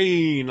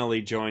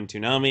finally joined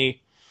Toonami.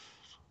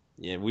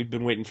 Yeah, we've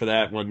been waiting for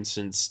that one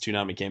since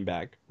Toonami came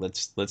back.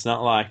 Let's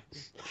not lie.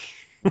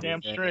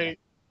 Damn straight.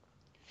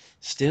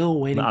 Still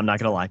waiting. I'm not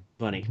gonna lie.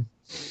 Funny.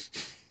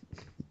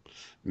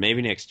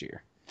 Maybe next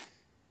year.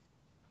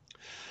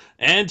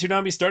 And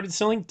Toonami started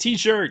selling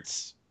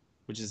T-shirts,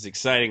 which is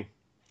exciting.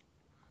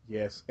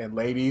 Yes, and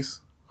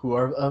ladies who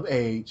are of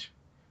age,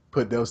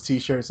 put those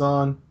T-shirts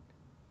on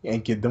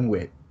and get them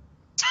wet.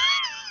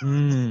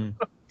 Mm.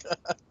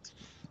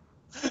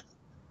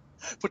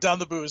 Put down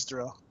the booze,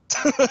 Drill.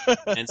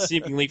 And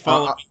seemingly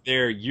following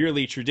their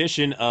yearly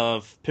tradition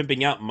of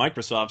pimping out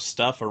Microsoft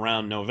stuff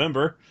around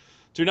November,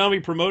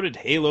 Toonami promoted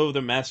Halo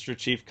the Master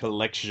Chief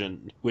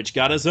Collection, which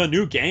got us a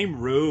new game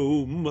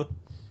room.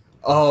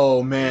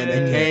 Oh man, the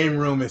Yeah. game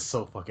room is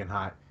so fucking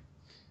hot.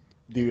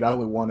 Dude, I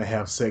would want to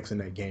have sex in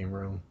that game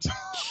room.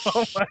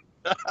 Oh my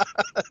god.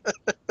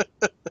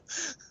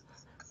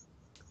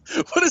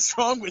 What is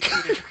wrong with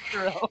you,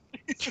 Drill?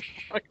 Jesus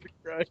fucking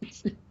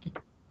Christ.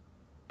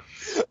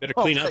 Better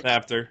Oh clean my up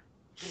after.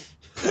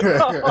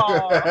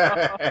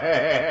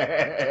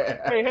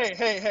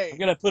 Hey. I'm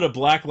gonna put a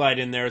black light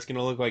in there. It's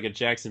gonna look like a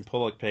Jackson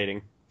Pollock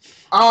painting.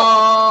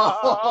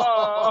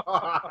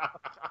 Oh!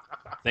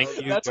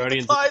 Thank you, That's what the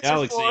Guardians of the lights are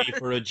Galaxy,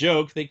 for a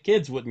joke that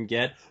kids wouldn't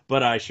get,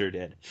 but I sure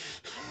did.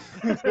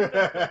 Who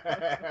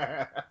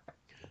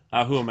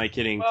am I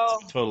kidding? Well-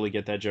 Totally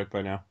get that joke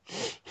by now.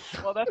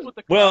 Well, that's what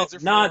the Well,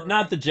 clouds are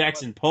not for. the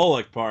Jackson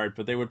Pollock part,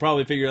 but they would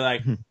probably figure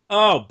like,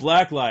 oh,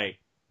 black light.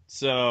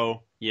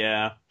 So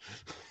yeah,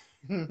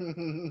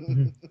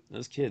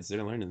 those kids,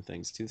 they're learning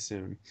things too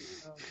soon.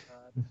 Oh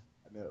god.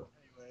 I know.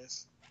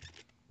 Anyways.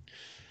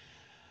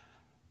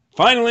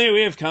 Finally,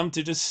 we have come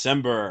to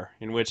December,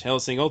 in which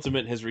Hellsing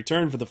Ultimate has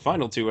returned for the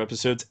final 2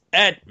 episodes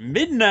at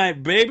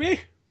midnight, baby!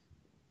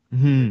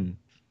 Hmm.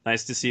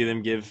 Nice to see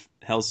them give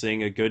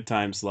Hellsing a good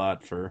time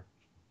slot for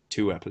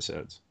 2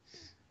 episodes.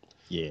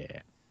 Yeah.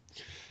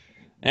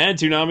 And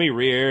Toonami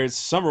re-airs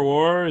Summer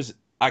Wars,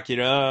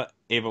 Akira,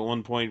 Eva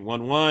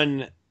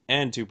 1.11,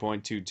 and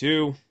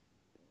 2.22,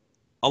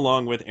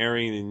 along with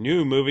airing the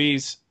new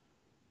movies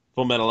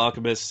Full Metal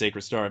Alchemist,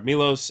 Sacred Star of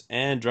Milos,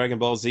 and Dragon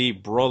Ball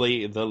Z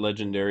Broly, the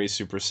Legendary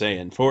Super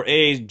Saiyan, for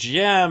a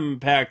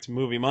jam-packed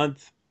movie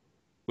month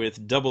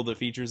with double the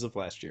features of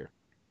last year.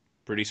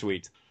 Pretty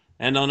sweet.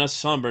 And on a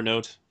somber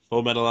note,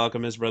 Full Metal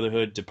Alchemist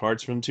Brotherhood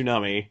departs from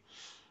Toonami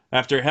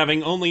after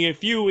having only a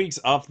few weeks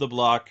off the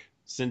block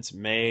since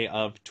May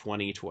of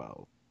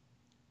 2012.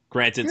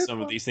 Granted,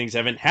 some of these things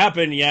haven't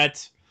happened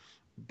yet,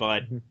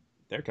 but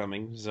they're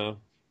coming, so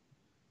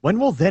When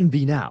will then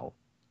be now?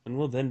 when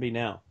will then be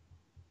now?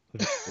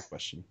 Good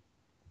question.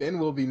 Then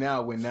will be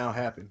now when now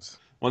happens.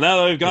 Well, now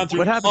that we've gone through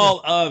What happened?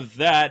 all of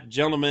that,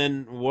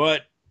 gentlemen,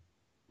 what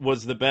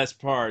was the best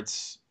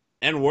parts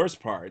and worst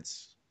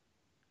parts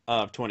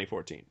of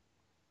 2014?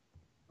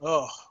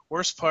 Oh,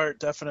 worst part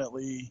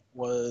definitely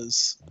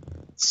was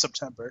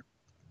September.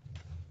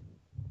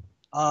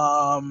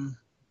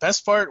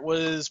 Best part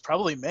was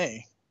probably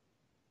May,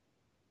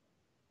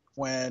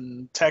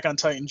 when Attack on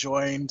Titan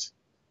joined,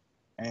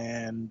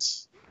 and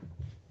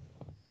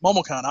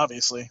Momocon,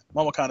 obviously.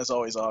 Momocon is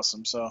always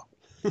awesome, so.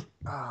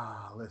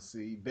 Let's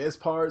see. Best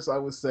parts, I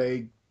would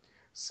say,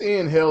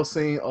 seeing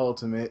Hellsing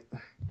Ultimate,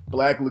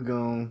 Black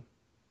Lagoon,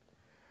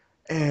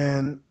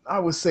 and I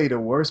would say the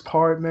worst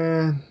part,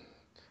 man,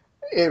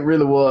 it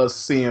really was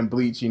seeing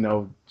Bleach,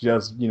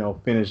 just,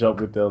 finish up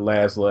with the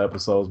last little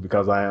episodes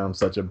because I am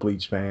such a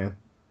Bleach fan.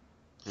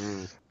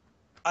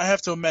 I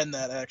have to amend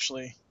that,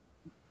 actually.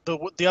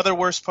 The other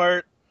worst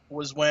part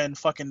was when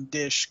fucking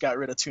Dish got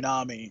rid of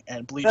Toonami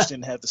and Bleach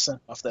didn't have the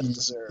send-off that it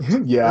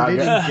deserved. Yeah, They I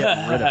got, didn't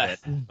get rid of it.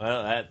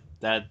 Well,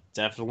 that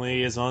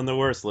definitely is on the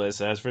worst list,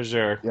 that's for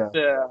sure.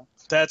 Yeah,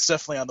 that's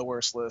definitely on the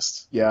worst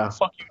list. yeah,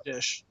 Fuck you,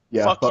 Dish.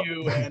 yeah. Fuck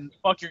you, and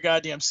fuck your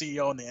goddamn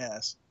CEO in the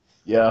ass.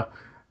 Yeah,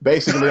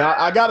 basically,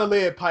 I got a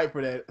lead pipe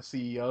for that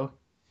CEO,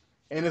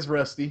 and it's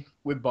rusty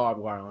with barbed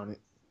wire on it.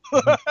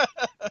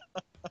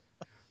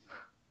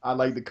 I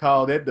like to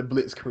call that the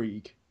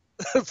Blitzkrieg.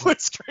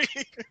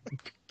 Blitzkrieg.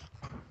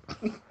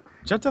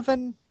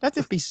 Gentlemen, let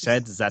it be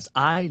said that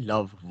I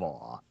love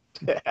war.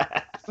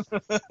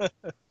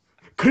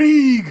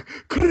 Krieg,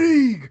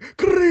 Krieg,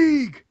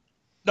 Krieg.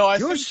 No, I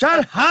You think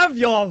shall have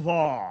your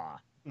war.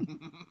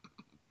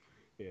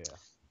 Yeah.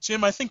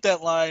 Jim, I think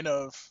that line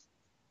of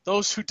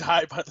 "those who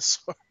die by the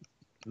sword."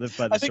 Live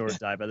by I the think sword, that-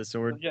 die by the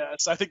sword.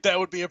 Yes, I think that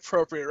would be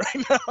appropriate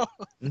right now.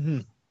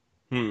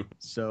 Hmm.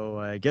 So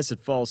I guess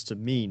it falls to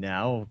me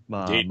now.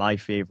 Indeed. My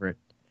favorite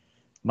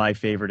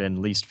and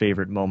least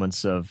favorite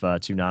moments of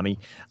Toonami.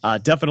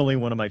 Definitely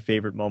one of my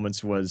favorite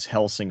moments was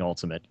Hellsing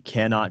Ultimate.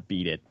 Cannot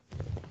beat it.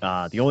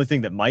 The only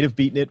thing that might have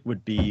beaten it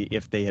would be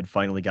if they had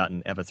finally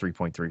gotten EVA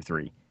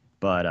 3.33,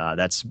 but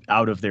that's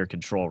out of their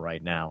control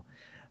right now.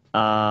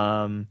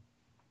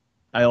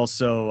 I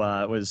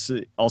also was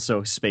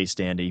also Space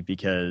Dandy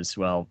because,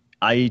 well,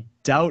 I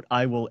doubt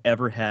I will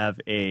ever have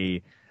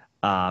a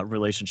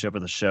relationship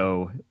with a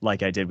show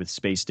like I did with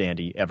Space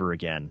Dandy ever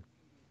again.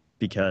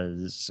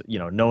 because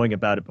knowing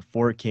about it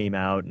before it came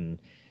out and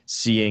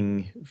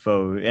seeing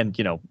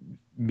and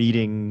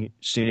meeting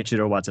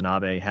Shinichiro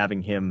Watanabe,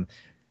 having him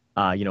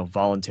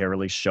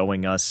voluntarily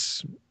showing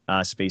us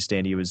Space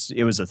Dandy,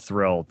 it was a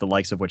thrill, the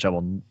likes of which I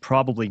will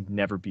probably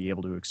never be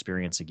able to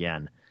experience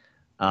again.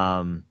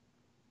 The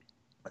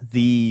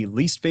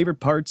least favorite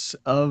parts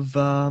of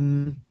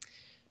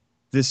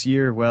this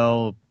year,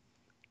 well,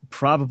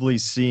 probably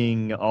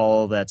seeing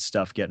all that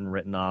stuff getting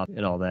written off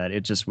and all that.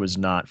 It just was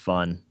not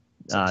fun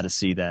to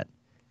see that.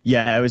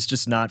 Yeah, it was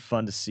just not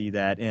fun to see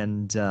that.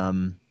 And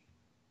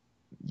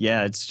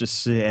yeah, it's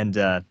just, and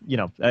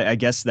I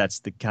guess that's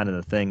the kind of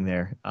the thing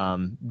there.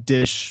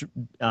 Dish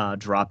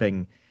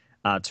dropping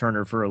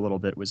Turner for a little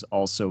bit was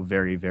also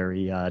very,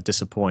 very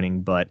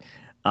disappointing. But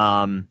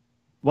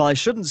while I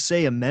shouldn't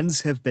say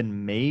amends have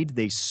been made,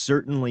 they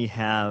certainly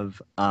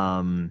have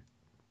learned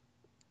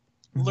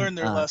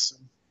their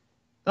lesson.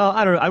 Oh,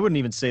 I wouldn't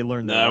even say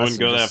learn their lesson. I wouldn't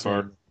go that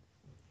far.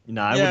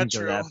 No, I wouldn't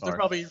go that far. They'll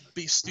probably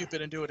be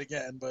stupid and do it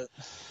again, but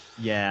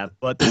yeah,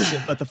 but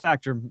the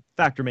fact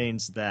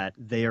remains that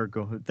they are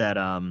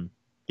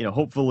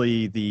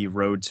hopefully the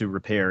road to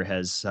repair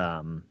has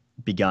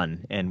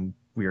begun, and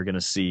we are going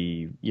to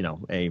see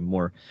a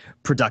more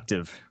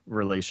productive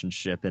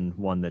relationship and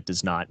one that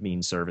does not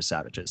mean service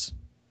outages.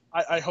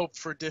 I hope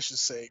for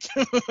Dish's sake.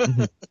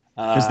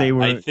 Because they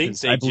were. I think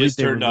they just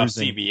turned off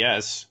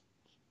CBS.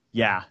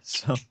 Yeah.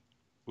 So.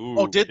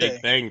 Ooh, did Big they?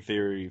 Bang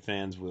Theory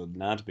fans would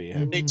not be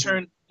happy.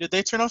 Did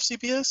they turn off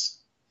CBS?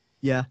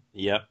 Yeah.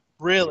 Yep.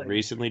 Really? They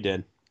recently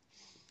did.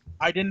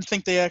 I didn't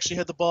think they actually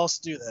had the balls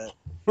to do that.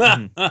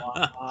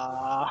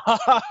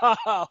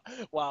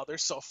 Wow, they're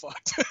so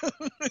fucked.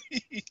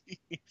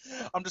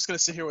 I'm just gonna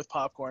sit here with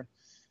popcorn.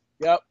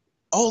 Yep.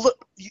 Oh,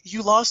 look,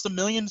 you lost 1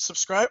 million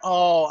subscribers.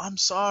 Oh, I'm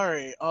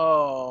sorry.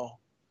 Oh.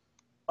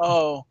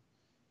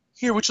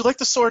 Here, would you like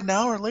the sword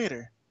now or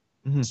later?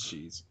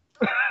 Jeez.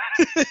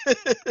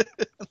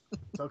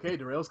 It's okay,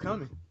 Darrell's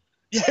coming.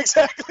 Yeah,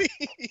 exactly.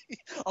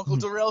 Uncle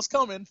Darrell's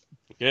coming.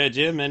 Okay,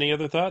 Jim, any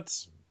other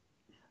thoughts?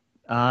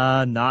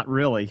 Not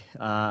really.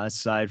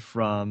 Aside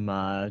from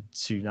to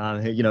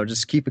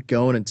just keep it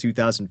going in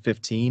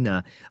 2015.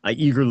 I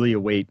eagerly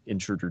await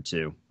Intruder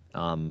 2.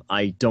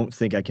 I don't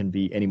think I can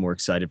be any more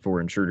excited for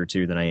Intruder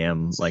 2 than I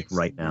am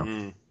right now.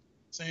 Mm-hmm.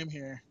 Same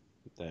here.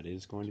 That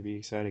is going to be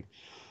exciting.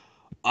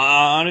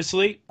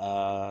 Honestly,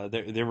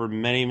 there were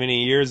many,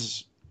 many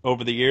years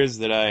over the years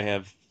that I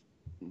have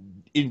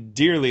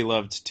dearly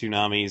loved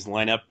Toonami's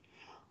lineup.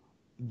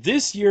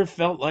 This year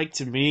felt like,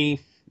 to me,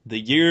 the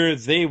year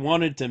they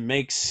wanted to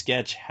make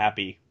Sketch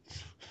happy.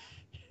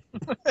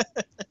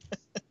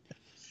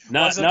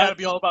 Why's it gotta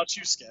be all about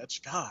you,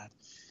 Sketch? God.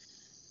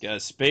 Yeah,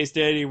 Space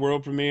Dandy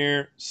world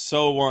premiere,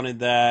 so wanted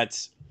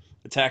that.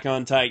 Attack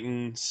on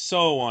Titan,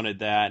 so wanted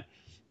that.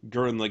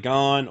 Gurren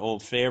Lagann,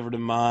 old favorite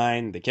of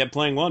mine. They kept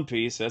playing One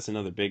Piece, that's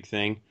another big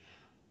thing.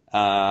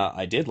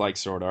 I did like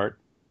Sword Art.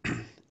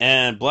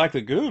 And Black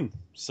Lagoon,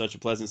 such a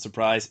pleasant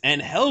surprise.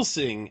 And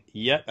Hellsing,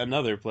 yet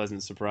another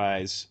pleasant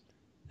surprise.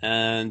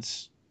 And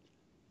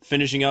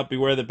finishing up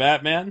Beware the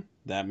Batman,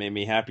 that made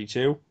me happy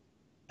too.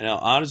 Now,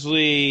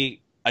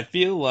 honestly, I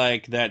feel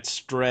like that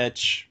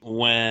stretch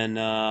when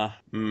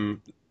Gurren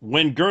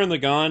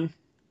Lagann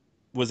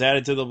was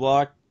added to the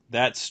block,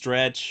 that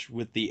stretch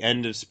with the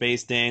end of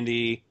Space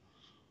Dandy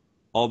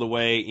all the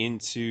way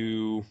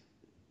into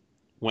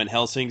when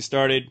Hellsing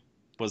started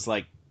was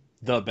like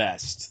the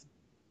best.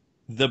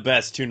 The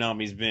best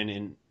Toonami's been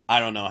in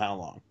I don't know how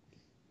long.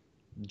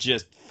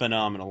 Just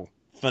phenomenal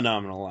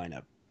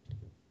lineup.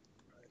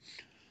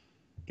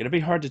 Gonna be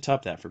hard to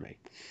top that for me.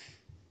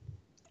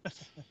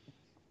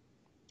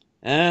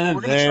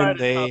 And then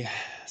they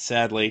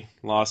sadly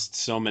lost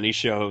so many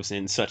shows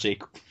in such a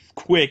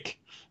quick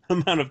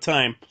amount of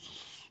time.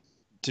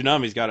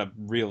 Toonami's got a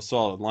real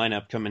solid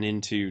lineup coming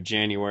into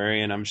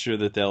January, and I'm sure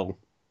that they'll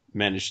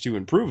manage to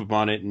improve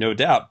upon it, no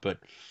doubt. But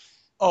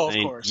of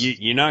course,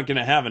 you're not going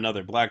to have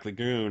another Black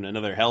Lagoon,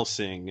 another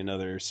Hellsing,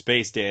 another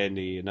Space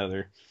Dandy,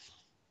 another.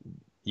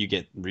 You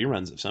get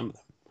reruns of some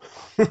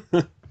of them.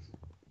 Right.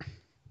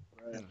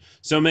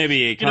 So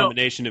maybe a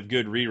combination of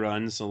good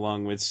reruns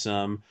along with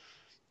some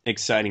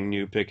exciting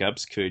new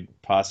pickups could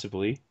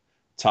possibly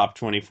top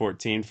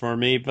 2014 for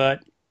me,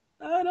 but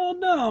I don't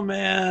know,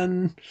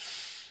 man.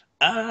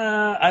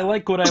 I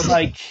like what I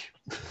like.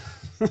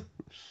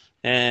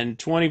 And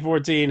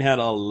 2014 had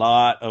a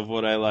lot of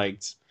what I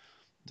liked.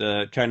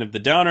 The kind of the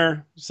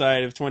downer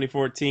side of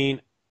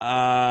 2014,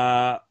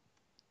 I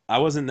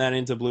wasn't that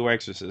into Blue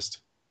Exorcist.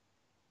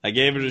 I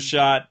gave it a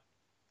shot,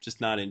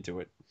 just not into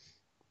it.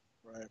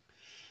 Right.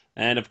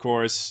 And of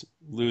course,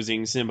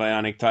 losing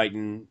Symbionic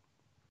Titan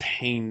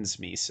pains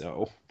me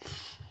so.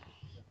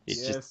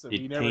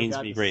 It pains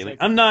me greatly.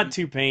 I'm not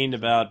too pained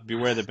about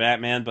Beware the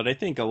Batman, but I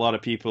think a lot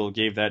of people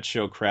gave that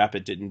show crap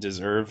it didn't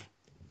deserve.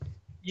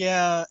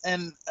 Yeah,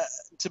 and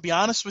to be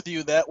honest with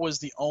you, that was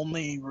the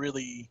only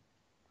really...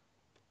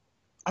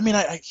 I mean,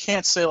 I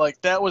can't say,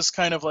 that was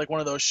kind of like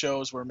one of those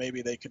shows where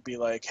maybe they could be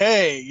like,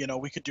 hey,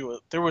 we could do it.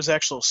 There was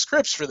actual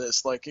scripts for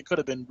this. It could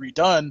have been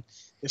redone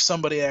if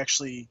somebody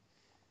actually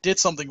did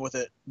something with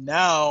it.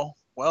 Now,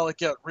 well, it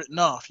got written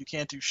off. You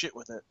can't do shit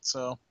with it.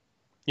 So.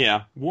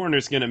 Yeah,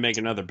 Warner's gonna make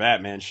another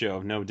Batman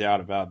show, no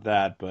doubt about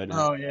that. But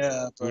Oh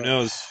yeah. who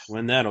knows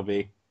when that'll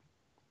be?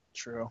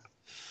 True.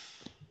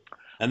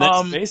 And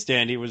then Space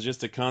Dandy was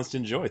just a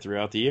constant joy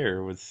throughout the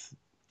year, with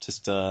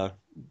just an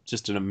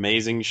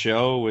amazing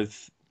show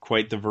with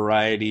quite the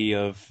variety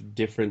of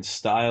different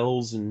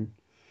styles and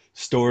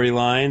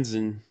storylines,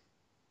 and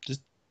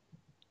just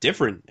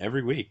different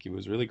every week. It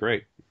was really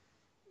great.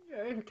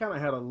 Yeah, it kind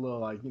of had a little,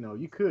 like,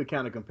 you could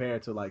kind of compare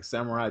it to like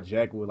Samurai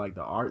Jack with like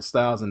the art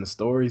styles and the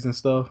stories and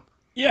stuff.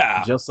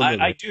 Yeah, Just a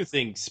little. I do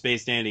think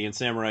Space Dandy and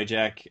Samurai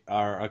Jack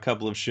are a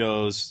couple of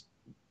shows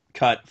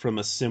cut from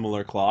a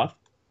similar cloth.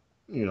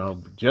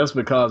 Just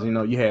because,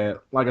 you had,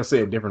 like I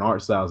said, different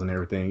art styles and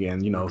everything.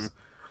 And,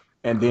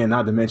 and then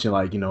not to mention,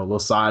 like, little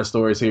side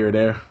stories here or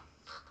there.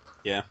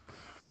 Yeah.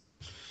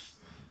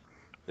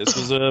 This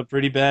was a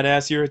pretty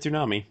badass year at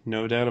Toonami.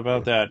 No doubt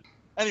about that.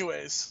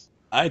 Anyways.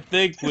 I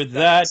think with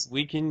that,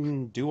 we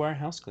can do our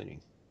house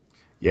cleaning.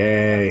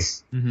 Yay.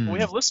 We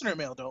have listener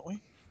mail, don't we?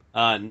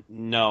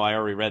 No, I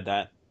already read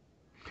that.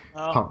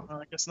 Oh,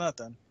 I guess not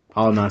then.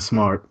 All not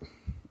smart.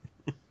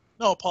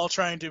 No, Paul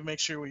trying to make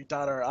sure we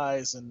dot our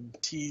I's and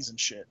T's and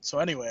shit. So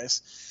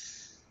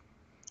anyways,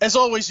 as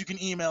always, you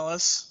can email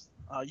us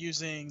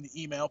using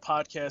the email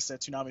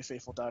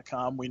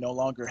podcast@toonamifaithful.com. We no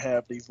longer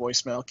have the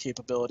voicemail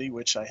capability,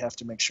 which I have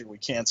to make sure we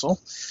cancel.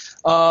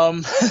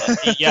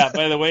 Yeah,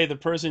 by the way, the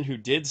person who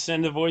did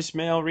send a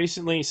voicemail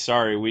recently,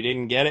 sorry, we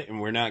didn't get it,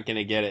 and we're not going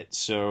to get it.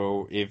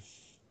 So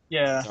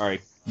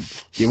sorry.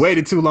 You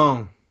waited too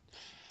long.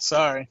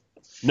 Sorry.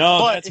 No,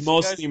 But that's if you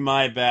mostly guys-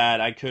 my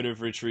bad. I could have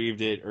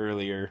retrieved it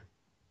earlier.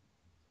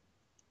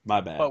 My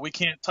bad. But we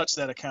can't touch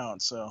that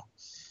account, so.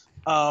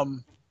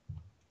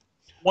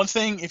 One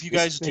thing, if you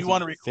guys do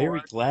want to record,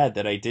 very glad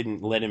that I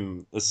didn't let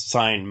him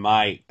assign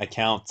my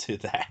account to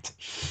that.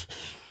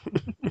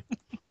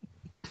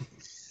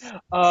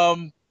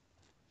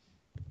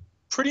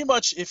 pretty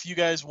much if you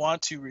guys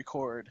want to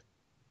record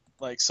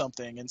like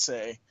something and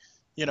say,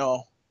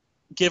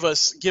 give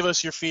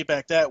us your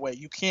feedback that way,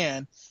 you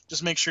can.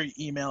 Just make sure you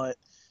email it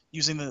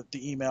using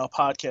the email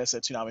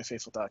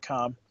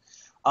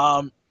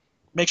podcast@toonamifaithful.com.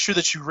 Make sure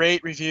that you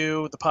rate,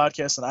 review the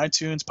podcast on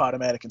iTunes,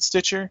 Podomatic, and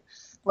Stitcher.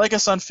 Like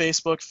us on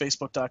Facebook,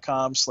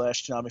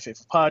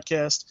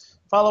 facebook.com/ToonamiFaithfulPodcast.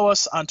 Follow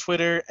us on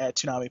Twitter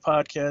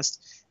 @ToonamiPodcast.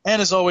 And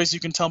as always, you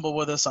can tumble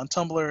with us on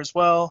Tumblr as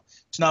well,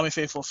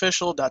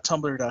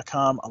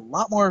 ToonamiFaithfulOfficial.tumblr.com. A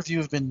lot more of you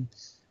have been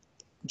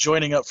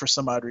joining up for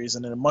some odd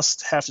reason, and it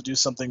must have to do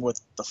something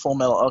with the Full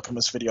Metal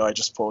Alchemist video I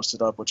just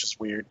posted up, which is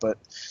weird. But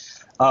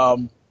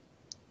and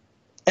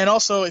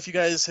also, if you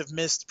guys have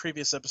missed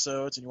previous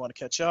episodes and you want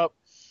to catch up,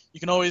 you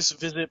can always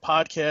visit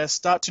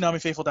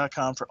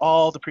podcast.toonamifaithful.com for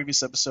all the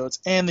previous episodes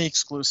and the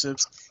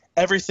exclusives.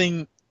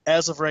 Everything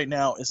as of right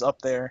now is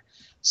up there.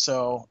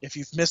 So if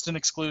you've missed an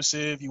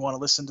exclusive, you want to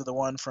listen to the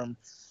one from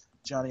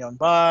Johnny Young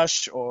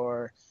Bosch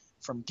or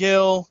from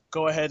Gil,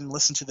 go ahead and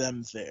listen to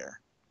them there.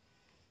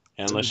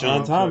 And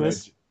LaShawn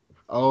Thomas.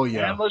 Oh,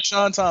 yeah. And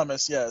LaShawn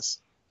Thomas,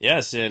 yes.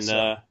 Yes,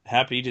 and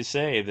happy to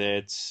say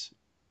that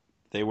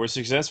they were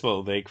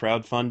successful. They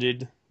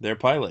crowdfunded their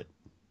pilot.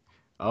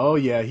 Oh,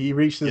 yeah. He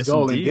reached his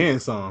goal and then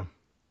some.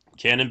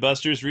 Cannon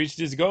Busters reached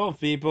his goal,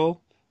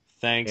 people.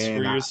 Thanks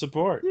for your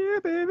support. Yeah,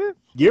 baby.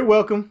 You're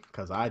welcome,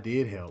 because I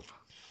did help.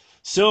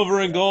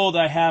 Silver and gold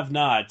I have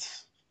not,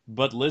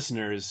 but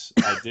listeners,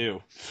 I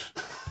do.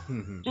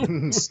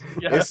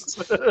 Yes.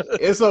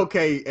 It's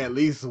okay. At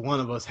least one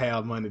of us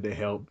have money to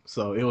help.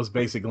 So it was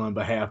basically on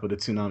behalf of the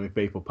Toonami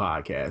Faithful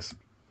podcast.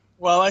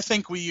 Well, I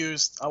think we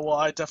used,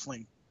 I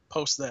definitely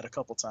posted that a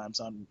couple times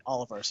on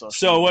all of our social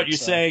So media, what you're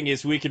saying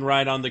is we can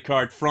write on the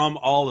card from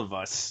all of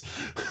us.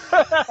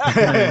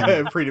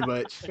 Pretty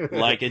much.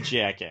 Like a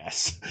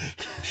jackass.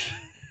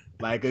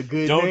 Like a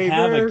good Don't neighbor.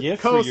 have a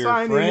gift for your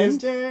Co-signing friend? is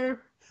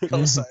there.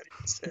 Co-signing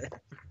is there.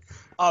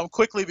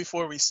 Quickly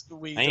before we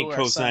I ain't do our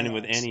co-signing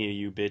with sign-offs. any of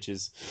you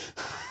bitches.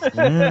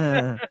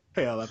 Yeah.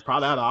 Hell,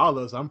 probably out of all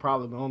of us, I'm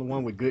probably the only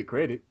one with good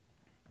credit.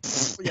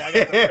 Yeah, I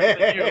got the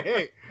credit to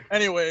you.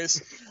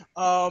 Anyways,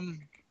 I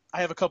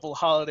have a couple of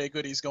holiday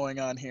goodies going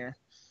on here.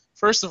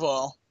 First of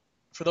all,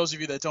 for those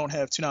of you that don't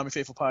have Toonami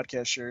Faithful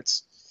podcast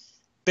shirts,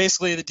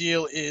 basically the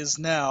deal is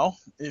now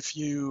if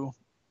you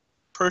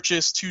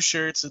purchase 2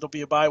 shirts, it'll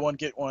be a buy one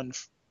get one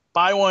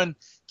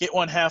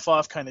half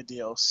off kind of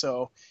deal.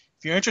 So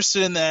if you're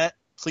interested in that,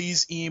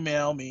 please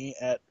email me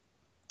at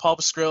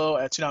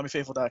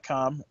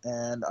paulpascrillo@toonamifaithful.com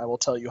and I will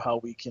tell you how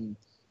you can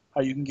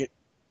get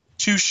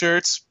 2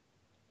 shirts,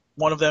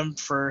 one of them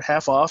for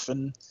half off,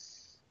 and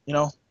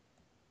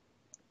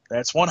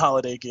that's one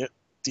holiday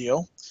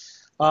deal.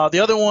 The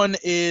other one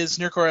is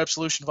Nerdcore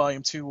Absolution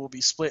Volume 2 will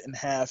be split in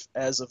half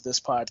as of this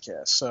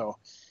podcast. So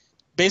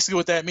basically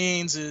what that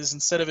means is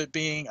instead of it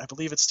being, I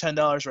believe it's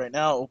 $10 right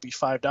now, it will be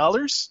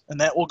 $5,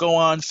 and that will go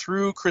on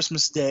through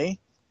Christmas Day.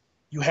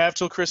 You have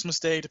till Christmas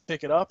Day to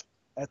pick it up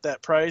at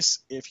that price.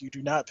 If you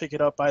do not pick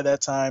it up by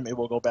that time, it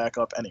will go back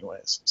up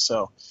anyways.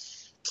 So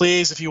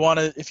please, if you want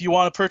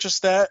to purchase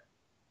that,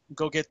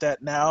 go get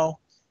that now.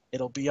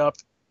 It'll be up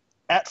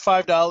at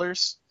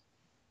 $5,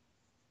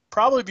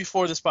 probably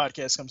before this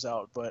podcast comes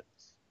out, but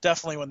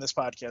definitely when this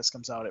podcast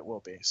comes out, it will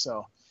be.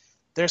 So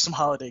there's some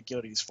holiday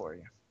goodies for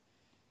you.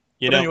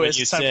 You But know, anyways, when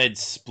you it's time said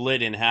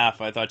split in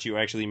half, I thought you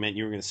actually meant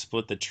you were going to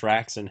split the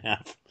tracks in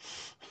half.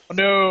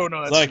 No, It's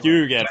that's like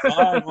too you get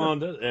 5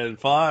 on it and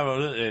 5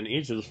 on it, and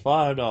each is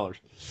 $5.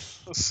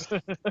 much.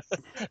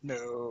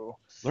 No.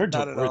 Learn to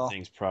Not at word all.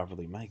 things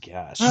properly. My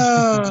gosh.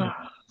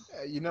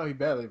 You know he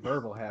barely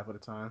verbal half of the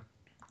time.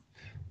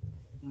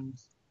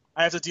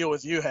 I have to deal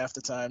with you half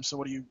the time, so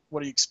what do you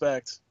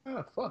expect?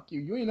 Oh, fuck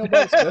you. You ain't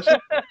nobody special.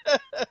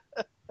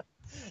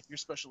 You're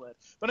special ed.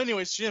 But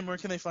anyways, Jim, where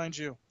can they find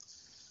you?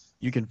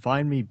 You can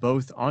find me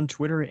both on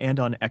Twitter and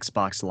on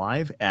Xbox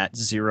Live at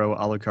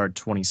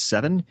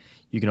ZeroAlucard27.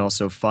 You can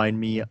also find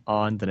me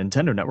on the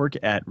Nintendo Network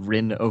at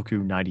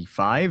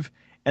RinOku95.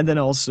 And then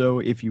also,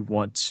 if you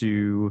want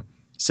to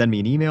send me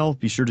an email,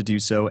 be sure to do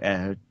so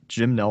at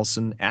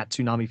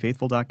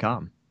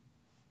jimnelson@toonamifaithful.com.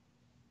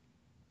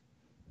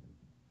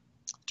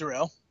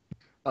 Darrell.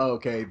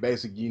 Okay,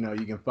 basically,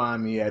 you can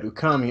find me at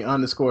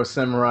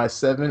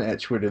ukami_samurai7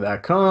 at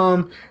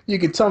twitter.com. You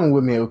can tumble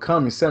with me at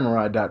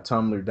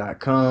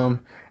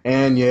ukamisamurai.tumblr.com.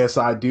 And yes,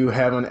 I do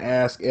have an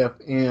Ask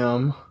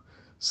FM,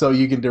 so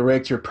you can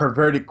direct your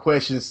perverted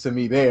questions to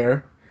me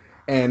there.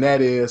 And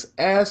that is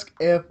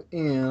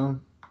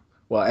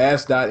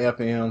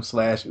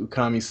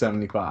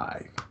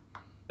ask.fm/ukami75.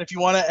 If you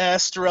want to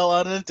ask Darrell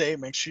out on a date,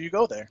 make sure you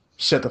go there.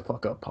 Shut the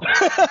fuck up, Paul.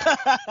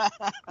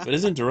 But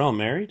isn't Darrell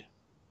married?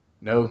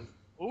 No,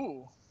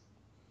 Ooh.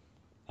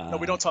 No,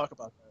 we don't talk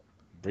about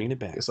Bringing it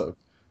back. so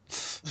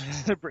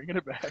that. Bringing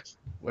it back.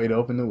 way to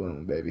open the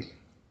womb, baby.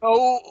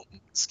 Oh,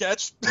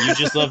 sketch. You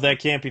just love that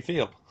campy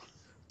feel.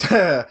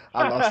 I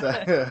lost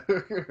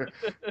that.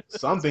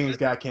 Some things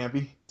got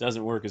campy.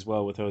 Doesn't work as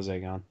well with Jose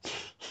gone.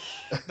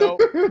 No.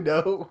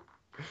 No.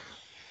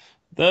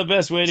 The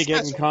best way to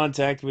get in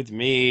contact with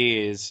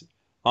me is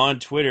on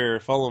Twitter.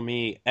 Follow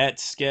me at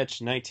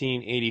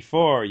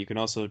Sketch1984. You can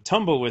also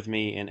tumble with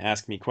me and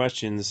ask me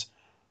questions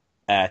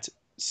at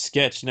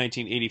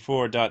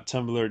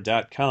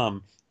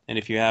sketch1984.tumblr.com. And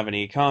if you have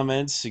any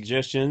comments,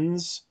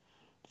 suggestions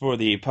for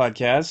the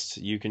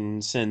podcast, you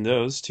can send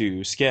those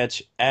to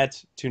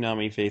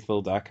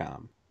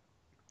sketch@toonamifaithful.com.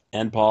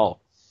 And Paul.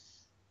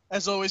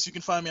 As always, you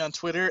can find me on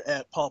Twitter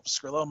at Paul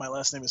Pascrillo. My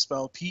last name is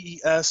spelled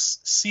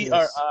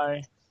Pescrillo.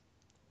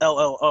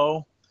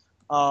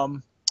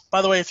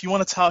 By the way, if you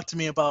want to talk to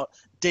me about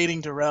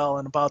dating Darrell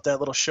and about that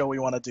little show we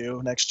want to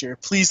do next year,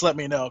 please let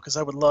me know, because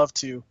I would love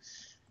to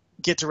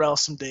get Darrell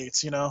some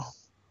dates,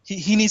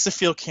 He needs to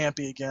feel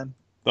campy again.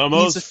 The He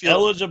needs to most feel-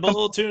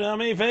 eligible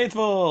Toonami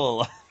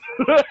faithful.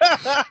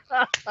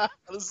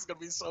 This is gonna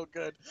be so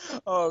good.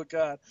 Oh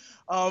god.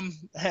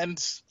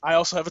 And I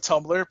also have a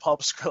Tumblr,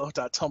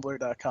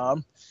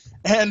 paulpascrillo.tumblr.com.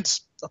 And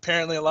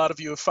apparently a lot of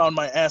you have found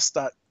my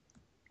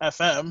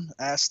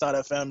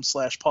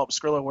ask.fm/Paul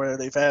Pascrillo, where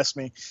they've asked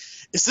me,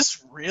 is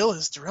this real?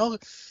 Is Darrell,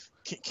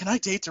 can I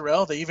date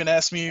Darrell? They even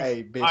asked me.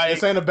 Hey, bitch,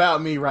 this ain't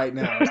about me right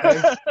now,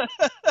 okay?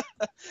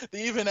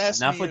 They even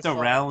asked Enough me with if, the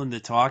rel and the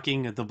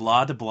talking, the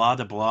blah, de blah,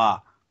 de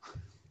blah.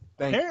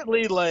 Thank you.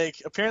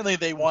 apparently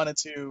they wanted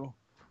to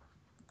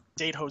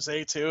date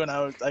Jose too, and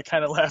I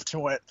kind of laughed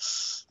and went,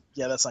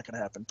 yeah, that's not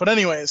gonna happen. But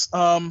anyways,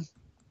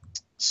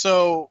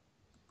 so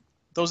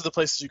those are the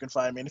places you can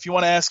find me. And if you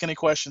want to ask any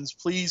questions,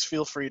 please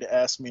feel free to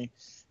ask me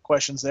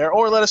questions there,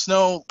 or let us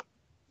know,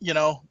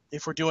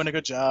 if we're doing a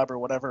good job or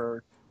whatever.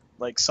 Or,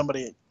 like,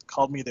 somebody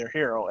called me their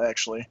hero,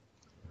 actually,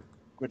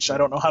 which I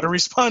don't know how to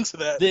respond to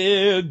that.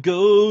 There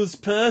goes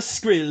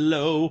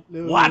Pascrillo.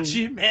 No. Watch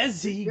him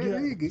as he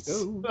There goes.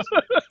 you go.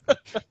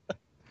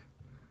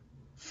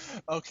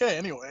 Okay,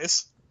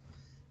 anyways.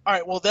 All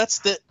right, well,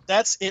 that's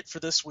it for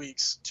this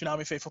week's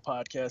Toonami Faithful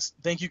podcast.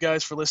 Thank you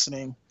guys for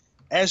listening,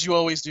 as you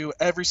always do,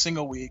 every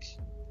single week.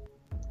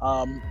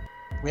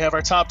 We have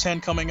our top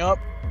 10 coming up.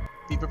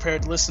 Be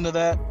prepared to listen to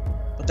that.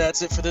 But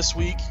that's it for this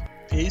week.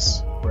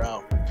 Peace. We're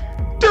out.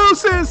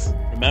 Deuces!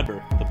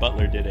 Remember, the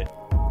butler did it.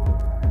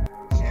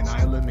 And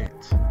I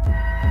lament.